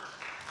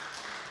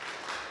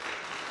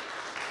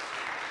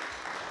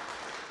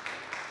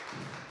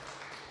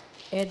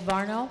 Ed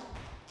Varno.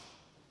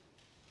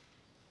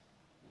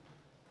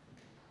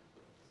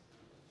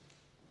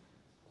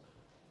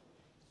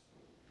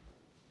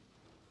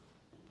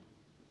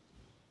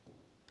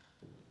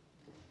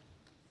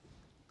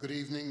 Good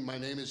evening. My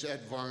name is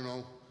Ed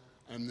Varno.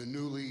 I'm the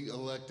newly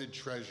elected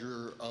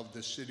treasurer of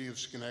the City of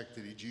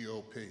Schenectady,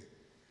 GOP.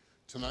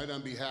 Tonight,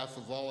 on behalf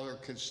of all our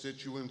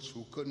constituents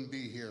who couldn't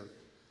be here,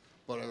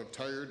 but are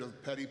tired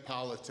of petty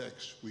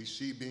politics we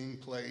see being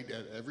played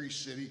at every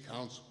city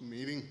council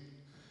meeting,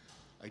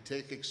 I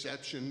take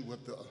exception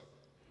with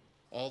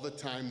all the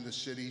time the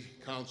city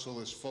council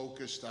is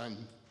focused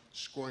on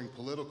scoring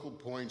political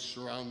points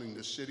surrounding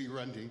the city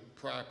renting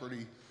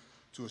property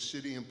to a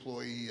city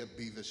employee at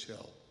Beavis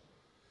Hill.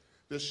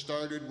 This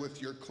started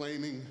with your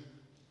claiming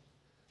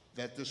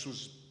that this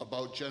was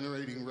about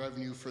generating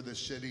revenue for the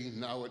city.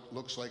 Now it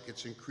looks like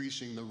it's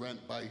increasing the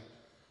rent by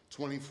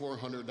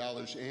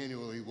 $2,400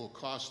 annually, will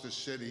cost the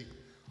city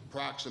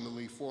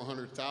approximately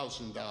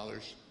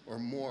 $400,000 or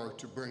more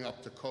to bring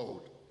up the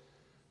code.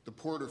 The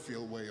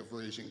Porterfield way of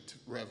raising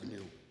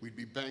revenue. We'd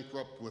be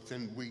bankrupt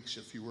within weeks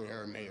if you were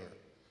our mayor.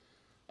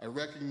 I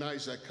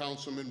recognize that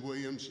Councilman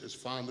Williams is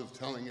fond of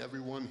telling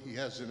everyone he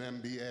has an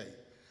MBA.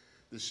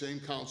 The same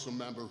council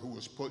member who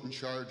was put in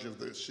charge of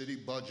the city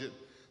budget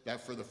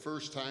that for the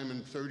first time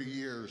in 30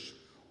 years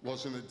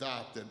wasn't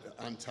adopted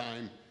on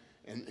time,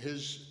 and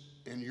his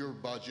and your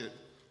budget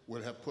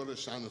would have put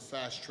us on the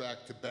fast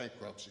track to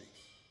bankruptcy.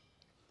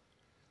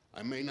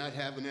 I may not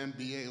have an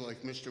MBA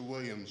like Mr.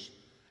 Williams,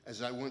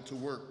 as I went to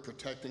work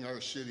protecting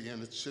our city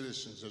and its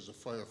citizens as a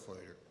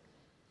firefighter.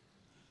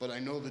 But I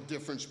know the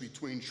difference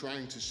between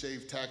trying to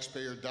save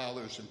taxpayer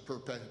dollars and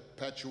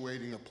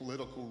perpetuating a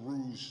political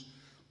ruse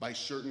by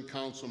certain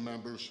council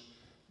members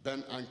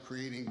bent on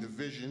creating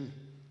division,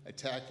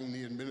 attacking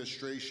the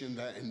administration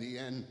that in the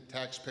end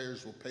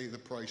taxpayers will pay the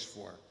price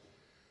for.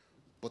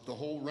 But the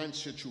whole rent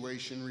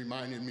situation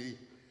reminded me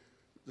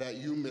that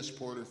you, Ms.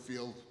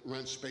 Porterfield,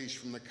 rent space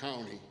from the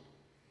county.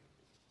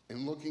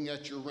 In looking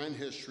at your rent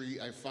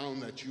history, I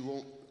found that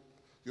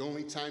the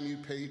only time you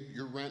paid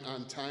your rent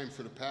on time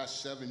for the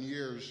past 7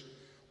 years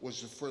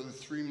was for the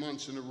 3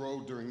 months in a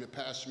row during the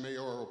past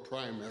mayoral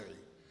primary,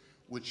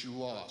 which you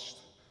lost.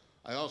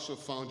 I also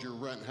found your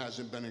rent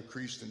hasn't been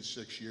increased in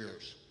 6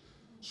 years.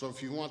 So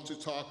if you want to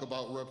talk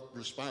about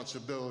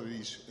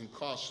responsibilities and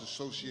costs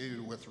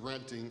associated with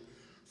renting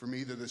from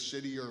either the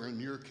city or in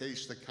your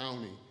case, the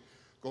county,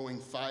 going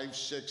 5,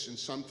 6, and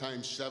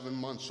sometimes 7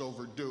 months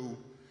overdue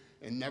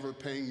and never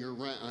paying your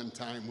rent on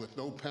time with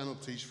no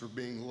penalties for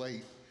being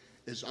late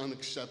is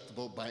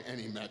unacceptable by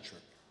any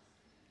metric.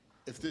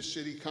 If this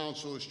city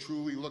council is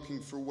truly looking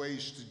for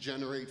ways to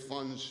generate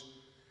funds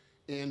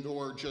and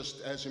or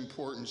just as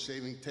important,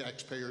 saving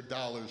taxpayer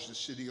dollars, the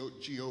city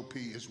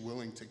GOP is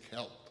willing to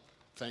help.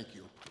 Thank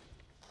you.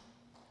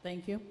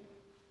 Thank you.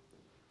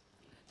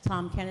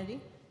 Tom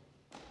Kennedy.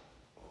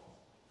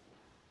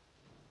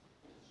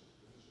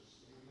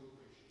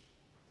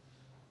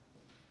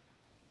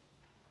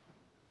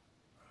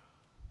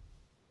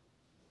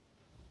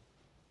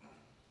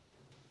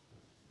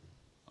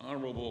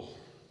 Honorable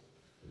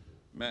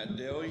Matt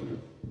Daly,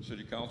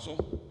 City Council.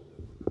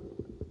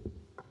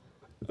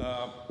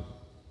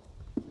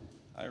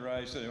 I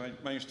rise today. My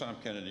name is Tom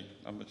Kennedy.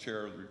 I'm the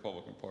chair of the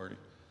Republican Party.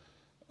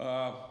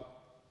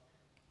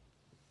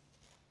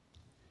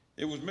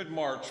 It was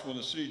mid-March when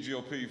the city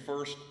GOP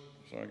first,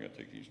 sorry, I gotta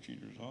take these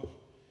cheaters off.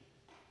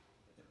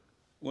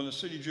 When the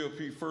city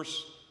GOP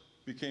first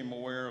became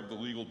aware of the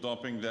legal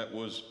dumping that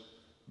was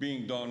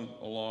being done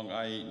along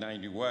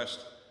I-890 West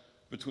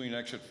between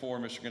exit 4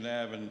 Michigan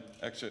Ave and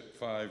exit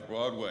 5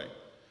 Broadway.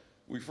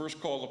 We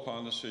first called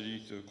upon the city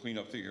to clean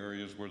up the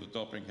areas where the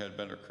dumping had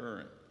been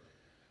occurring.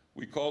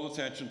 We called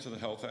attention to the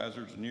health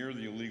hazards near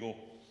the illegal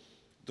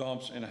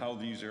dumps and how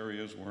these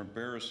areas were an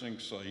embarrassing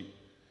sight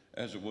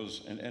as it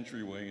was an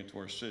entryway into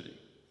our city.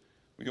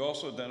 We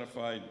also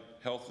identified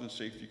health and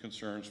safety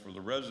concerns for the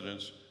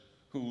residents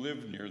who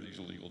lived near these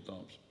illegal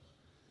dumps.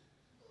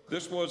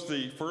 This was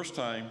the first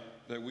time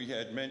that we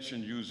had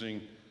mentioned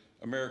using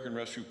American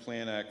Rescue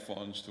Plan Act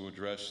funds to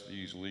address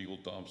these illegal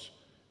dumps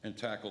and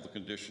tackle the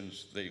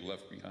conditions they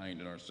left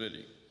behind in our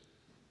city.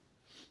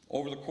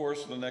 Over the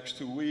course of the next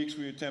 2 weeks,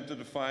 we attempted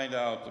to find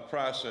out the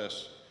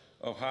process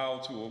of how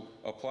to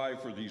apply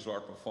for these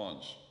ARPA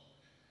funds.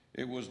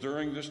 It was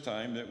during this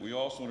time that we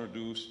also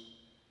introduced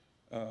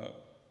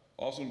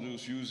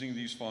using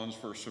these funds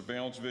for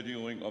surveillance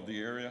videoing of the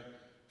area,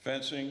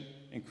 fencing,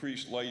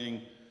 increased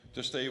lighting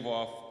to stave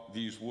off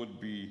these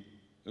would-be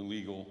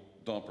illegal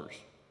dumpers.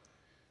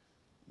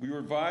 We were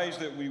advised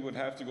that we would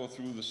have to go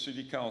through the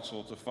city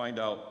council to find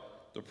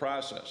out the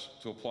process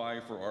to apply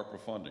for ARPA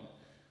funding.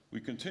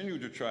 We continue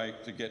to try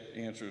to get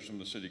answers from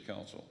the city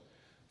council.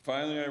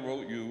 Finally, I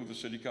wrote you, the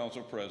city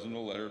council president, a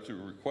letter to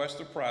request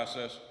a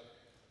process,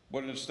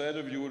 but instead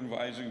of you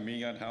advising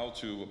me on how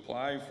to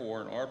apply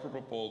for an ARPA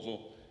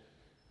proposal,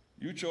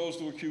 you chose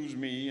to accuse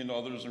me and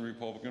others in the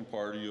Republican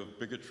Party of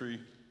bigotry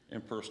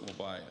and personal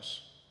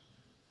bias.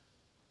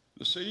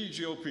 The city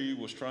GOP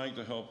was trying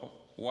to help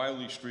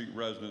Wiley Street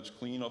residents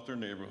clean up their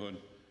neighborhood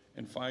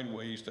and find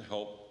ways to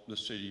help the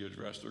city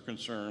address their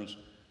concerns,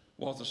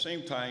 while at the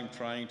same time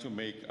trying to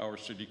make our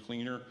city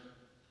cleaner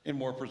and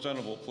more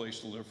presentable place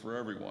to live for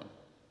everyone.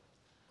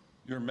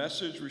 Your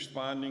message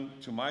responding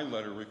to my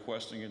letter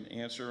requesting an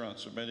answer on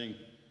submitting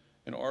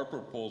an ARPA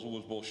proposal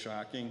was both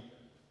shocking,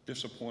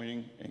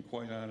 disappointing, and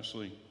quite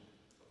honestly,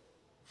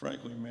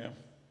 frankly, ma'am,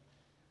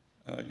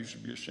 you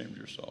should be ashamed of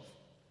yourself.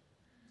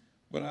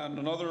 But on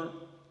another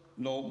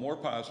note, more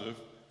positive,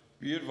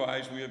 be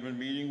advised we have been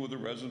meeting with the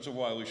residents of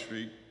Wiley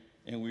Street,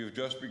 and we have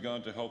just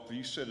begun to help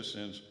these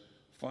citizens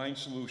find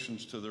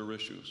solutions to their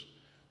issues,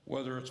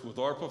 whether it's with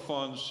ARPA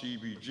funds,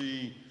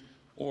 CBG,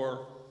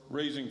 or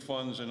raising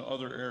funds in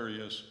other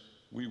areas.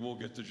 We will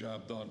get the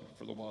job done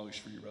for the Wiley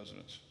Street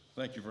residents.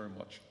 Thank you very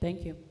much.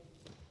 Thank you.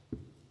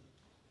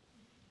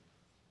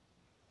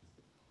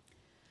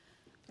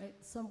 All right,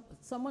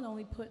 someone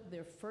only put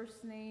their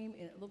first name,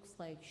 and it looks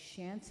like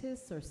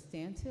Shantis or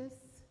Stantis.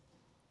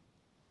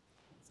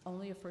 It's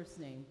only a first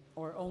name,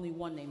 or only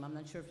one name. I'm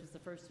not sure if it's the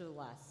first or the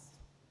last.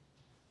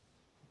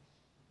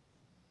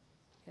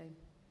 Okay.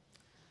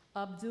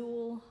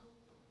 Abdul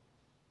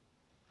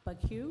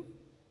Baku?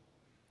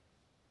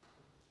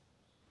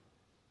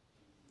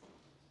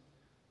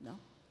 No?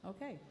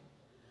 Okay.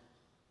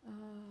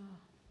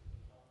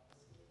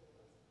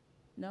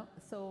 No,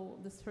 so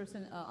this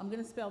person, I'm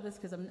going to spell this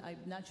because I'm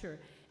not sure.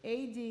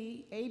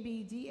 Abdalrahman.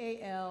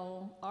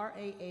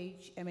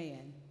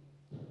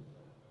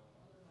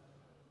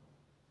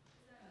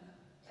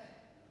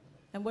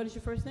 And what is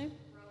your first name?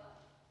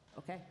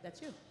 Okay,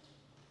 that's you.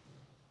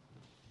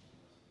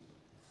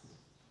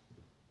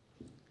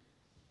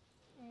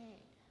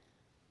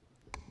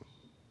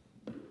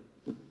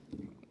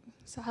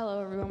 So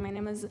hello everyone, my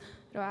name is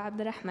Roa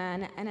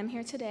Abdurrahman and I'm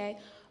here today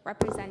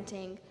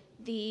representing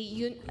the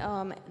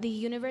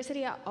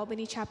University of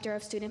Albany chapter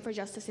of Student for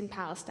Justice in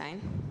Palestine.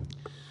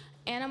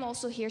 And I'm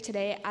also here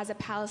today as a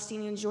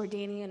Palestinian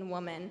Jordanian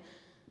woman.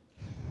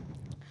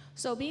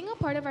 So being a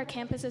part of our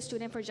campus of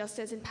Student for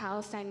Justice in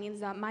Palestine means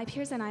that my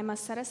peers and I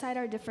must set aside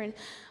our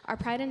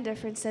pride and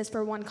differences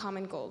for one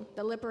common goal,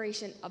 the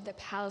liberation of the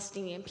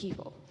Palestinian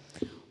people.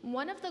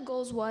 One of the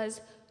goals was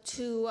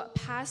to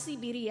pass the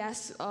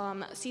BDS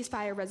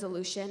ceasefire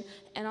resolution,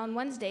 and on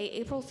Wednesday,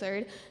 April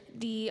 3rd,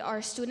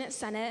 our student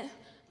senate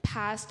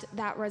passed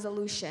that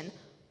resolution.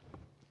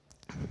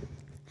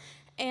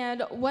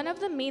 And one of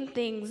the main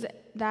things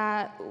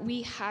that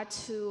we had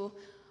to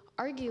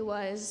argue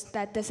was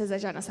that this is a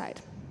genocide.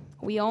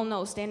 We all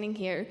know, standing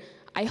here,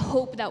 I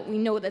hope that we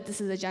know that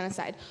this is a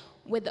genocide,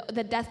 with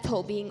the death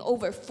toll being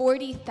over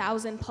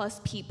 40,000 plus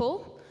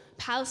people,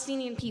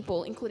 Palestinian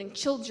people, including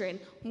children,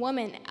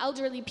 women,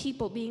 elderly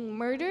people being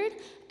murdered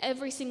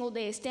every single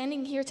day.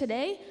 Standing here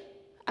today,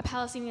 a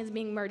Palestinian is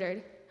being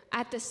murdered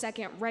at this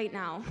second right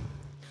now.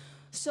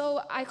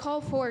 So I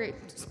call for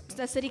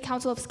the City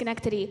Council of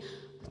Schenectady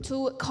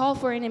to call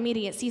for an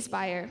immediate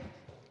ceasefire.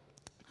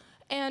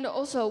 And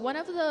also, one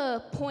of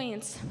the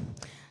points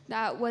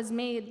that was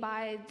made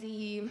by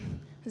the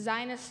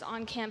Zionists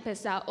on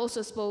campus that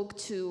also spoke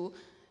to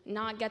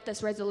not get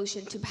this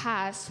resolution to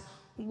pass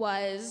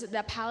was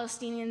that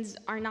Palestinians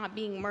are not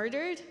being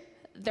murdered,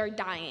 they're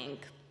dying.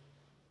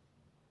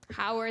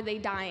 How are they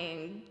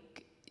dying?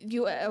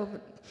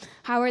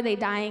 How are they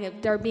dying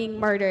if they're being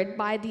murdered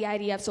by the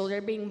IDF soldier,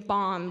 they're being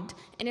bombed,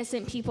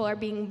 innocent people are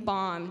being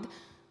bombed.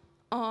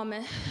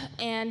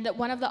 And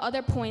one of the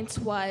other points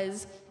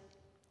was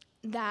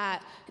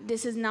that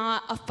this is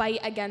not a fight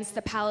against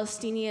the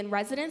Palestinian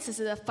residents, this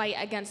is a fight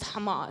against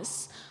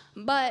Hamas.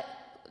 But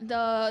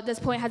this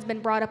point has been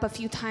brought up a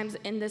few times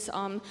in this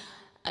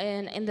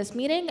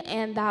meeting,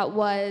 and that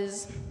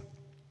was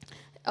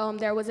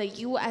there was a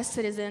U.S.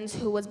 citizen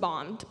who was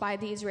bombed by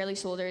the Israeli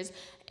soldiers,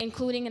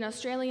 including an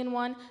Australian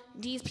one.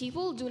 These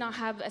people do not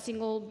have a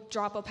single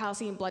drop of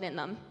Palestinian blood in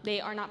them. They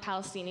are not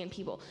Palestinian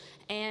people.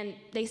 And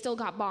they still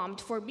got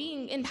bombed for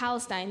being in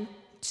Palestine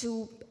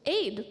to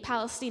aid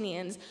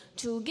Palestinians,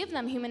 to give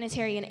them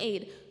humanitarian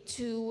aid,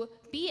 to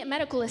be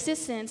medical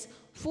assistance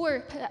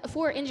for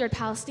injured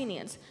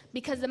Palestinians.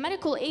 Because the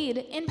medical aid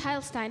in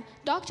Palestine,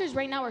 doctors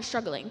right now are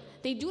struggling.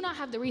 They do not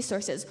have the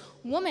resources.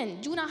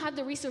 Women do not have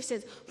the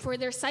resources for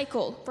their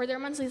cycle, for their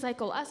monthly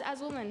cycle. Us as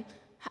women,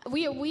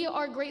 we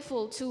are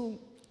grateful to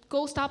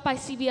go stop by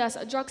CVS,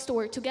 a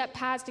drugstore, to get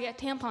pads, to get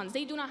tampons.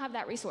 They do not have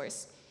that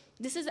resource.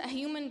 This is a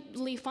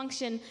humanly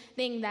function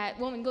thing that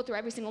women go through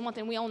every single month,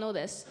 and we all know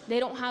this. They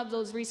don't have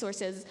those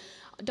resources.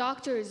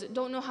 Doctors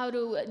don't know how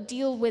to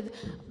deal with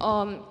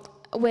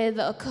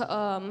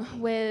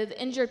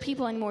injured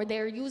people anymore.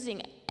 They're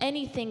using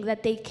anything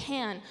that they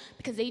can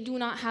because they do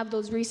not have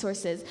those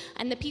resources.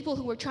 And the people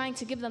who were trying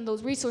to give them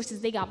those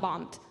resources, they got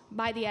bombed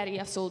by the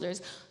IDF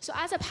soldiers. So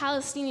as a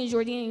Palestinian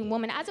Jordanian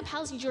woman, as a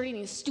Palestinian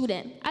Jordanian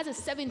student, as a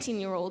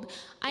 17-year-old,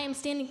 I am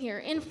standing here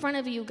in front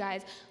of you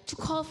guys to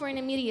call for an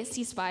immediate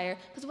ceasefire,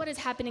 because what is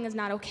happening is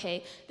not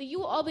okay. The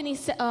U Albany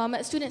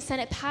Student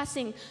Senate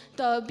passing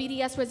the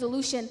BDS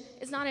resolution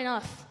is not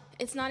enough.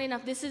 It's not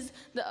enough. This is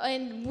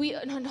and we,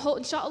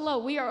 inshallah,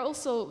 we are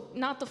also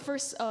not the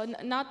first,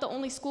 not the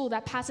only school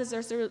that passes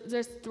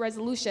this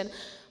resolution.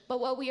 But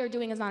what we are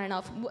doing is not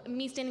enough.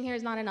 Me standing here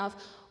is not enough.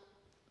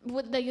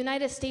 With the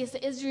United States,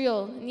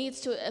 Israel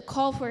needs to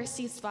call for a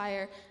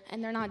ceasefire,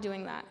 and they're not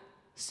doing that.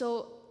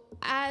 So,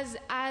 as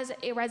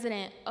a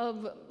resident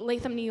of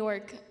Latham, New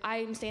York, I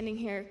am standing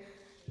here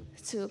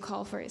to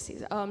call for a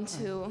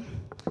ceasefire.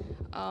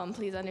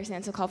 Please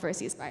understand, to call for a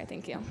ceasefire.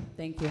 Thank you.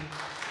 Thank you.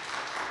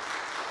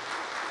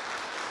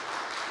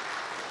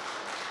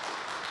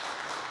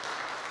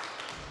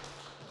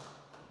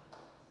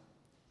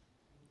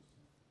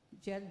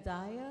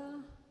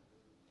 Jedediah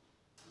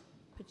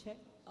Pacheco.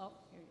 Oh,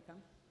 here you come.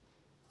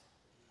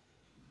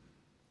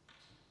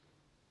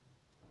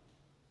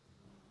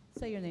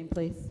 Say your name,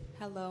 please.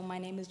 Hello, my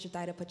name is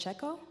Jedediah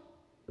Pacheco.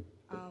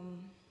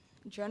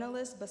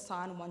 Journalist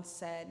Bassan once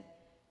said,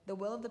 "The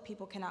will of the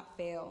people cannot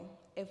fail.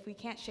 If we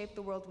can't shape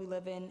the world we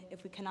live in,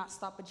 if we cannot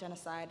stop a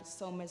genocide,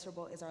 so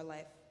miserable is our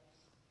life."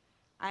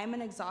 I am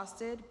an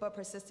exhausted but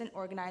persistent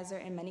organizer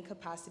in many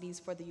capacities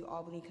for the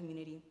UAlbany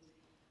community.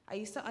 I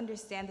used to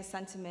understand the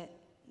sentiment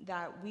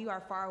that we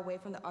are far away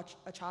from the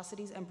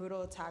atrocities and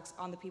brutal attacks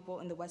on the people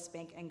in the West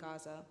Bank and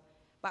Gaza.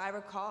 but I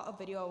recall a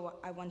video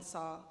I once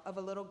saw of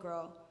a little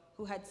girl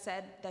who had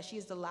said that she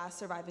is the last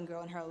surviving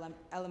girl in her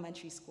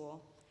elementary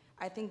school.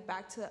 I think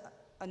back to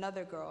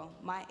another girl,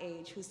 my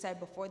age, who said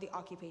before the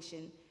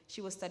occupation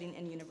she was studying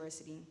in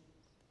university.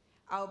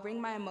 I will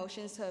bring my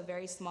emotions to a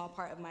very small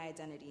part of my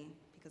identity,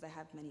 because I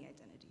have many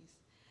identities.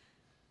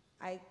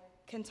 I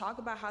can talk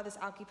about how this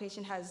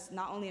occupation has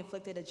not only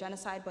inflicted a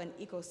genocide, but an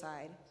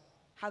ecocide,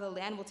 how the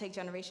land will take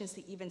generations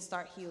to even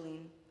start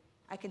healing.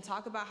 I can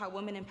talk about how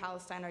women in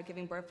Palestine are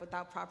giving birth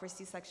without proper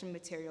C-section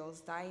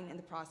materials, dying in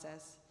the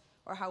process,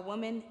 or how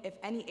women, if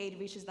any aid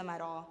reaches them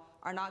at all,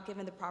 are not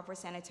given the proper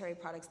sanitary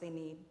products they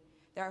need.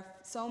 There are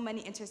so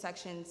many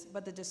intersections,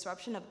 but the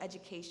disruption of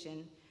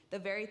education, the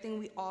very thing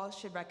we all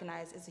should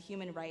recognize is a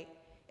human right,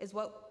 is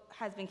what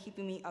has been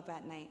keeping me up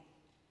at night.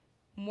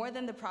 More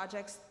than the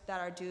projects that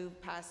are due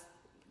past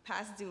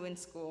due in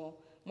school,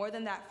 more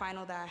than that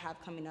final that I have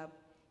coming up,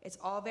 it's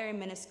all very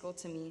minuscule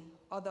to me,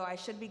 although I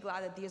should be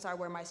glad that these are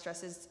where my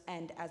stresses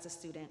end as a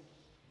student.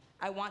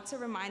 I want to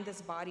remind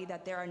this body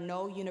that there are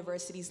no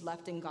universities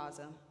left in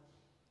Gaza.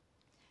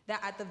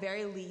 That at the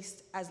very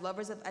least, as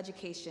lovers of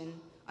education,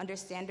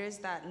 understanders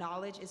that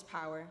knowledge is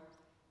power,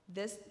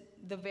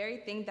 the very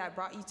thing that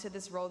brought you to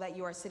this role that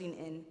you are sitting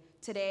in,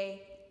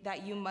 today,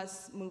 that you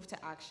must move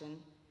to action.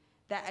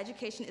 That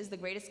education is the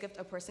greatest gift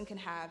a person can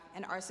have,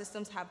 and our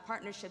systems have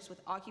partnerships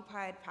with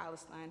occupied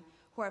Palestine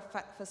who are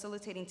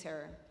facilitating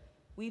terror.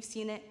 We've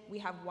seen it, we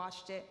have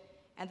watched it,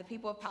 and the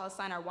people of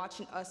Palestine are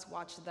watching us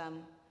watch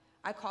them.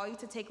 I call you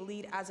to take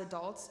lead as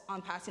adults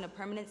on passing a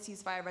permanent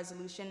ceasefire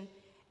resolution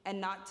and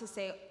not to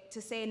say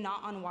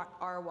not on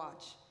our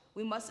watch.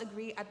 We must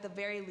agree at the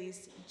very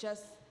least,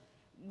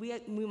 we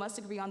must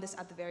agree on this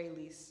at the very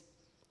least.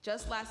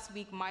 Just last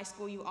week, my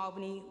school,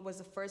 UAlbany, was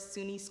the first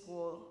SUNY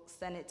school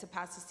senate to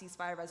pass a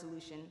ceasefire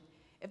resolution.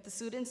 If the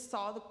students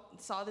saw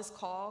this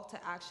call to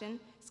action,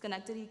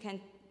 Schenectady can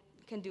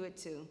do it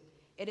too.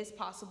 It is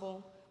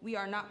possible. We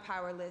are not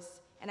powerless,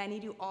 and I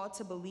need you all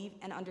to believe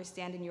and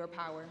understand in your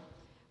power.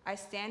 I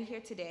stand here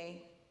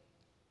today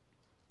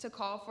to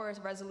call for a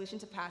resolution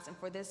to pass and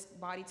for this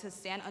body to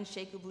stand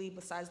unshakably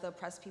beside the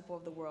oppressed people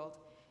of the world.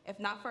 If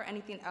not for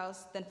anything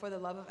else, then for the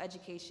love of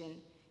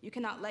education. You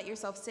cannot let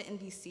yourself sit in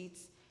these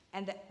seats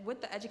and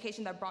with the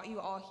education that brought you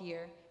all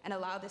here and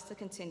allow this to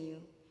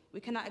continue. We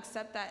cannot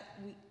accept that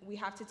we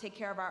have to take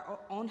care of our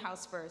own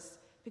house first,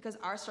 because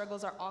our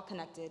struggles are all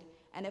connected.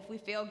 And if we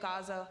fail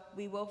Gaza,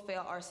 we will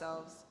fail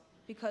ourselves.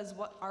 Because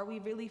what are we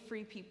really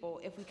free people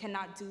if we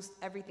cannot do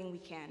everything we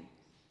can?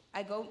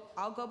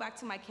 I'll go back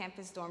to my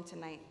campus dorm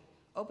tonight,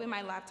 open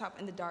my laptop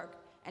in the dark,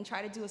 and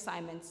try to do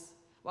assignments,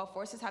 while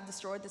forces have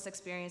destroyed this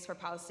experience for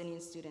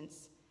Palestinian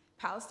students.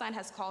 Palestine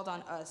has called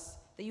on us,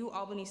 the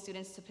UAlbany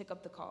students, to pick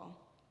up the call.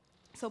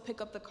 So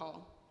pick up the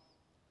call.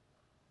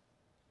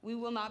 We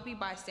will not be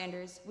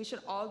bystanders. We should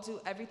all do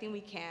everything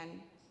we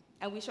can,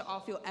 and we should all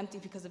feel empty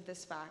because of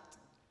this fact.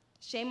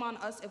 Shame on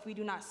us if we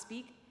do not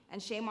speak,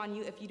 and shame on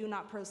you if you do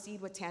not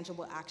proceed with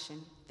tangible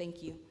action.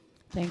 Thank you.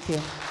 Thank you.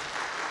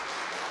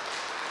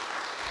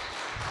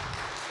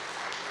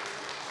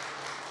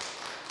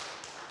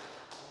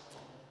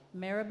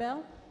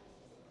 Maribel?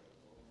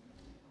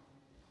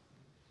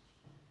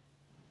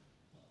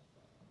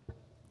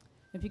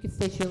 If you could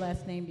state your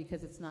last name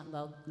because it's not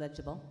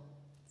legible.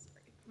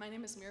 My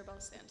name is Mirabelle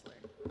Sandler.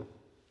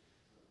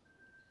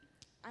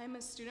 I am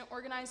a student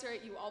organizer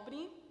at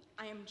UAlbany.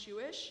 I am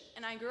Jewish,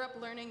 and I grew up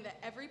learning that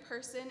every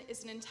person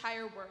is an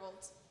entire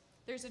world.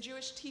 There's a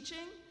Jewish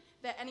teaching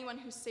that anyone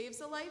who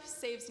saves a life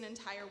saves an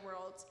entire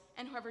world,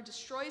 and whoever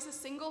destroys a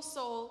single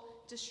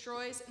soul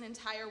destroys an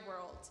entire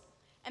world.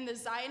 And the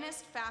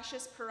Zionist,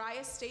 fascist,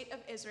 pariah state of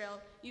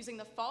Israel, using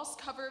the false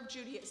cover of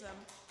Judaism,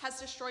 has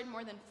destroyed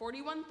more than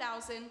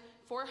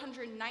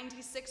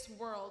 41,496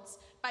 worlds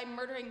by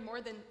murdering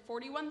more than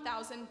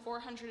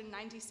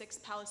 41,496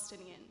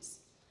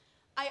 Palestinians.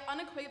 I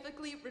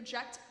unequivocally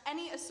reject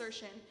any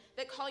assertion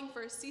that calling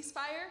for a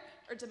ceasefire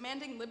or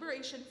demanding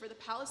liberation for the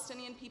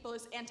Palestinian people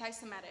is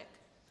anti-Semitic.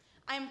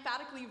 I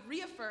emphatically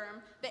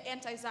reaffirm that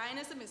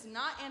anti-Zionism is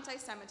not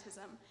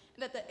anti-Semitism,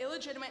 and that the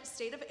illegitimate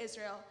state of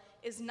Israel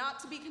is not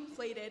to be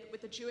conflated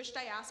with the Jewish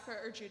diaspora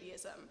or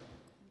Judaism.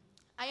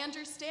 I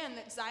understand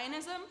that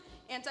Zionism,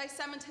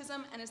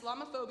 anti-Semitism, and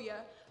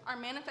Islamophobia are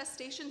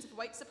manifestations of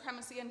white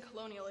supremacy and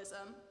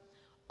colonialism.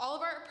 All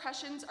of our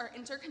oppressions are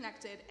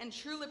interconnected, and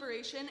true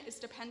liberation is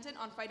dependent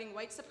on fighting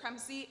white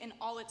supremacy in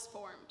all its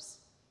forms.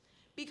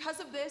 Because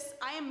of this,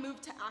 I am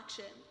moved to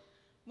action.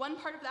 One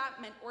part of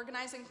that meant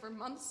organizing for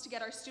months to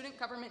get our student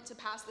government to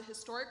pass the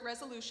historic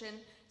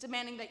resolution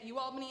demanding that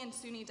UAlbany and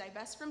SUNY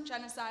divest from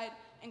genocide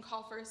and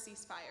call for a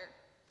ceasefire.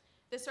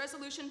 This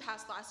resolution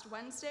passed last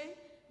Wednesday,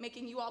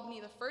 making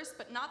UAlbany the first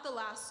but not the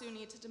last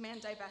SUNY to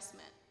demand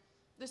divestment.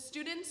 The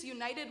students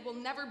united will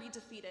never be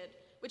defeated,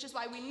 which is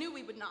why we knew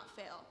we would not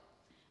fail.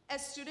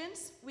 As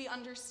students, we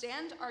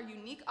understand our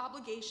unique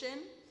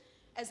obligation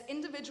as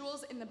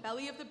individuals in the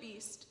belly of the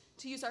beast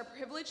to use our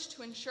privilege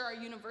to ensure our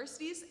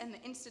universities and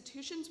the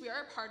institutions we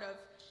are a part of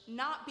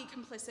not be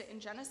complicit in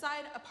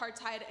genocide,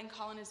 apartheid, and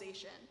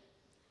colonization.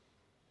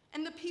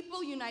 And the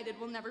people united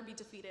will never be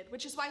defeated,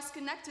 which is why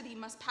Schenectady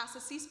must pass a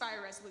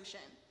ceasefire resolution.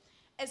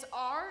 As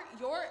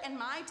your, and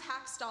my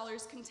tax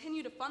dollars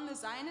continue to fund the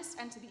Zionist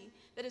entity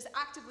that is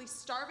actively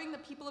starving the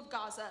people of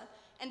Gaza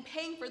and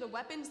paying for the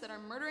weapons that are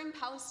murdering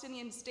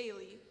Palestinians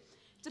daily,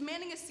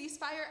 demanding a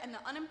ceasefire and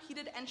the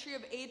unimpeded entry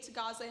of aid to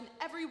Gaza in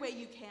every way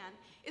you can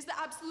is the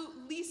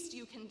absolute least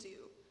you can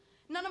do.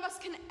 None of us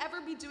can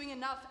ever be doing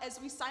enough as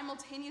we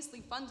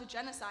simultaneously fund a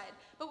genocide,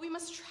 but we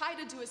must try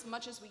to do as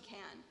much as we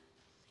can.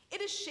 It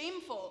is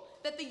shameful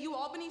that the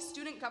UAlbany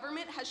student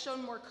government has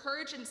shown more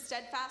courage and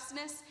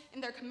steadfastness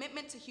in their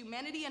commitment to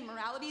humanity and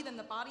morality than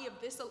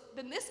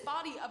this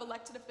body of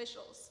elected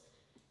officials.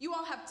 You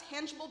all have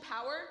tangible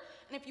power,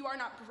 and if you are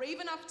not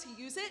brave enough to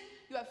use it,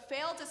 you have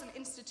failed as an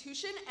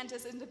institution and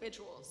as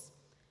individuals.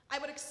 I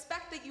would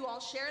expect that you all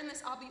share in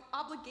this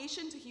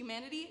obligation to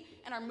humanity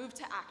and are moved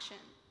to action.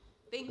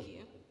 Thank you.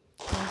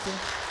 Thank you.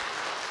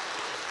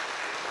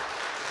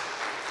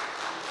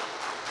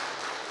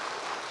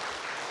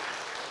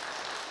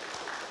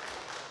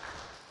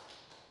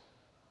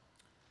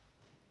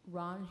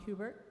 Ron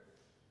Hubert.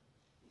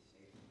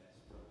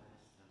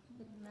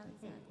 Not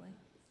exactly.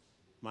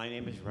 My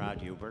name is Rod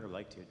Hubert. I'd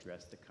like to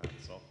address the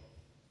council.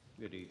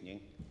 Good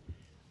evening.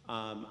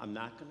 I'm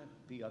not going to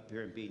be up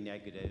here and be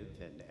negative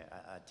and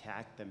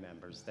attack the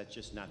members. That's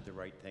just not the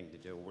right thing to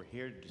do. We're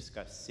here to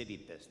discuss city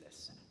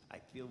business. I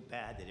feel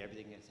bad that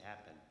everything has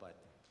happened, but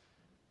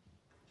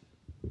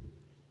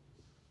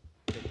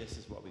this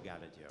is what we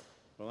got to do.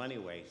 Well,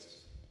 anyways,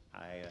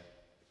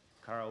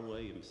 Carl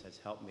Williams has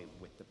helped me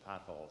with the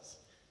potholes.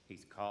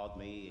 He's called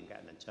me and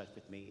gotten in touch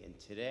with me, and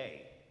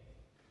today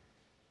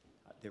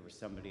there was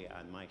somebody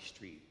on my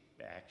street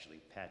actually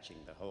patching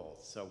the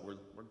holes. So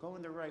we're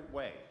going the right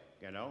way,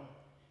 you know?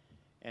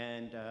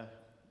 And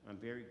I'm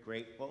very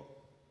grateful.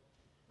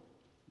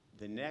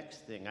 The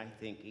next thing, I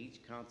think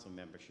each council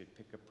member should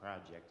pick a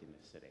project in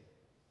the city.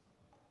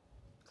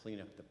 Clean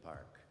up the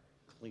park,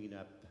 clean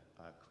up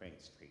Crane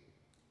Street,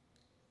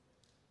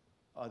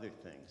 other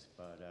things,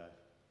 but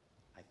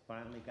I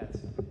finally got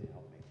somebody to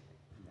help me,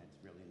 and that's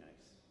really nice.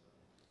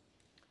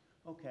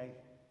 Okay,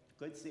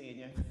 good seeing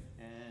you,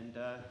 and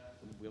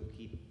we'll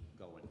keep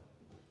going.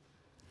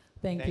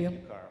 Thank you.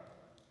 Thank you, Carl.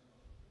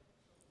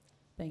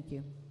 Thank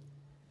you.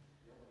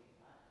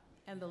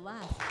 And the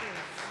last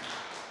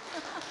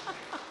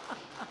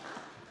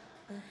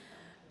is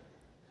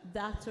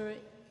Dr.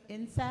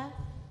 Insaf.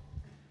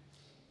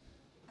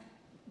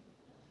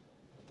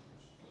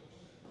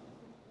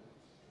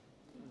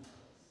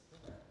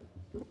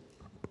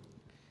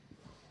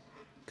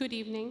 Good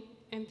evening,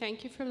 and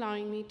thank you for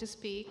allowing me to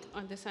speak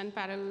on this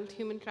unparalleled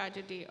human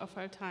tragedy of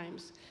our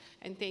times.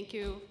 And thank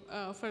you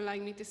for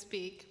allowing me to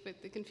speak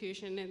with the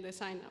confusion in the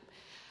sign-up.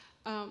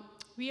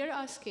 We are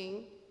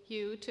asking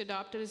you to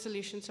adopt a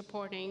resolution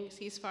supporting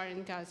ceasefire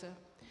in Gaza.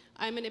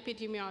 I'm an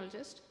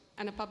epidemiologist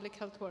and a public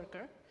health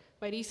worker.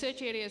 My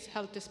research area is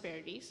health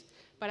disparities,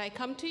 but I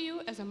come to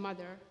you as a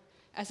mother,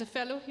 as a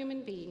fellow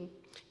human being,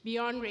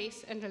 beyond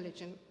race and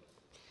religion.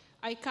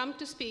 I come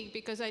to speak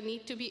because I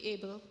need to be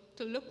able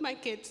to look my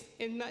kids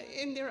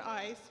in their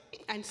eyes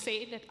and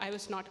say that I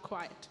was not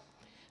quiet.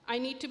 I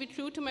need to be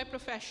true to my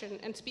profession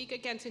and speak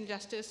against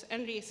injustice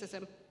and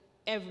racism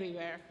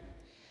everywhere.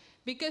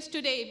 Because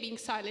today, being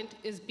silent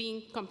is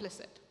being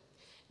complicit.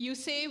 You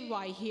say,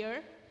 why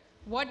here?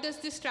 What does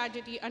this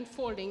tragedy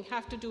unfolding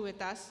have to do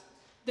with us?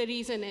 The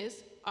reason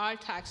is our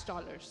tax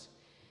dollars.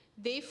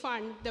 They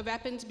fund the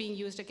weapons being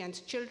used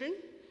against children,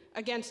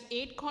 against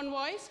aid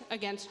convoys,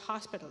 against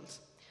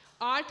hospitals.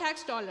 Our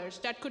tax dollars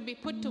that could be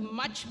put to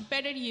much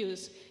better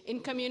use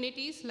in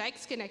communities like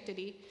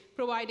Schenectady,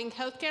 providing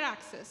healthcare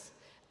access,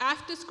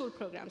 after-school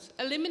programs,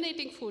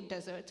 eliminating food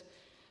deserts,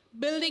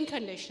 building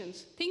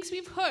conditions, things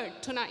we've heard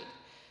tonight,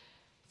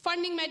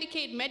 funding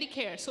Medicaid,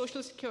 Medicare,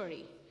 Social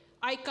Security.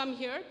 I come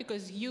here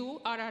because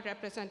you are our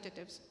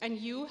representatives, and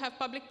you have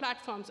public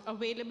platforms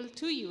available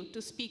to you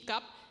to speak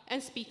up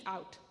and speak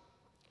out.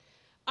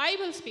 I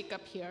will speak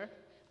up here.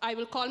 I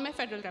will call my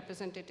federal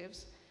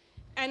representatives,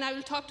 and I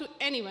will talk to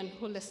anyone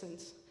who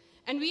listens.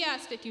 And we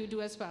ask that you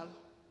do as well.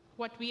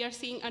 What we are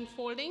seeing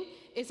unfolding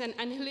is an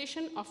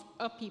annihilation of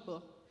a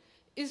people.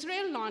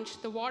 Israel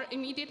launched the war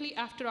immediately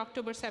after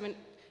October 7th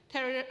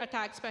terror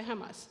attacks by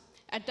Hamas.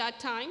 At that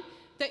time,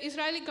 the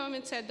Israeli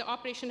government said the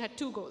operation had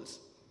two goals: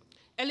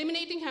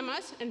 eliminating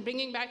Hamas and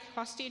bringing back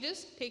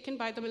hostages taken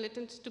by the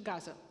militants to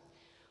Gaza.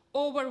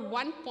 Over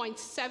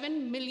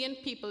 1.7 million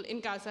people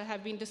in Gaza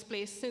have been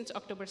displaced since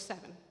October 7.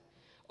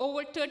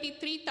 Over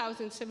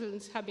 33,000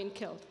 civilians have been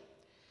killed.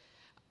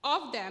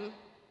 Of them,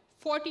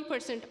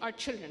 40% are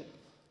children,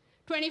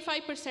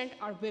 25%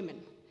 are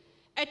women.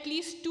 At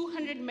least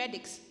 200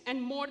 medics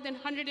and more than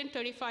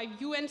 135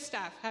 UN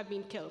staff have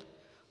been killed.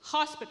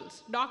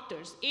 Hospitals,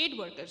 doctors, aid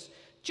workers,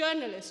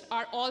 journalists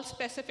are all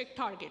specific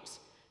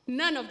targets.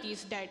 None of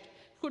these dead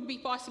could be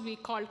possibly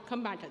called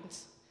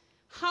combatants.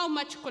 How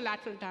much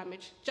collateral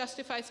damage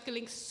justifies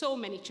killing so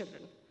many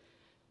children?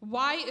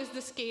 Why is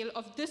the scale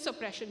of this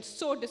oppression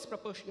so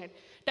disproportionate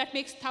that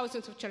makes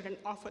thousands of children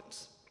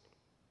orphans?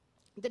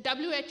 The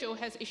WHO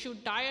has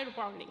issued dire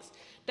warnings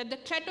that the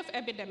threat of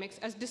epidemics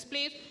as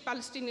displaced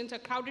Palestinians are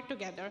crowded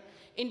together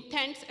in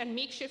tents and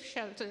makeshift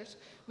shelters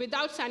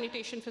without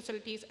sanitation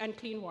facilities and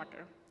clean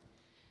water.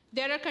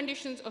 There are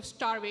conditions of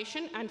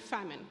starvation and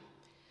famine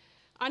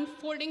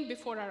unfolding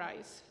before our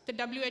eyes. The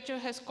WHO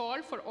has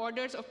called for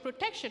orders of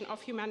protection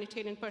of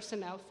humanitarian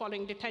personnel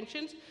following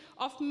detentions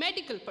of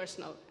medical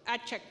personnel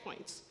at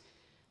checkpoints.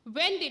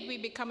 When did we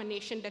become a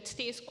nation that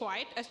stays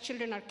quiet as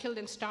children are killed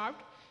and starved?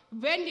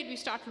 When did we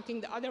start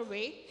looking the other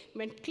way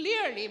when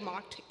clearly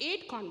marked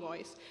aid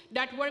convoys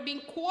that were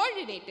being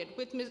coordinated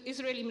with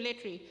Israeli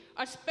military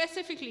are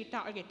specifically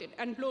targeted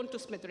and blown to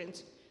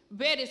smithereens?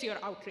 Where is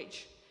your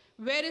outrage?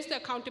 Where is the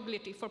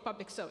accountability for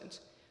public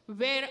servants?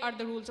 Where are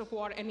the rules of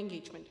war and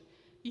engagement?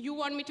 You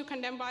want me to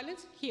condemn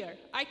violence? Here,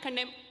 I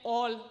condemn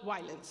all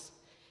violence.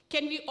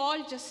 Can we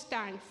all just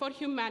stand for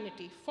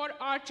humanity, for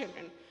our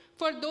children,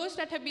 for those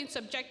that have been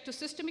subject to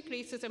systemic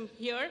racism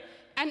here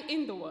and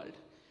in the world?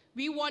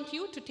 We want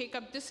you to take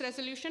up this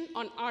resolution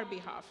on our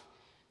behalf.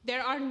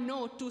 There are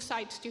no two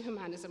sides to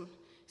humanism.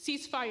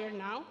 Ceasefire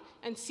now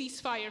and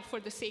ceasefire for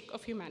the sake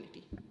of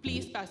humanity.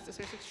 Please pass this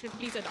resolution.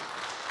 Please adopt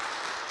it.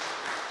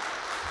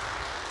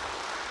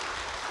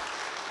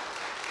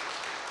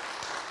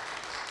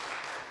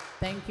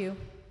 Thank you.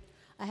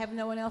 I have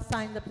no one else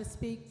signed up to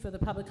speak for the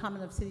public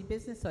comment of city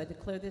business, so I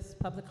declare this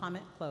public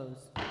comment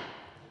closed.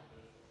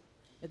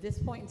 At this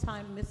point in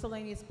time,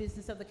 miscellaneous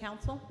business of the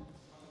council.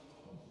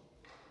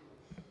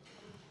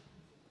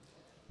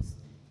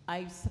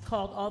 I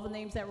called all the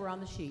names that were on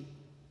the sheet.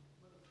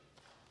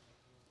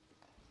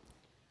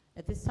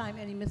 At this time,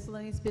 any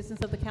miscellaneous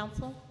business of the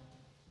council?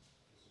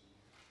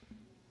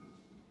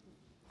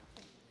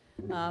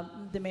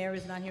 The mayor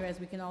is not here, as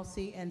we can all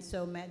see, and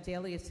so Matt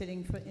Daly is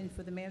sitting in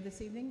for the mayor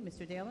this evening.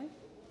 Mr. Daly?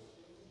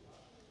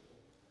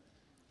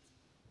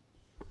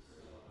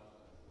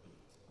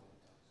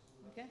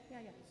 Okay,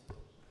 yeah.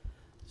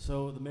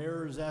 So the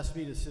mayor has asked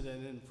me to sit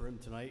in for him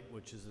tonight,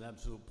 which is an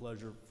absolute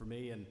pleasure for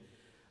me. And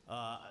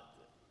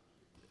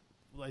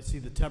I see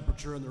the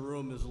temperature in the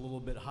room is a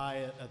little bit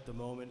high at the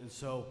moment. And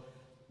so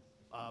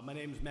my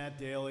name is Matt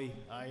Daly.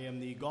 I am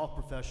the golf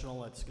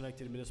professional at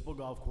Schenectady Municipal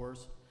Golf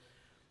Course.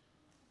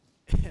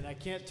 And I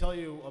can't tell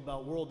you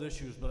about world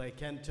issues, but I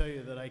can tell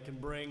you that I can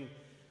bring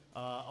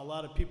a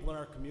lot of people in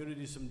our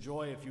community some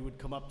joy if you would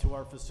come up to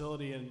our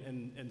facility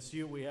and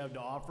see what we have to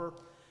offer.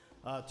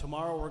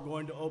 Tomorrow we're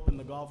going to open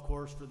the golf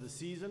course for the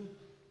season.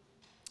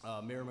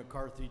 Mayor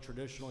McCarthy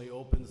traditionally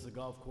opens the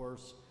golf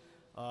course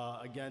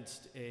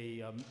against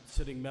a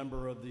sitting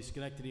member of the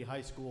Schenectady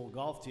High School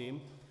golf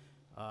team.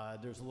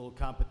 There's a little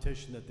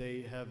competition that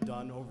they have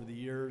done over the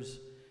years,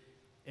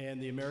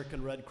 and the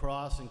American Red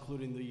Cross,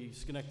 including the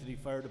Schenectady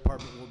Fire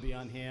Department, will be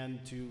on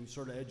hand to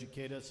sort of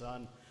educate us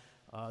on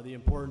the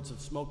importance of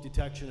smoke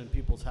detection in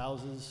people's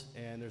houses,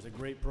 and there's a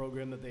great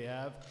program that they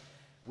have.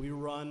 We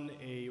run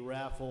a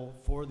raffle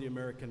for the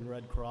American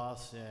Red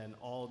Cross, and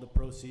all of the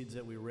proceeds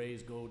that we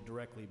raise go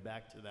directly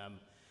back to them,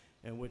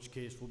 in which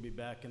case we'll be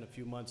back in a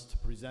few months to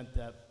present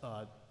that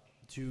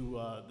to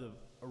the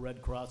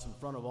Red Cross in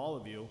front of all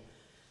of you.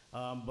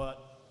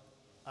 But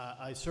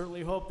I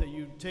certainly hope that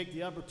you take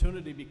the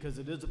opportunity, because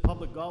it is a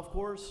public golf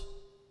course,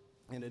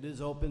 and it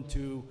is open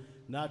to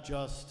not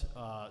just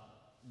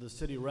the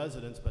city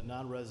residents, but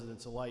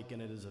non-residents alike, and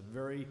it is a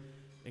very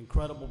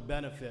incredible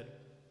benefit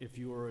if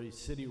you are a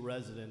city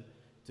resident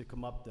to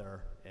come up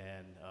there.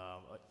 And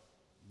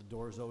the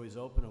door is always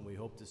open, and we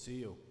hope to see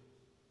you.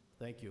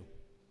 Thank you.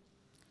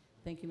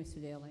 Thank you,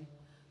 Mr. Daly.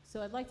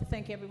 So I'd like to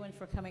thank everyone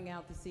for coming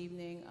out this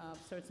evening.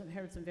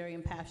 Heard some very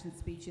impassioned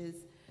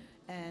speeches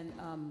and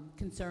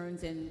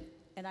concerns, and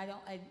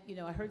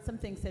I heard some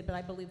things said, but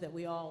I believe that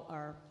we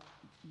all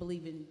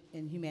believe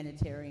in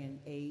humanitarian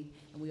aid,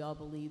 and we all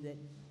believe that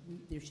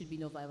there should be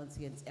no violence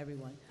against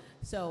everyone.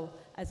 So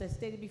as I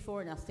stated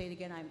before, and I'll state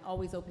again, I'm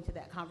always open to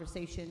that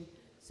conversation.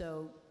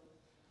 So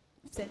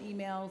send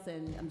emails,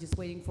 and I'm just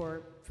waiting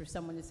for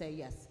someone to say,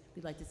 yes,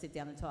 we'd like to sit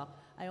down and talk.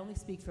 I only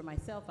speak for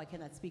myself. I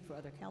cannot speak for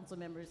other council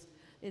members.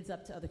 It's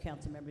up to other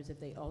council members if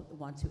they all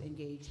want to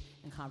engage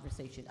in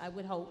conversation. I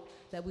would hope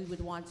that we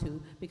would want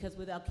to, because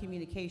without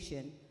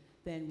communication,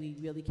 then we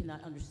really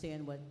cannot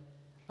understand what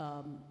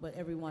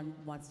everyone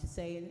wants to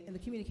say. And the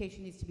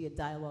communication needs to be a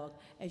dialogue.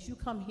 As you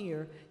come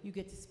here, you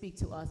get to speak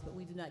to us, but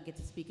we do not get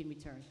to speak in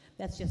return.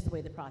 That's just the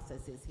way the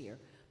process is here.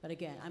 But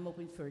again, I'm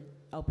open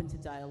to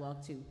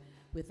dialogue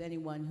with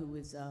anyone who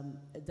is,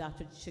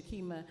 Dr.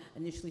 Shakima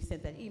initially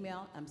sent that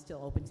email. I'm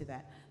still open to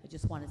that. I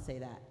just want to say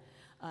that.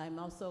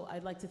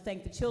 I'd like to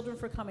thank the children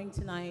for coming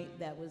tonight.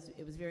 It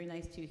was very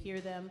nice to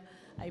hear them.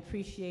 I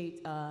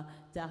appreciate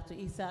Dr.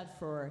 Isat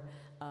for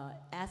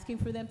asking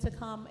for them to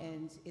come,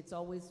 and it's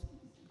always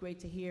great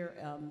to hear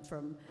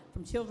from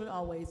children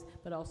always,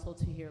 but also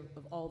to hear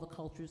of all the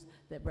cultures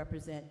that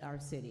represent our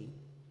city.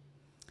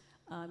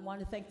 I want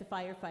to thank the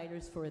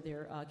firefighters for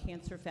their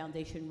Cancer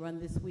Foundation run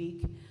this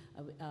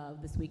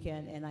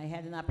weekend, and I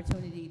had an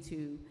opportunity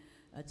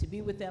to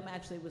be with them.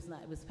 Actually, it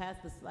was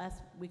past this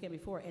last weekend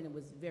before, and it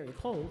was very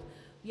cold.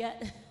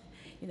 Yet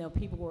you know,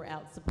 people were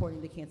out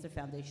supporting the Cancer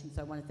Foundation,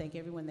 so I want to thank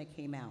everyone that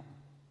came out.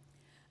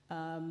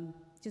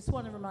 Just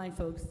want to remind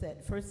folks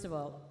that, first of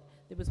all,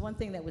 there was one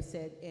thing that was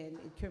said in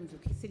terms of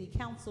city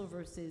council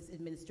versus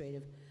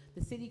administrative.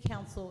 The city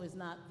council is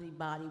not the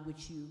body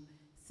which you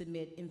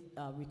submit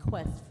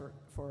requests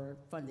for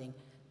funding.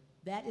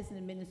 That is an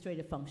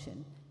administrative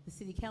function. The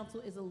city council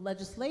is a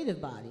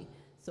legislative body,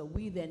 so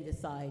we then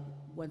decide,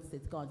 once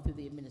it's gone through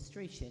the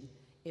administration,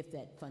 if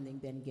that funding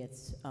then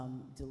gets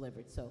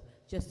delivered. So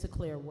just to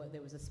clear,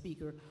 there was a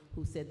speaker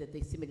who said that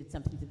they submitted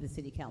something to the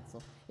city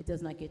council. It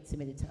does not get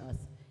submitted to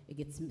us. It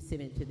gets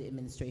submitted to the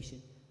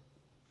administration.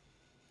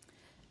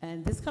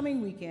 And this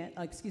coming weekend,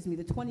 the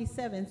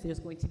 27th, there's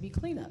going to be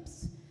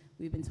cleanups.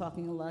 We've been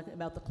talking a lot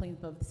about the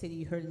cleanup of the city.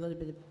 You heard a little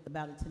bit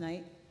about it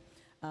tonight.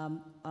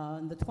 On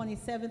the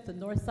 27th, the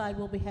north side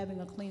will be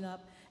having a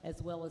cleanup,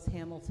 as well as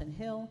Hamilton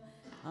Hill.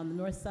 On the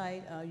north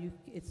side,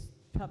 it's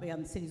probably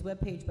on the city's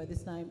webpage by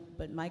this time,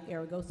 but Mike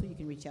Aragoso, you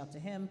can reach out to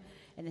him.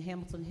 And in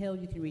Hamilton Hill,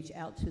 you can reach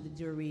out to the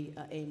Dury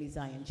AME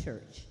Zion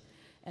Church.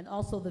 And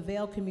also the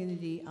Vale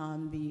community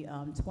on the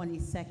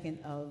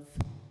 22nd of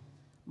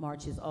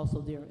March is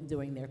also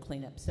doing their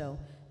cleanup. So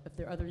if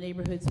there are other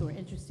neighborhoods who are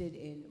interested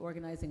in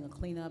organizing a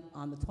cleanup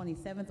on the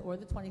 27th or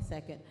the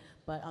 22nd,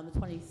 but on the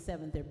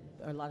 27th, there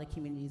are a lot of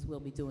communities will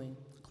be doing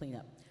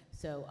cleanup.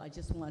 So I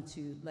just want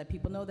to let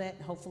people know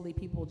that. Hopefully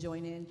people will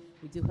join in.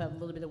 We do have a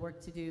little bit of work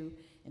to do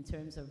in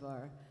terms of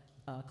our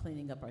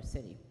cleaning up our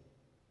city.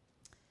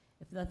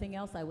 If nothing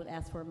else, I would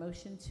ask for a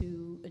motion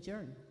to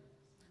adjourn.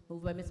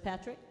 Moved by Ms.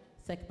 Patrick,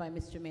 second by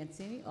Mr.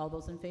 Mancini. All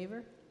those in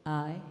favor?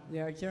 Aye. We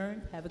are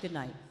adjourned. Have a good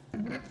night.